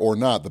there or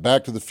not. The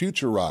Back to the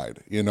Future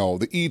ride,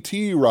 the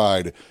E.T.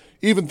 ride,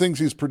 even things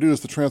he's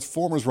produced, the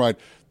Transformers ride,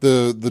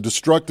 the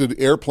destructed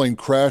airplane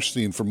crash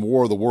scene from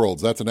War of the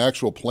Worlds. That's an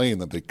actual plane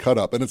that they cut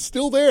up, and it's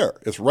still there.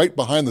 It's right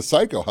behind the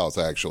Psycho House,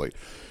 actually.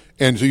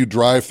 And so you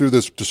drive through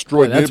this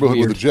destroyed neighborhood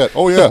with a jet.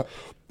 Oh, yeah.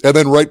 And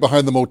then right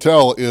behind the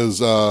motel is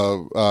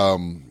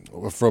from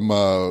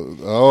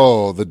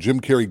the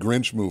Jim Carrey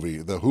Grinch movie,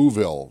 the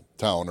Whoville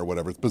town or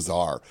whatever. It's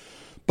bizarre.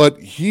 But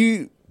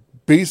he...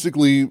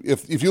 Basically,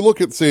 if you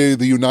look at, say,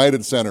 the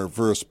United Center,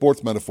 for a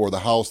sports metaphor, the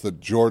house that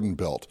Jordan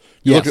built.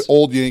 You look at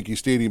Old Yankee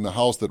Stadium, the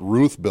house that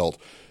Ruth built.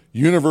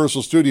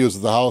 Universal Studios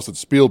is the house that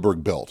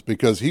Spielberg built,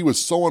 because he was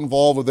so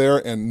involved with there,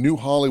 and New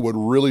Hollywood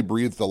really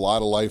breathed a lot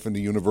of life into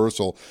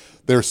Universal.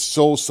 They're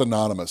so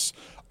synonymous.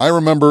 I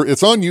remember,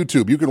 it's on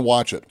YouTube. You can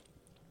watch it.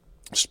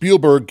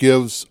 Spielberg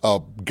gives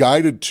a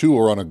guided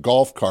tour on a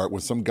golf cart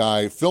with some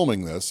guy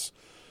filming this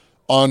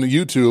on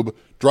YouTube,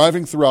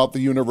 driving throughout the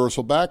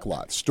Universal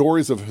backlot.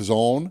 Stories of his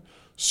own,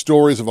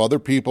 stories of other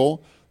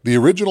people. The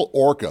original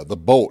orca, the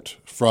boat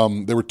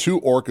there were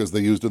two orcas they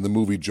used in the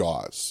movie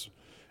Jaws.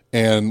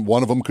 And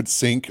one of them could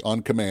sink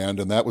on command,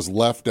 and that was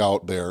left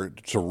out there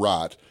to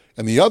rot.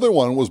 And the other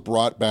one was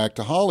brought back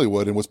to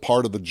Hollywood and was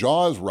part of the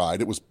Jaws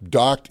ride. It was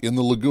docked in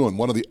the lagoon,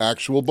 one of the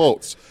actual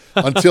boats,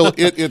 until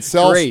it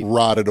itself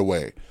rotted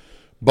away.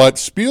 But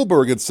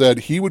Spielberg had said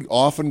he would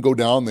often go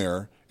down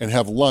there and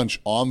have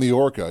lunch on the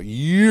orca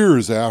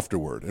years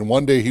afterward. And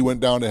one day he went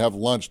down to have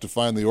lunch to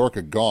find the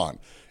orca gone.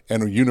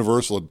 And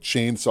Universal had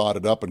chainsawed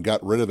it up and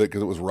got rid of it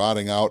because it was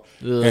rotting out.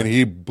 Ugh. And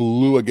he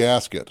blew a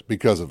gasket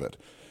because of it.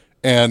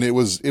 And it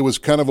was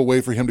kind of a way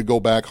for him to go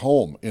back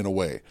home in a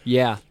way.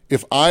 Yeah.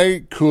 If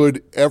I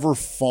could ever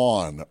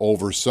fawn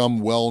over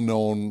some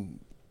well-known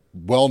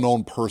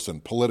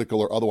person,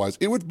 political or otherwise,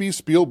 it would be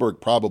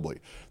Spielberg probably.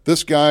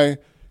 This guy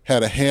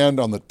had a hand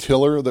on the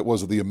tiller that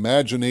was the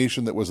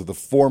imagination, that was the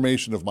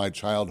formation of my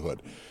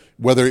childhood.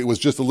 Whether it was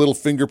just a little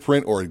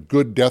fingerprint or a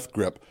good death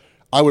grip,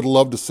 I would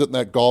love to sit in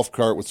that golf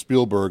cart with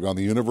Spielberg on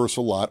the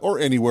Universal lot or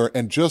anywhere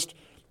and just,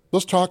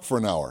 let's talk for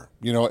an hour,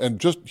 and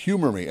just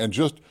humor me and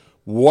just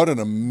what an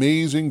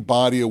amazing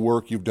body of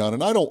work you've done.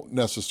 And I don't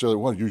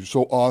necessarily, you're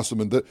so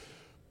awesome.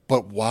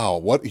 But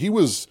wow, he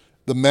was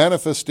the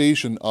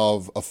manifestation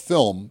of a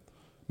film,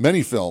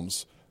 many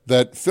films,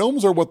 that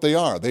films are what they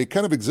are. They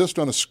kind of exist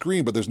on a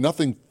screen, but there's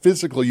nothing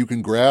physical you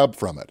can grab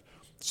from it.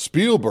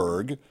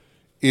 Spielberg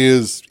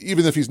is,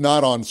 even if he's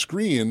not on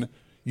screen,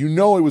 he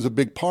was a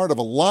big part of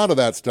a lot of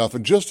that stuff.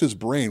 And just his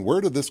brain,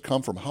 where did this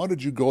come from? How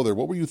did you go there?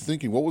 What were you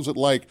thinking? What was it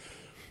like?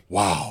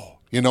 Wow.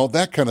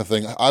 That kind of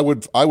thing. I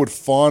would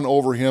fawn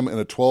over him and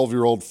a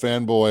 12-year-old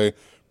fanboy,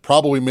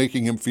 probably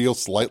making him feel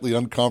slightly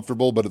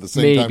uncomfortable, but at the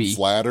same time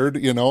flattered,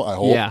 I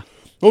hope. Yeah.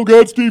 Oh,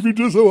 God, Steve, you're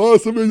just so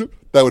awesome.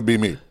 That would be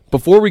me.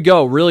 Before we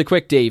go, really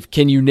quick, Dave,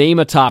 can you name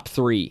a top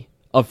 3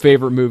 of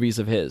favorite movies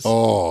of his?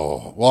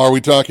 Oh, well, are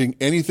we talking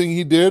anything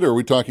he did, or are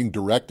we talking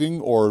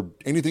directing, or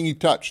anything he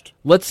touched?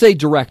 Let's say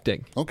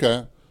directing.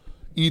 Okay.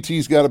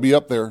 E.T.'s got to be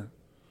up there.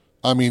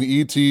 I mean,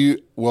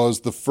 E.T.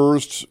 was the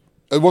first...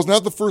 It was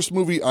not the first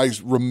movie I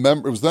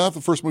remember. It was not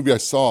the first movie I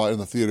saw in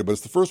the theater, but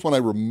it's the first one I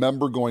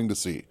remember going to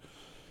see.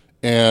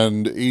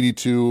 And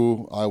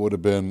 82, I would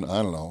have been,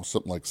 I don't know,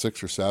 something like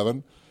 6 or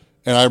 7.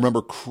 And I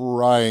remember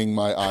crying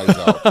my eyes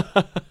out.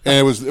 And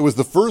it was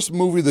the first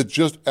movie that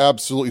just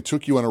absolutely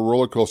took you on a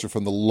roller coaster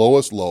from the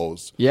lowest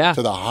lows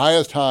to the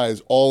highest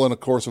highs, all in a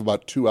course of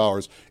about 2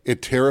 hours.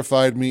 It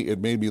terrified me. It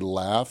made me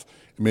laugh.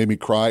 It made me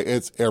cry.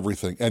 It's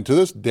everything. And to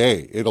this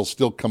day, it'll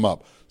still come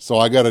up. So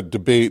I got to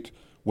debate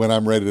when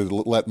I'm ready to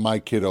let my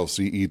kiddo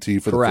see E.T.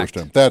 for the first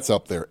time. That's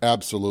up there.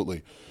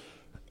 Absolutely.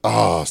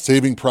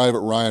 Saving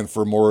Private Ryan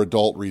for more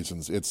adult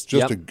reasons. It's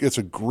just it's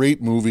a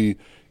great movie.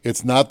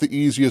 It's not the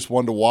easiest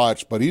one to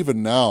watch, but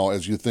even now,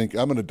 as you think,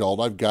 I'm an adult,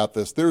 I've got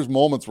this, there's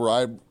moments where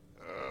I'm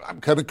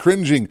kind of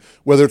cringing,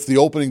 whether it's the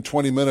opening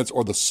 20 minutes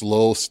or the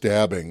slow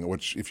stabbing,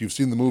 which if you've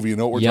seen the movie, you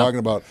know what we're talking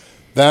about.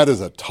 That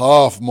is a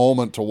tough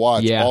moment to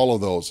watch, all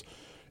of those.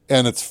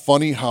 And it's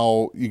funny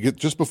how you get,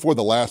 just before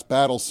the last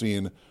battle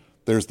scene,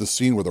 there's the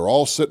scene where they're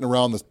all sitting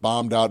around this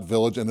bombed-out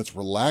village, and it's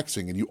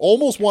relaxing, and you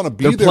almost want to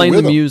be there with them. They're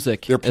playing the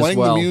music. They're playing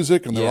the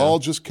music, and they're all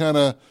just kind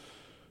of,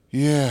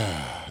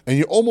 and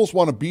you almost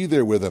want to be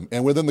there with them.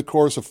 And within the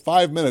course of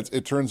 5 minutes,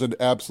 it turns into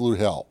absolute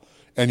hell,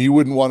 and you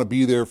wouldn't want to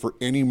be there for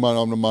any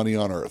amount of money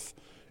on earth.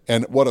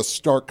 And what a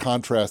stark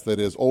contrast that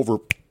is over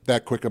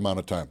that quick amount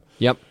of time.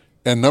 Yep.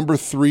 And number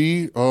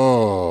 3,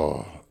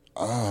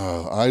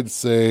 I'd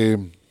say...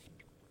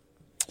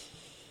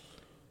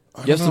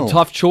 You have some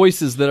tough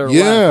choices that are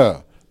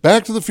left.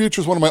 Back to the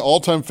Future is one of my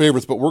all-time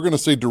favorites, but we're going to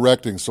say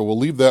directing, so we'll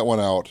leave that one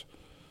out.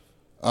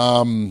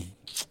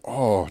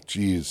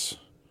 Geez.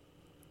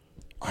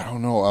 I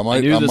don't know. I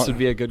knew this would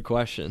be a good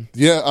question.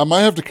 Yeah, I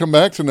might have to come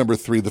back to number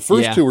 3. The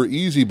first two are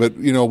easy, but,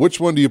 which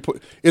one do you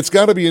put? It's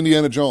got to be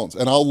Indiana Jones,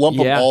 and I'll lump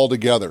them all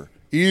together,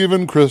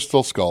 even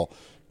Crystal Skull.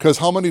 Because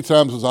how many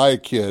times was I a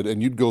kid,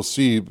 and you'd go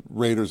see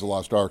Raiders of the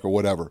Lost Ark or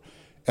whatever,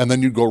 and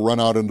then you'd go run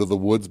out into the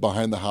woods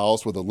behind the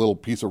house with a little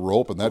piece of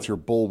rope, and that's your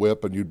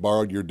bullwhip, and you'd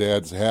borrowed your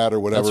dad's hat or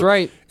whatever. That's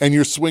right. And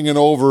you're swinging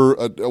over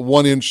a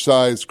 1-inch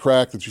size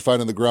crack that you find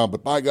in the ground,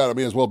 but by God, it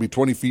may as well be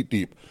 20 feet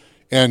deep.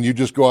 And you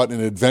just go out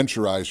and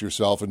adventurize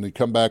yourself, and you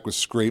come back with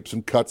scrapes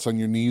and cuts on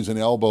your knees and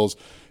elbows.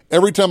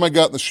 Every time I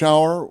got in the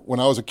shower when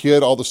I was a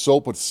kid, all the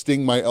soap would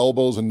sting my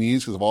elbows and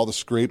knees because of all the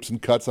scrapes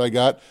and cuts I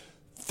got.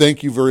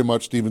 Thank you very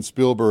much, Steven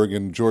Spielberg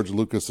and George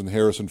Lucas and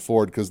Harrison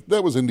Ford, because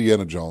that was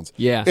Indiana Jones.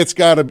 Yeah. It's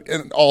got to be,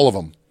 all of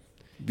them.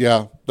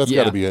 Yeah, that's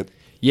got to be it.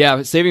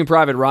 Yeah, Saving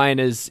Private Ryan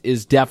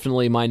is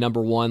definitely my number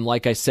one.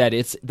 Like I said,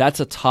 that's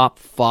a top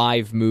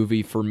 5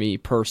 movie for me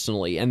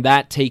personally, and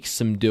that takes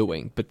some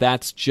doing, but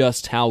that's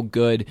just how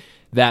good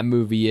that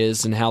movie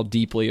is and how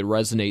deeply it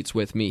resonates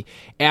with me.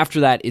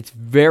 After that, it's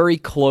very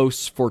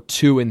close for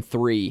 2 and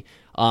 3.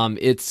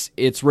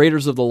 It's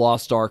Raiders of the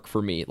Lost Ark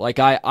for me. Like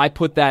I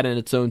put that in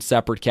its own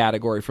separate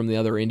category from the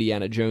other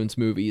Indiana Jones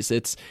movies.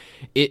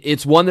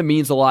 It's one that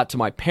means a lot to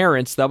my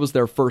parents. That was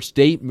their first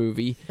date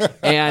movie,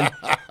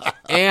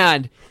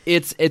 and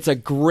It's a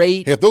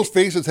great. Hey, if those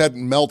faces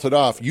hadn't melted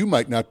off, you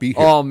might not be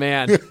here. Oh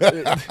man.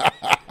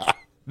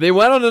 They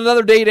went on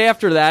another date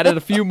after that, and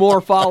a few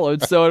more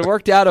followed, so it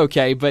worked out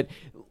okay. But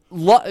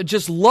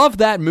just love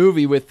that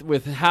movie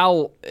with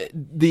how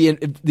the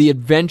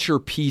adventure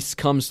piece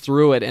comes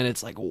through it, and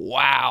it's like,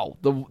 wow,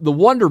 the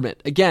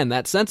wonderment again,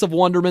 that sense of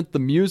wonderment, the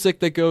music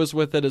that goes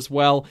with it as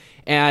well,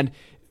 and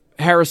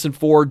Harrison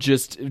Ford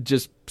just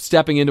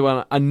stepping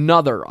into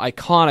another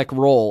iconic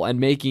role and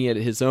making it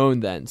his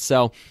own. Then,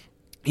 so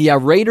yeah,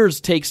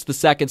 Raiders takes the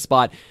second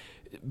spot.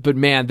 But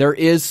man, there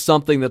is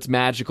something that's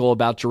magical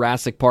about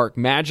Jurassic Park.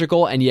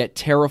 Magical and yet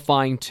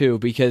terrifying too,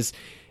 because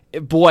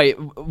boy,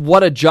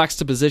 what a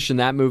juxtaposition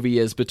that movie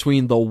is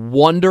between the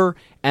wonder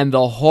and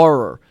the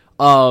horror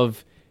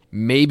of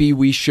maybe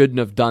we shouldn't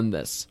have done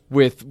this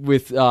with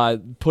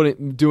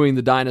doing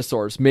the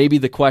dinosaurs. Maybe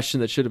the question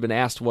that should have been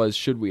asked was,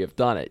 should we have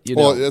done it?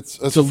 It's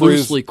to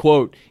loosely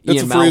quote Ian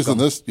it's a Malcolm. phrase in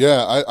this.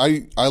 Yeah,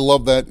 I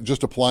love that.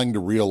 Just applying to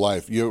real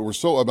life. You were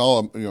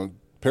so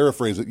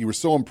paraphrase it. You were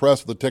so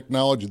impressed with the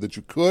technology that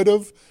you could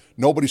have.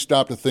 Nobody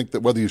stopped to think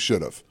that whether you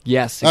should have.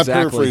 Yes, Not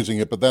exactly. paraphrasing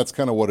it, but that's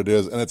kind of what it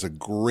is, and it's a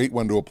great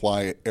one to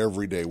apply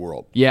everyday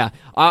world. Yeah,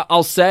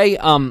 I'll say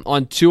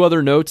on two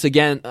other notes,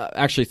 again,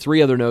 actually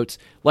three other notes.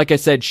 Like I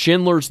said,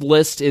 Schindler's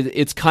List,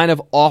 it's kind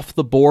of off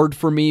the board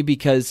for me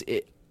because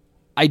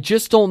I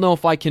just don't know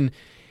if I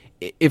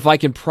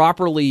can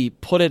properly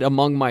put it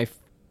among my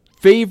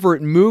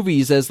favorite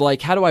movies as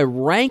like, how do I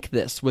rank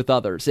this with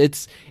others?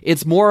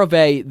 It's more of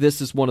this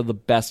is one of the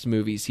best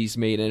movies he's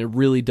made, and it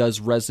really does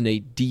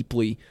resonate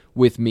deeply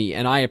with me,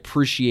 and I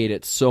appreciate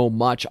it so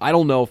much. I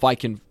don't know if I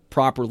can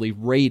properly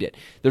rate it.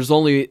 There's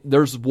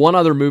one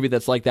other movie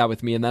that's like that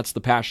with me, and that's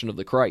The Passion of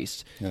the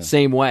Christ. Yeah.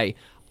 Same way.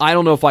 I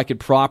don't know if I could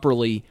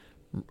properly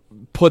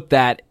put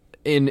that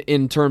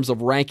in terms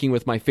of ranking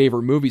with my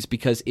favorite movies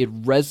because it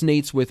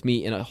resonates with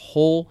me in a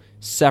whole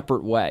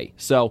separate way.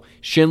 So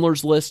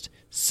Schindler's List,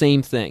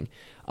 same thing.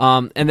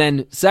 And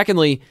then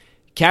secondly,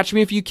 Catch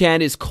Me If You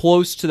Can is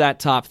close to that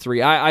top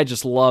three. I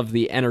just love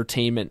the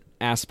entertainment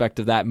aspect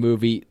of that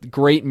movie.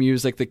 Great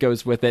music that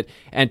goes with it.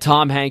 And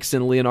Tom Hanks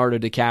and Leonardo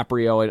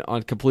DiCaprio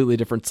on completely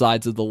different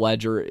sides of the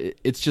ledger.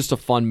 It's just a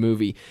fun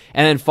movie.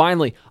 And then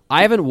finally,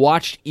 I haven't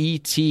watched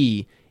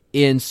E.T.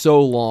 in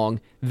so long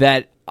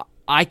that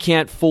I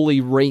can't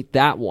fully rate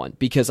that one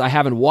because I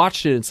haven't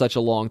watched it in such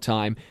a long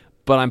time,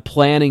 but I'm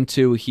planning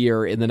to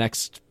here in the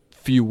next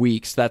few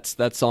weeks.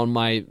 That's on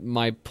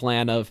my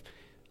plan of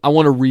I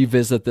want to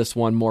revisit this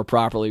one more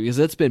properly because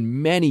it's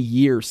been many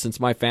years since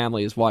my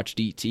family has watched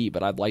E.T.,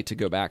 but I'd like to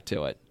go back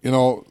to it.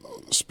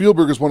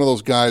 Spielberg is one of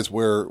those guys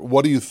where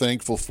what are you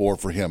thankful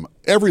for him?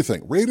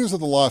 Everything. Raiders of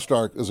the Lost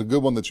Ark is a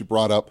good one that you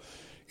brought up.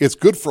 It's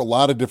good for a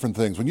lot of different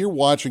things. When you're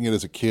watching it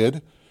as a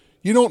kid,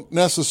 you don't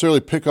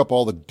necessarily pick up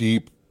all the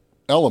deep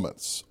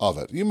elements of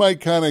it. You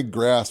might kind of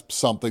grasp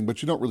something,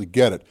 but you don't really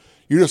get it.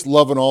 You're just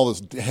loving all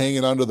this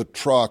hanging under the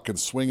truck and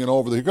swinging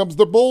over. Here comes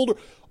the boulder.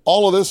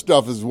 All of this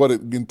stuff is what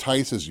it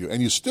entices you.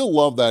 And you still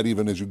love that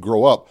even as you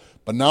grow up.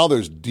 But now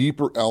there's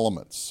deeper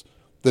elements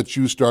that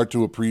you start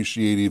to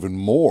appreciate even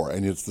more.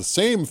 And it's the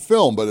same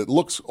film, but it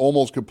looks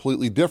almost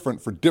completely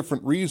different for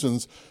different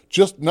reasons.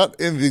 Just not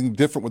anything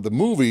different with the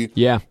movie.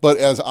 Yeah. But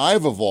as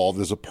I've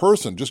evolved as a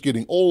person, just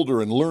getting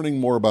older and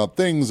learning more about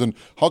things and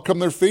how come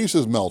their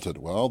faces melted?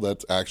 Well,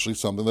 that's actually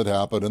something that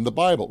happened in the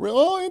Bible.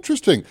 Oh,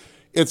 interesting.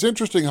 It's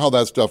interesting how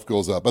that stuff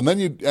goes up. And then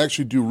you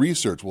actually do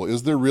research. Well,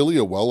 is there really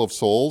a well of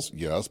souls?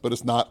 Yes, but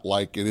it's not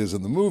like it is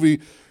in the movie.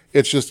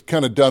 It's just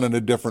kind of done in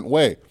a different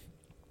way.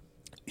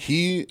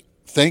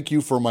 Thank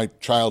you for my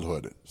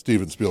childhood,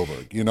 Steven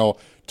Spielberg.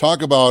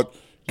 Talk about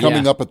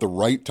coming up at the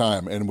right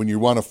time. And when you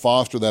want to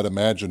foster that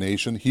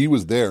imagination, he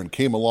was there and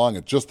came along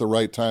at just the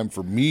right time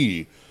for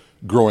me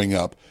growing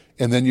up.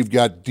 And then you've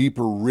got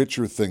deeper,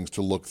 richer things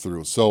to look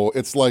through. So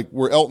it's like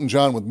we're Elton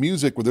John with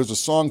music, where there's a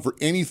song for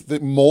any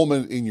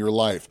moment in your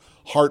life.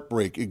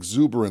 Heartbreak,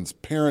 exuberance,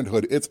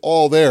 parenthood, it's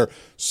all there.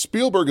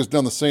 Spielberg has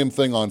done the same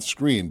thing on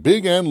screen,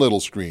 big and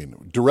little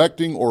screen,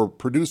 directing or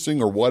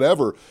producing or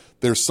whatever.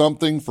 There's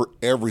something for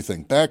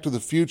everything. Back to the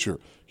Future,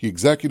 he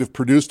executive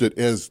produced it,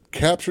 has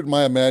captured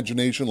my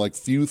imagination like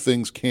few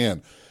things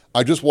can.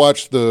 I just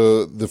watched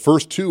the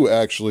first two,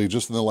 actually,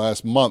 just in the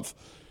last month.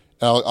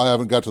 I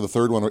haven't got to the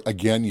third one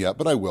again yet,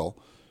 but I will.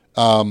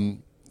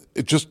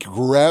 It just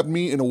grabbed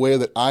me in a way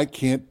that I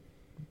can't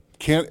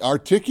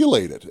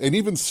articulate it. And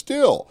even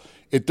still,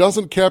 it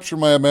doesn't capture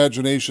my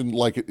imagination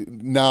like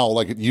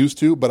it used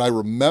to, but I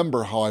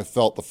remember how I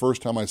felt the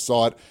first time I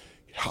saw it.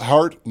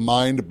 Heart,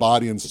 mind,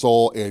 body, and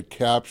soul. It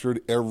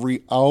captured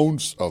every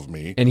ounce of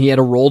me. And he had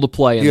a role to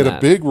play in that. He had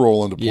a big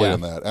role to play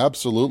in that.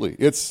 Absolutely.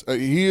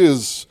 He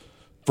is...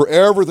 for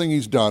everything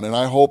he's done, and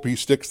I hope he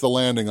sticks the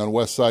landing on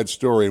West Side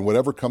Story and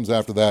whatever comes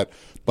after that.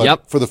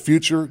 But for the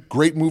future,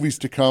 great movies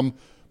to come,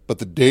 but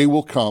the day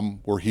will come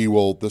where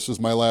this is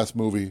my last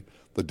movie,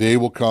 the day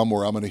will come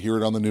where I'm going to hear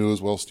it on the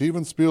news, well,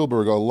 Steven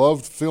Spielberg, a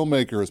loved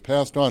filmmaker, has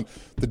passed on.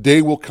 The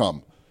day will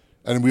come,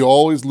 and we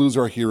always lose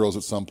our heroes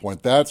at some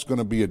point. That's going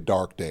to be a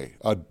dark day.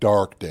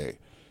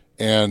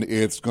 and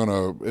it's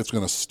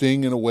gonna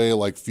sting in a way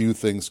like few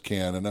things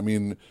can. And I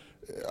mean,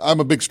 I'm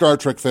a big Star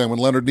Trek fan. When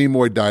Leonard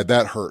Nimoy died,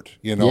 that hurt.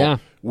 You know, Yeah.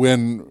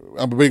 When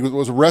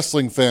was a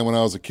wrestling fan when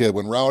I was a kid.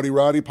 When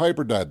Roddy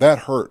Piper died, that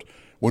hurt.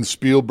 When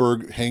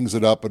Spielberg hangs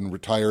it up and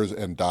retires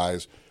and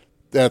dies,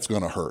 that's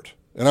going to hurt.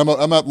 And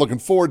I'm not looking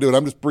forward to it.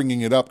 I'm just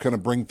bringing it up, kind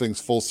of bring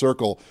things full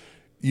circle.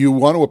 You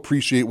want to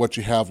appreciate what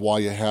you have while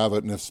you have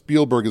it. And if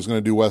Spielberg is going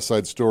to do West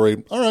Side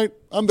Story, all right,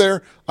 I'm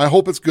there. I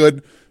hope it's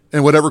good.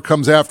 And whatever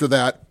comes after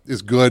that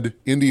is good.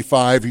 Indy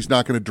 5, he's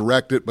not going to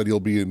direct it, but he'll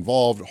be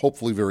involved,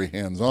 hopefully very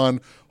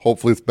hands-on.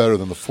 Hopefully it's better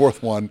than the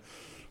fourth one.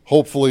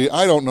 Hopefully,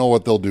 I don't know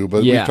what they'll do,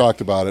 but we talked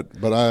about it.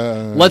 But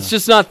let's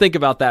just not think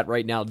about that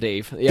right now,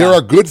 Dave. Yeah. There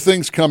are good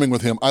things coming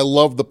with him. I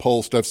love The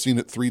Post. I've seen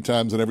it 3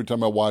 times, and every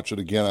time I watch it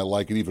again, I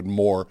like it even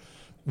more.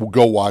 We'll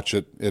go watch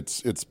it. It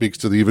speaks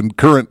to the even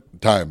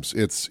current times.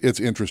 It's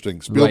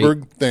interesting.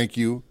 Spielberg, Thank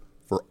you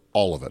for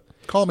all of it.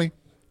 Call me.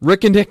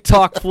 Rick and Nick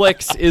Talk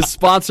Flicks is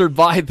sponsored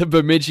by the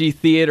Bemidji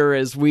Theater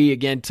as we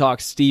again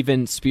talk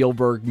Steven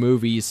Spielberg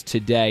movies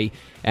today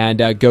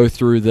and go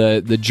through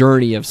the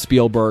journey of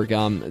Spielberg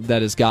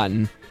that has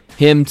gotten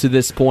him to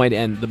this point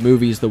and the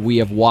movies that we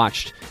have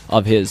watched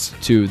of his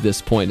to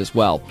this point as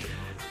well.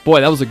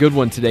 Boy, that was a good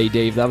one today,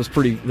 Dave. That was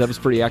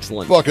pretty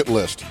excellent. Bucket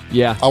list.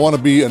 Yeah. I want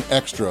to be an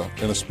extra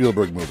in a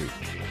Spielberg movie.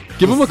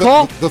 Give him a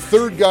call. The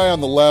third guy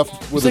on the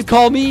left. With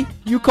call me,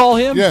 you call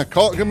him. Yeah,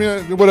 give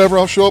me whatever.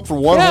 I'll show up for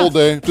one whole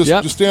day.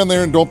 Just stand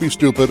there and don't be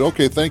stupid.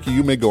 Okay, thank you.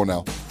 You may go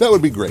now. That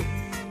would be great.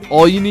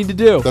 All you need to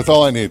do. That's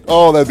all I need.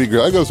 Oh, that'd be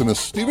great. I goes in a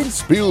Steven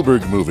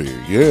Spielberg movie.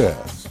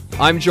 Yes.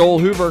 I'm Joel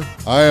Hoover.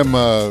 I am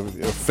a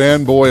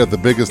fanboy at the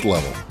biggest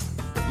level.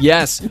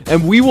 Yes,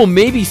 and we will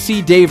maybe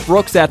see Dave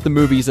Brooks at the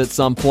movies at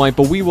some point,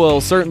 but we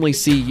will certainly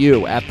see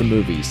you at the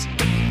movies.